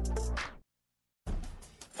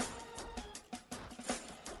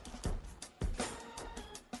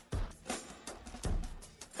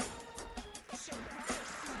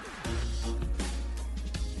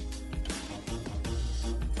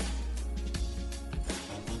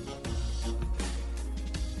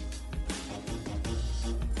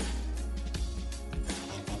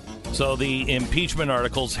 So the impeachment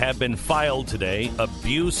articles have been filed today.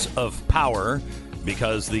 Abuse of power,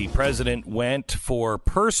 because the president went for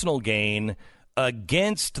personal gain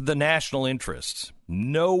against the national interests.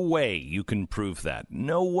 No way you can prove that.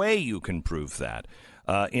 No way you can prove that.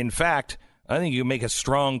 In fact, I think you make a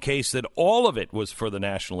strong case that all of it was for the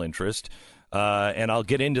national interest. And I'll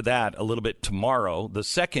get into that a little bit tomorrow. The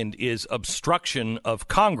second is obstruction of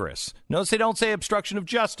Congress. Notice they don't say obstruction of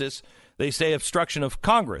justice. They say obstruction of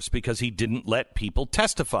Congress because he didn't let people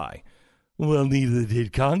testify. Well, neither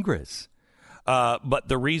did Congress. But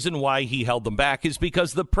the reason why he held them back is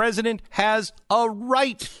because the president has a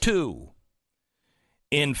right to.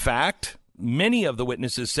 In fact, many of the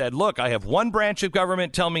witnesses said, look, I have one branch of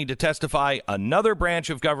government tell me to testify, another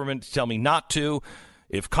branch of government tell me not to.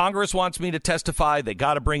 If Congress wants me to testify, they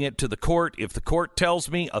got to bring it to the court. If the court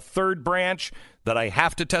tells me a third branch that I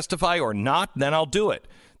have to testify or not, then I'll do it.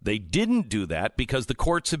 They didn't do that because the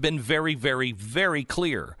courts have been very, very, very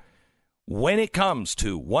clear. When it comes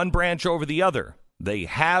to one branch over the other, they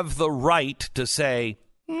have the right to say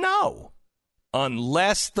no,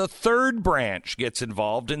 unless the third branch gets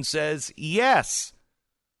involved and says yes.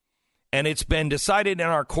 And it's been decided in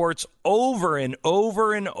our courts over and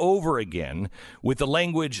over and over again with the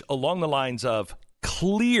language along the lines of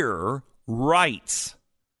clear rights.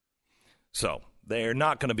 So they're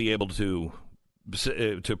not going to be able to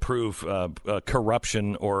prove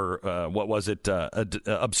corruption or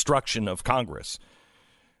obstruction of Congress.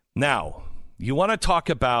 Now, you want to talk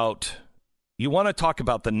about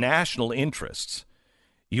the national interests.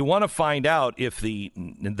 You want to find out if the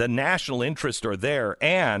national interests are there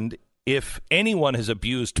and if anyone has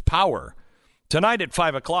abused power. Tonight at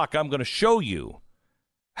 5 o'clock, I'm going to show you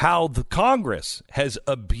how the Congress has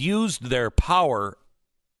abused their power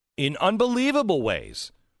in unbelievable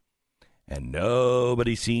ways. And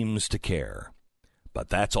nobody seems to care. But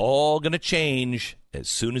that's all going to change as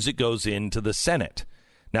soon as it goes into the Senate.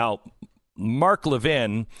 Now, Mark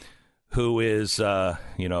Levin, who is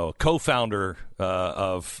co-founder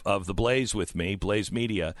of the Blaze with me, Blaze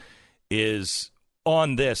Media, is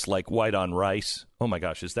on this like white on rice. Oh, my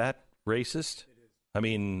gosh, is that racist? I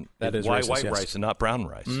mean, that is why racist, white yes. rice and not brown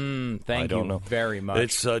rice? Thank you very much.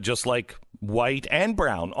 It's just like white and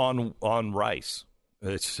brown on rice.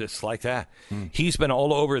 It's just like that. He's been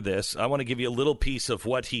all over this. I want to give you a little piece of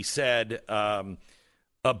what he said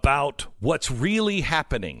about what's really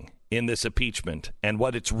happening in this impeachment and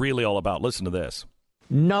what it's really all about. Listen to this.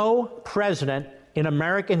 No president in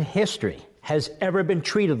American history has ever been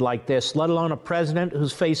treated like this, let alone a president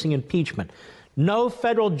who's facing impeachment. No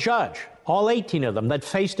federal judge, all 18 of them that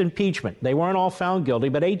faced impeachment, they weren't all found guilty,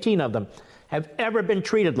 but 18 of them have ever been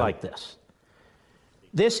treated like this.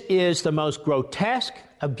 This is the most grotesque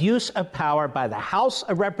abuse of power by the House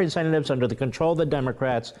of Representatives under the control of the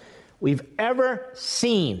Democrats we've ever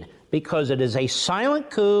seen, because it is a silent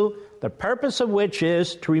coup, the purpose of which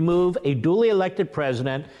is to remove a duly elected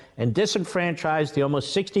president and disenfranchise the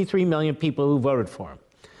almost 63 million people who voted for him.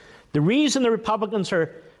 The reason the Republicans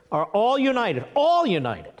are all united,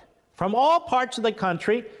 from all parts of the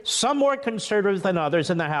country, some more conservative than others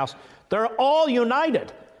in the House, they're all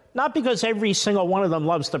united. Not because every single one of them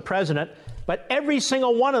loves the president, but every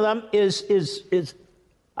single one of them is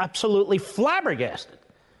absolutely flabbergasted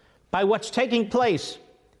by what's taking place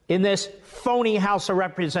in this phony House of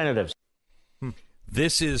Representatives.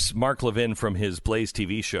 This is Mark Levin from his Blaze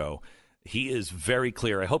TV show. He is very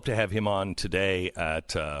clear. I hope to have him on today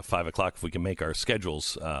at 5 o'clock if we can make our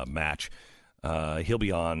schedules match. He'll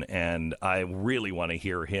be on, and I really want to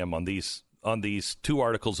hear him on these two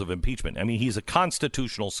articles of impeachment. I mean, he's a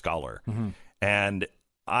constitutional scholar, and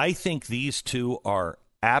I think these two are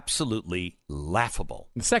absolutely laughable.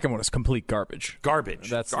 The second one is complete garbage.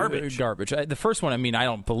 That's garbage. The first one, I mean, I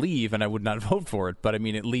don't believe, and I would not vote for it, but I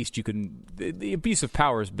mean, at least you can. The abuse of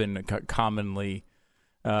power has been a commonly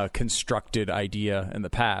constructed idea in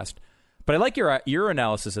the past. But I like your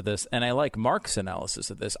analysis of this, and I like Mark's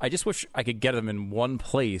analysis of this. I just wish I could get them in one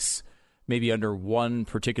place, maybe under one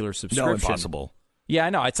particular subscription. No, impossible. Yeah,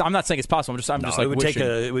 I know. I'm not saying it's possible. I'm just like wishing.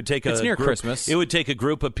 It would take it's a near group, Christmas. It would take a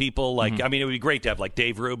group of people like I mean, it would be great to have like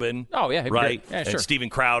Dave Rubin. Oh yeah, right. Yeah, sure. And Steven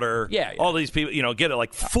Crowder. Yeah. All these people. Get it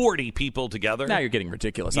like 40 people together. Now you're getting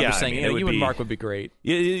ridiculous. I'm just saying, you and Mark would be great.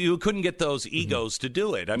 You couldn't get those egos to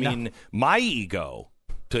do it. I mean, my ego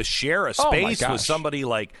to share a space with somebody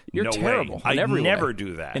like you're no terrible. Way. I'd never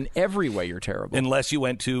do that. In every way, you're terrible. Unless you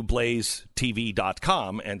went to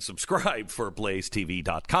BlazeTV.com and subscribe for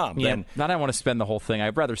BlazeTV.com. Yeah, then I want to spend the whole thing.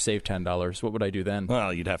 I'd rather save $10. What would I do then?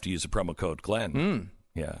 Well, you'd have to use the promo code Glenn.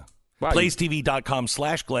 Yeah. Wow,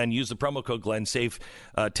 BlazeTV.com/Glenn. Use the promo code Glenn. Save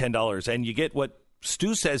 $10. And you get what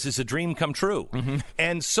Stu says is a dream come true,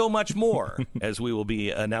 and so much more, as we will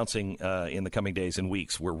be announcing in the coming days and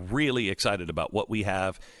weeks. We're really excited about what we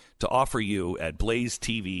have to offer you at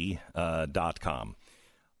BlazeTV.com.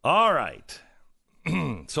 All right.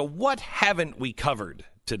 So what haven't we covered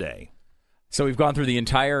today? So we've gone through the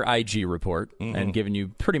entire IG report and given you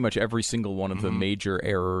pretty much every single one of the major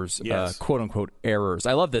errors, quote-unquote errors.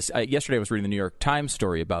 I love this. Yesterday I was reading the New York Times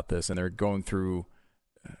story about this, and they're going through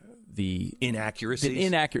the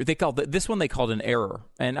inaccuracies. They called this one. They called an error,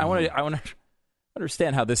 and I want to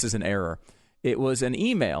understand how this is an error. It was an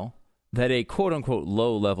email that a quote-unquote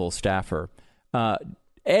low-level staffer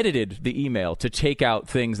edited the email to take out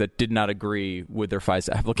things that did not agree with their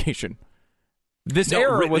FISA application. This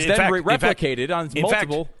error was then replicated on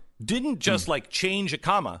multiple. Didn't just change a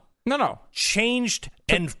comma. No. Changed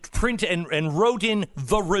and print and wrote in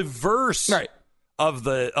the reverse of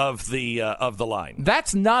the line.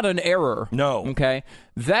 That's not an error. No. Okay.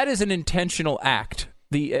 That is an intentional act.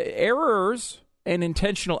 The errors and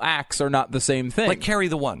intentional acts are not the same thing. Like carry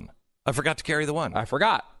the one. I forgot to carry the one. I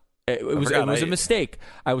forgot. It was a mistake.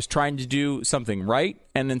 I was trying to do something right,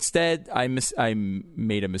 and instead I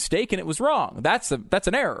made a mistake, and it was wrong. That's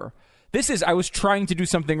an error. This is I was trying to do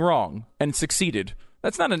something wrong and succeeded.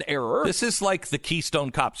 That's not an error. This is like the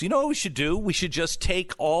Keystone Cops. You know what we should do? We should just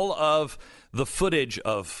take all of the footage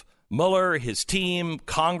of Mueller, his team,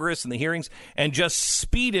 Congress, and the hearings, and just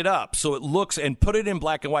speed it up so it looks, and put it in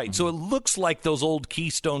black and white, so it looks like those old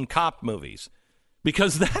Keystone Cop movies.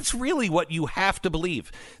 Because that's really what you have to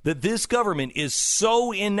believe, that this government is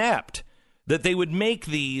so inept that they would make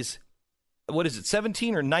these,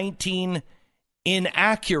 17 or 19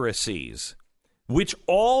 inaccuracies, which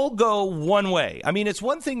all go one way. I mean, it's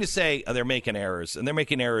one thing to say they're making errors, and they're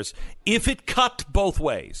making errors if it cut both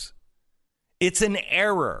ways. It's an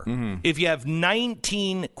error. If you have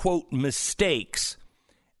 19, quote, mistakes,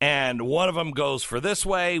 and one of them goes for this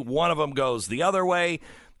way, one of them goes the other way,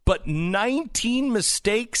 but 19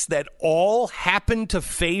 mistakes that all happen to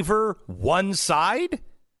favor one side?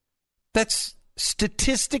 That's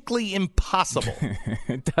statistically impossible.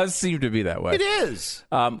 It does seem to be that way. It is.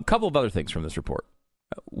 A couple of other things from this report.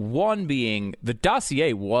 One being the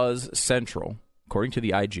dossier was central, according to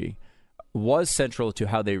the IG, was central to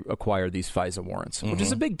how they acquired these FISA warrants, which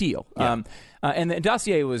is a big deal. Yeah. And the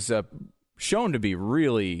dossier was shown to be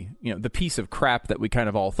really, the piece of crap that we kind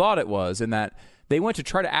of all thought it was, in that they went to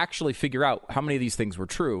try to actually figure out how many of these things were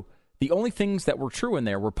true. The only things that were true in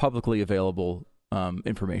there were publicly available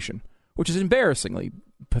information, which is embarrassingly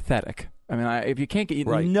pathetic. I mean, if you can't get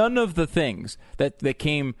none of the things that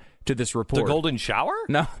came to this report. The golden shower?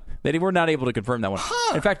 No, they were not able to confirm that one.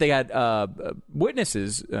 Huh. In fact, they had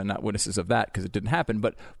witnesses, not witnesses of that because it didn't happen,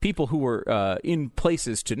 but people who were in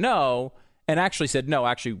places to know, and actually said, no,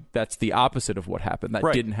 actually, that's the opposite of what happened. That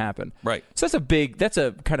didn't happen. Right. So that's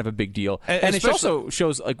a kind of a big deal. And it also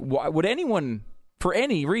shows, why would anyone, for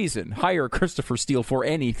any reason, hire Christopher Steele for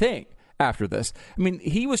anything after this? I mean,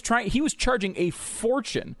 he was charging a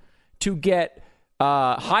fortune to get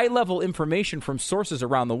high-level information from sources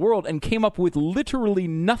around the world, and came up with literally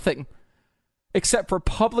nothing except for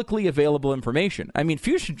publicly available information. I mean,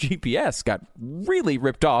 Fusion GPS got really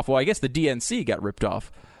ripped off. Well, I guess the DNC got ripped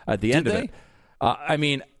off at the end of it. I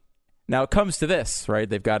mean, now it comes to this, right?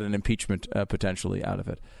 They've got an impeachment potentially out of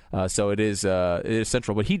it. So it is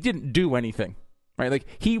central. But he didn't do anything, right? Like,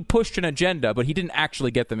 he pushed an agenda, but he didn't actually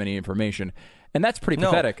get them any information. And that's pretty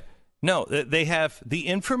pathetic. No, they have the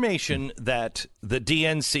information that the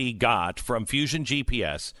DNC got from Fusion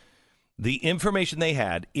GPS, the information they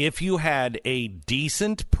had. If you had a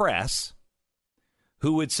decent press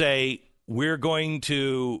who would say, we're going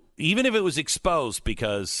to, even if it was exposed,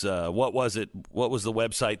 because what was it? What was the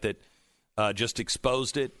website that just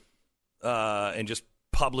exposed it and just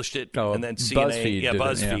published it? And then CNN,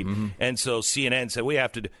 BuzzFeed. Yeah. And so CNN said, we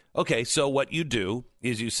have to do. Okay, so what you do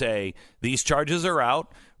is you say, these charges are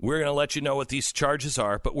out. We're going to let you know what these charges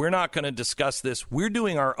are, but we're not going to discuss this. We're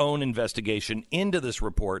doing our own investigation into this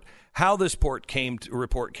report, how this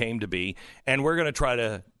report came to be, and we're going to try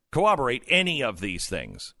to corroborate any of these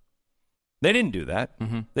things. They didn't do that.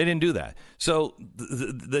 They didn't do that. So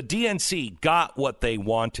the DNC got what they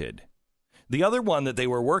wanted. The other one that they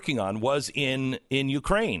were working on was in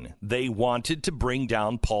Ukraine. They wanted to bring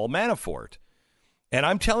down Paul Manafort. And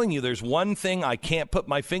I'm telling you, there's one thing I can't put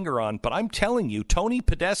my finger on, but I'm telling you, Tony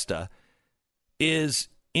Podesta is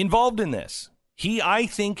involved in this. He, I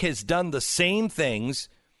think, has done the same things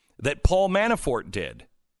that Paul Manafort did.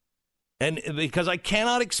 And because I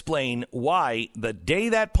cannot explain why the day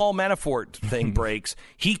that Paul Manafort thing breaks,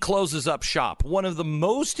 he closes up shop. One of the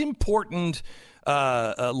most important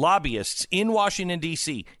lobbyists in Washington,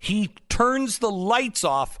 D.C. He turns the lights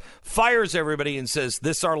off, fires everybody, and says,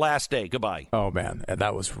 "This is our last day. Goodbye." Oh, man.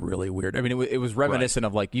 That was really weird. I mean, it was reminiscent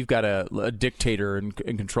of, like, you've got a dictator in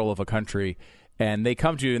control of a country, and they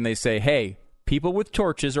come to you and they say, hey, people with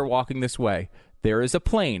torches are walking this way. There is a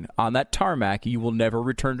plane on that tarmac. You will never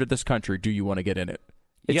return to this country. Do you want to get in it?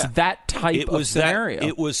 It's that type of scenario.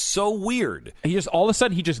 It was so weird. He just, all of a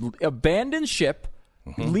sudden, he just abandons ship,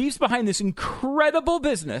 leaves behind this incredible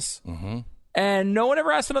business, and no one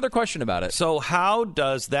ever asked another question about it. So how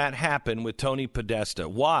does that happen with Tony Podesta?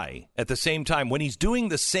 Why? At the same time, when he's doing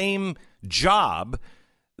the same job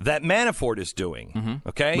that Manafort is doing,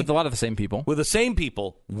 okay? With a lot of the same people. With the same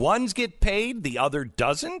people. One's get paid, the other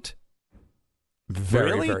doesn't?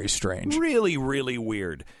 Very, very strange. Really, really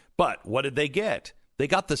weird. But what did they get? They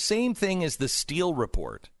got the same thing as the Steele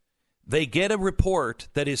report. They get a report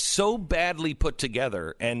that is so badly put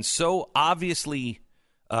together and so obviously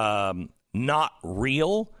not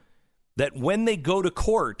real that when they go to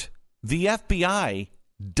court, the FBI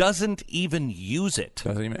doesn't even use it.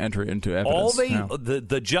 Doesn't even enter it into evidence.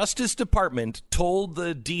 The Justice Department told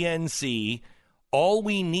the DNC, all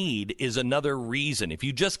we need is another reason. If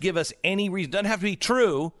you just give us any reason, doesn't have to be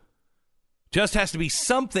true, just has to be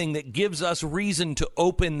something that gives us reason to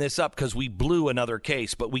open this up because we blew another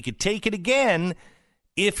case. But we could take it again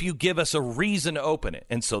if you give us a reason to open it.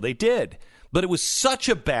 And so they did. But it was such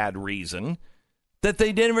a bad reason that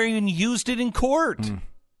they never even used it in court.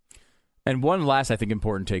 And one last, I think,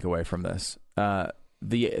 important takeaway from this.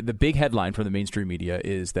 The big headline from the mainstream media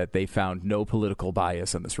is that they found no political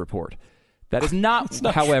bias in this report. That is not,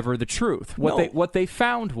 however, the truth. What they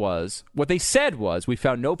said was, we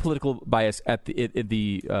found no political bias at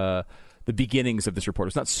the beginnings of this report.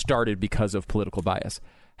 It's not started because of political bias.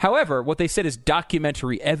 However, what they said is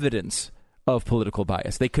documentary evidence of political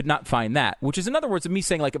bias. They could not find that, which is, in other words, of me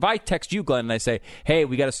saying, like, if I text you, Glenn, and I say, "Hey,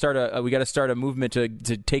 we got to start a movement to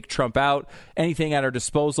take Trump out. Anything at our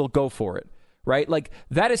disposal, go for it." Right? Like,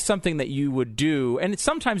 that is something that you would do, and it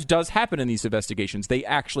sometimes does happen in these investigations. They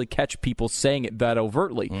actually catch people saying it that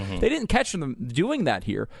overtly. They didn't catch them doing that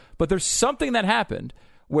here, but there's something that happened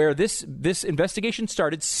where this investigation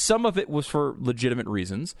started. Some of it was for legitimate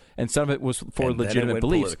reasons, and some of it was for legitimate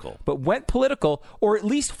beliefs. But went political, or at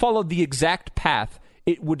least followed the exact path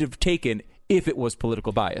it would have taken if it was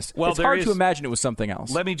political bias. Well, it's hard to imagine it was something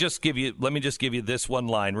else. Let me just give you this one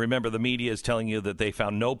line. Remember, the media is telling you that they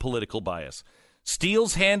found no political bias.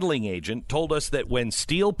 Steele's handling agent told us that when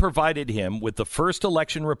Steele provided him with the first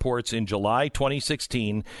election reports in July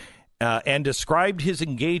 2016 and described his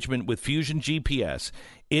engagement with Fusion GPS,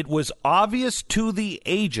 it was obvious to the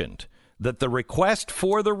agent that the request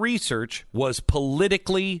for the research was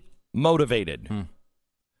politically motivated.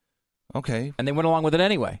 Okay. And they went along with it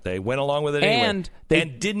anyway. And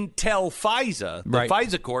didn't tell FISA, the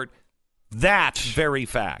FISA court, that very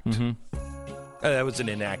fact. That was an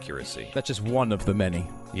inaccuracy. That's just one of the many.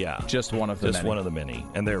 Yeah. Just one of the many.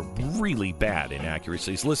 And they're really bad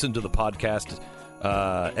inaccuracies. Listen to the podcast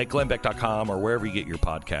at glennbeck.com or wherever you get your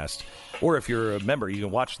podcast. Or if you're a member, you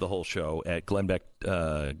can watch the whole show at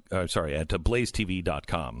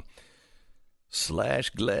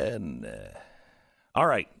blazeTV.com/Glenn. All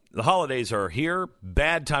right. The holidays are here.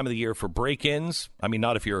 Bad time of the year for break-ins. I mean,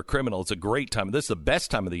 not if you're a criminal. It's a great time. This is the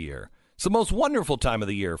best time of the year. It's the most wonderful time of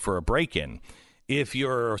the year for a break-in. If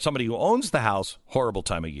you're somebody who owns the house, horrible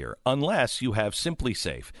time of year, unless you have Simply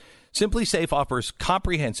Safe. Simply Safe offers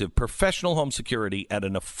comprehensive professional home security at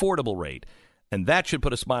an affordable rate. And that should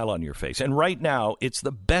put a smile on your face. And right now, it's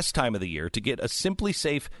the best time of the year to get a Simply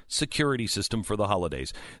Safe security system for the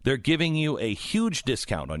holidays. They're giving you a huge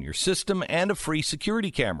discount on your system and a free security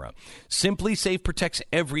camera. Simply Safe protects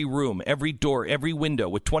every room, every door, every window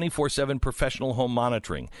with 24/7 professional home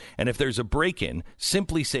monitoring. And if there's a break-in,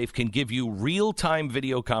 Simply Safe can give you real-time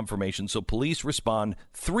video confirmation so police respond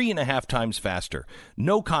 3.5 times faster.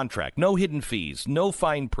 No contract, no hidden fees, no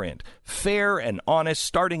fine print. Fair and honest,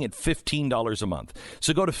 starting at $15 a month.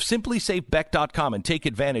 So go to simplysafebeck.com and take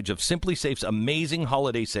advantage of Simply Safe's amazing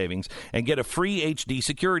holiday savings and get a free HD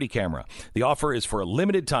security camera. The offer is for a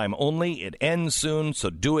limited time only. It ends soon,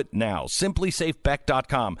 so do it now.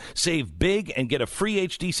 Simplysafebeck.com. Save big and get a free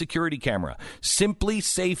HD security camera.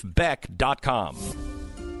 Simplysafebeck.com.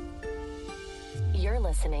 You're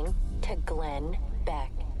listening to Glenn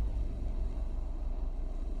Beck.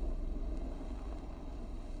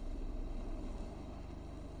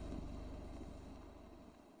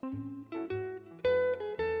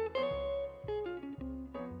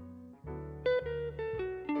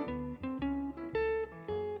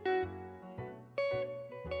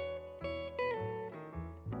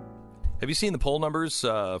 Have you seen the poll numbers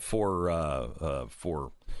for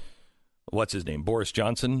what's his name, Boris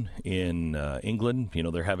Johnson in England? You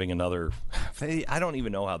know, they're having another. I don't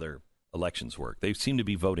even know how their elections work. They seem to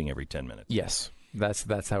be voting every 10 minutes. Yes,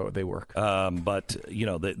 that's how they work. But you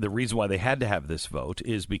know, the reason why they had to have this vote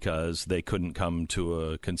is because they couldn't come to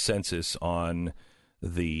a consensus on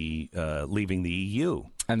the leaving the EU.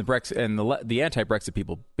 And the Brexit and the anti-Brexit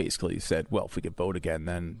people basically said, well, if we could vote again,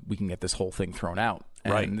 then we can get this whole thing thrown out.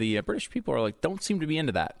 And right. The British people are like, don't seem to be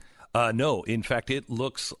into that. No, in fact, it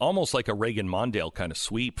looks almost like a Reagan-Mondale kind of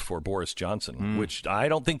sweep for Boris Johnson, which I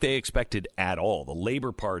don't think they expected at all. The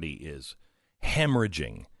Labour Party is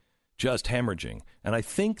hemorrhaging, just hemorrhaging. And I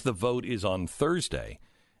think the vote is on Thursday.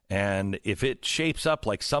 And if it shapes up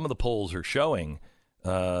like some of the polls are showing,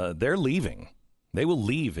 they're leaving. They will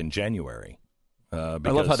leave in January. I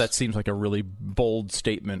love how that seems like a really bold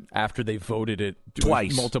statement after they voted it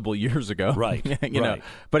twice, multiple years ago. Right. you know,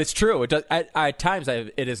 but it's true. It does. At times,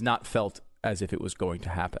 it has not felt as if it was going to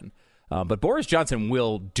happen. But Boris Johnson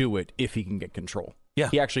will do it if he can get control. Yeah,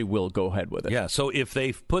 he actually will go ahead with it. Yeah. So if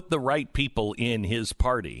they've put the right people in his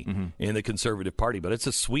party, in the Conservative Party, but it's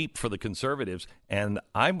a sweep for the Conservatives, and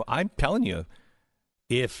I'm telling you,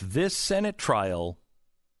 if this Senate trial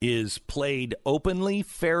is played openly,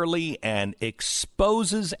 fairly, and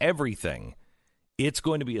exposes everything, it's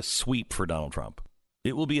going to be a sweep for Donald Trump.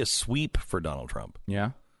 It will be a sweep for Donald Trump.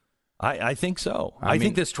 Yeah? I think so. I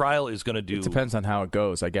think this trial is going to do... It depends on how it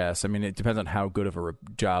goes, I guess. I mean, it depends on how good of a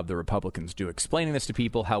job the Republicans do explaining this to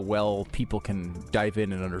people, how well people can dive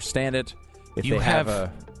in and understand it. If you they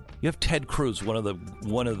have Ted Cruz, one of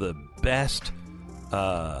the best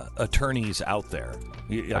attorneys out there.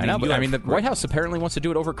 I know, but the White House apparently wants to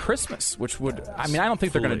do it over Christmas, which would... I mean, I don't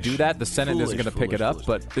think they're going to do that. The Senate isn't going to pick it up,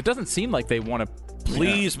 but it doesn't seem like they want to...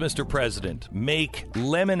 Please, Mr. President, make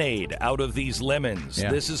lemonade out of these lemons.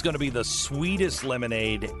 Yeah. This is going to be the sweetest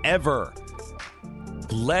lemonade ever.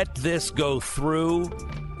 Let this go through.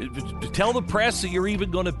 Tell the press that you're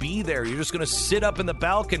even going to be there. You're just going to sit up in the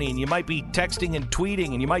balcony, and you might be texting and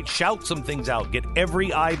tweeting, and you might shout some things out. Get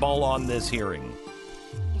every eyeball on this hearing.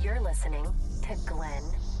 You're listening to Glenn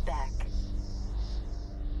Beck.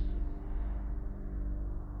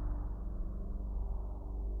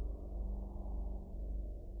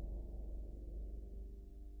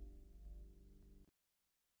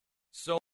 So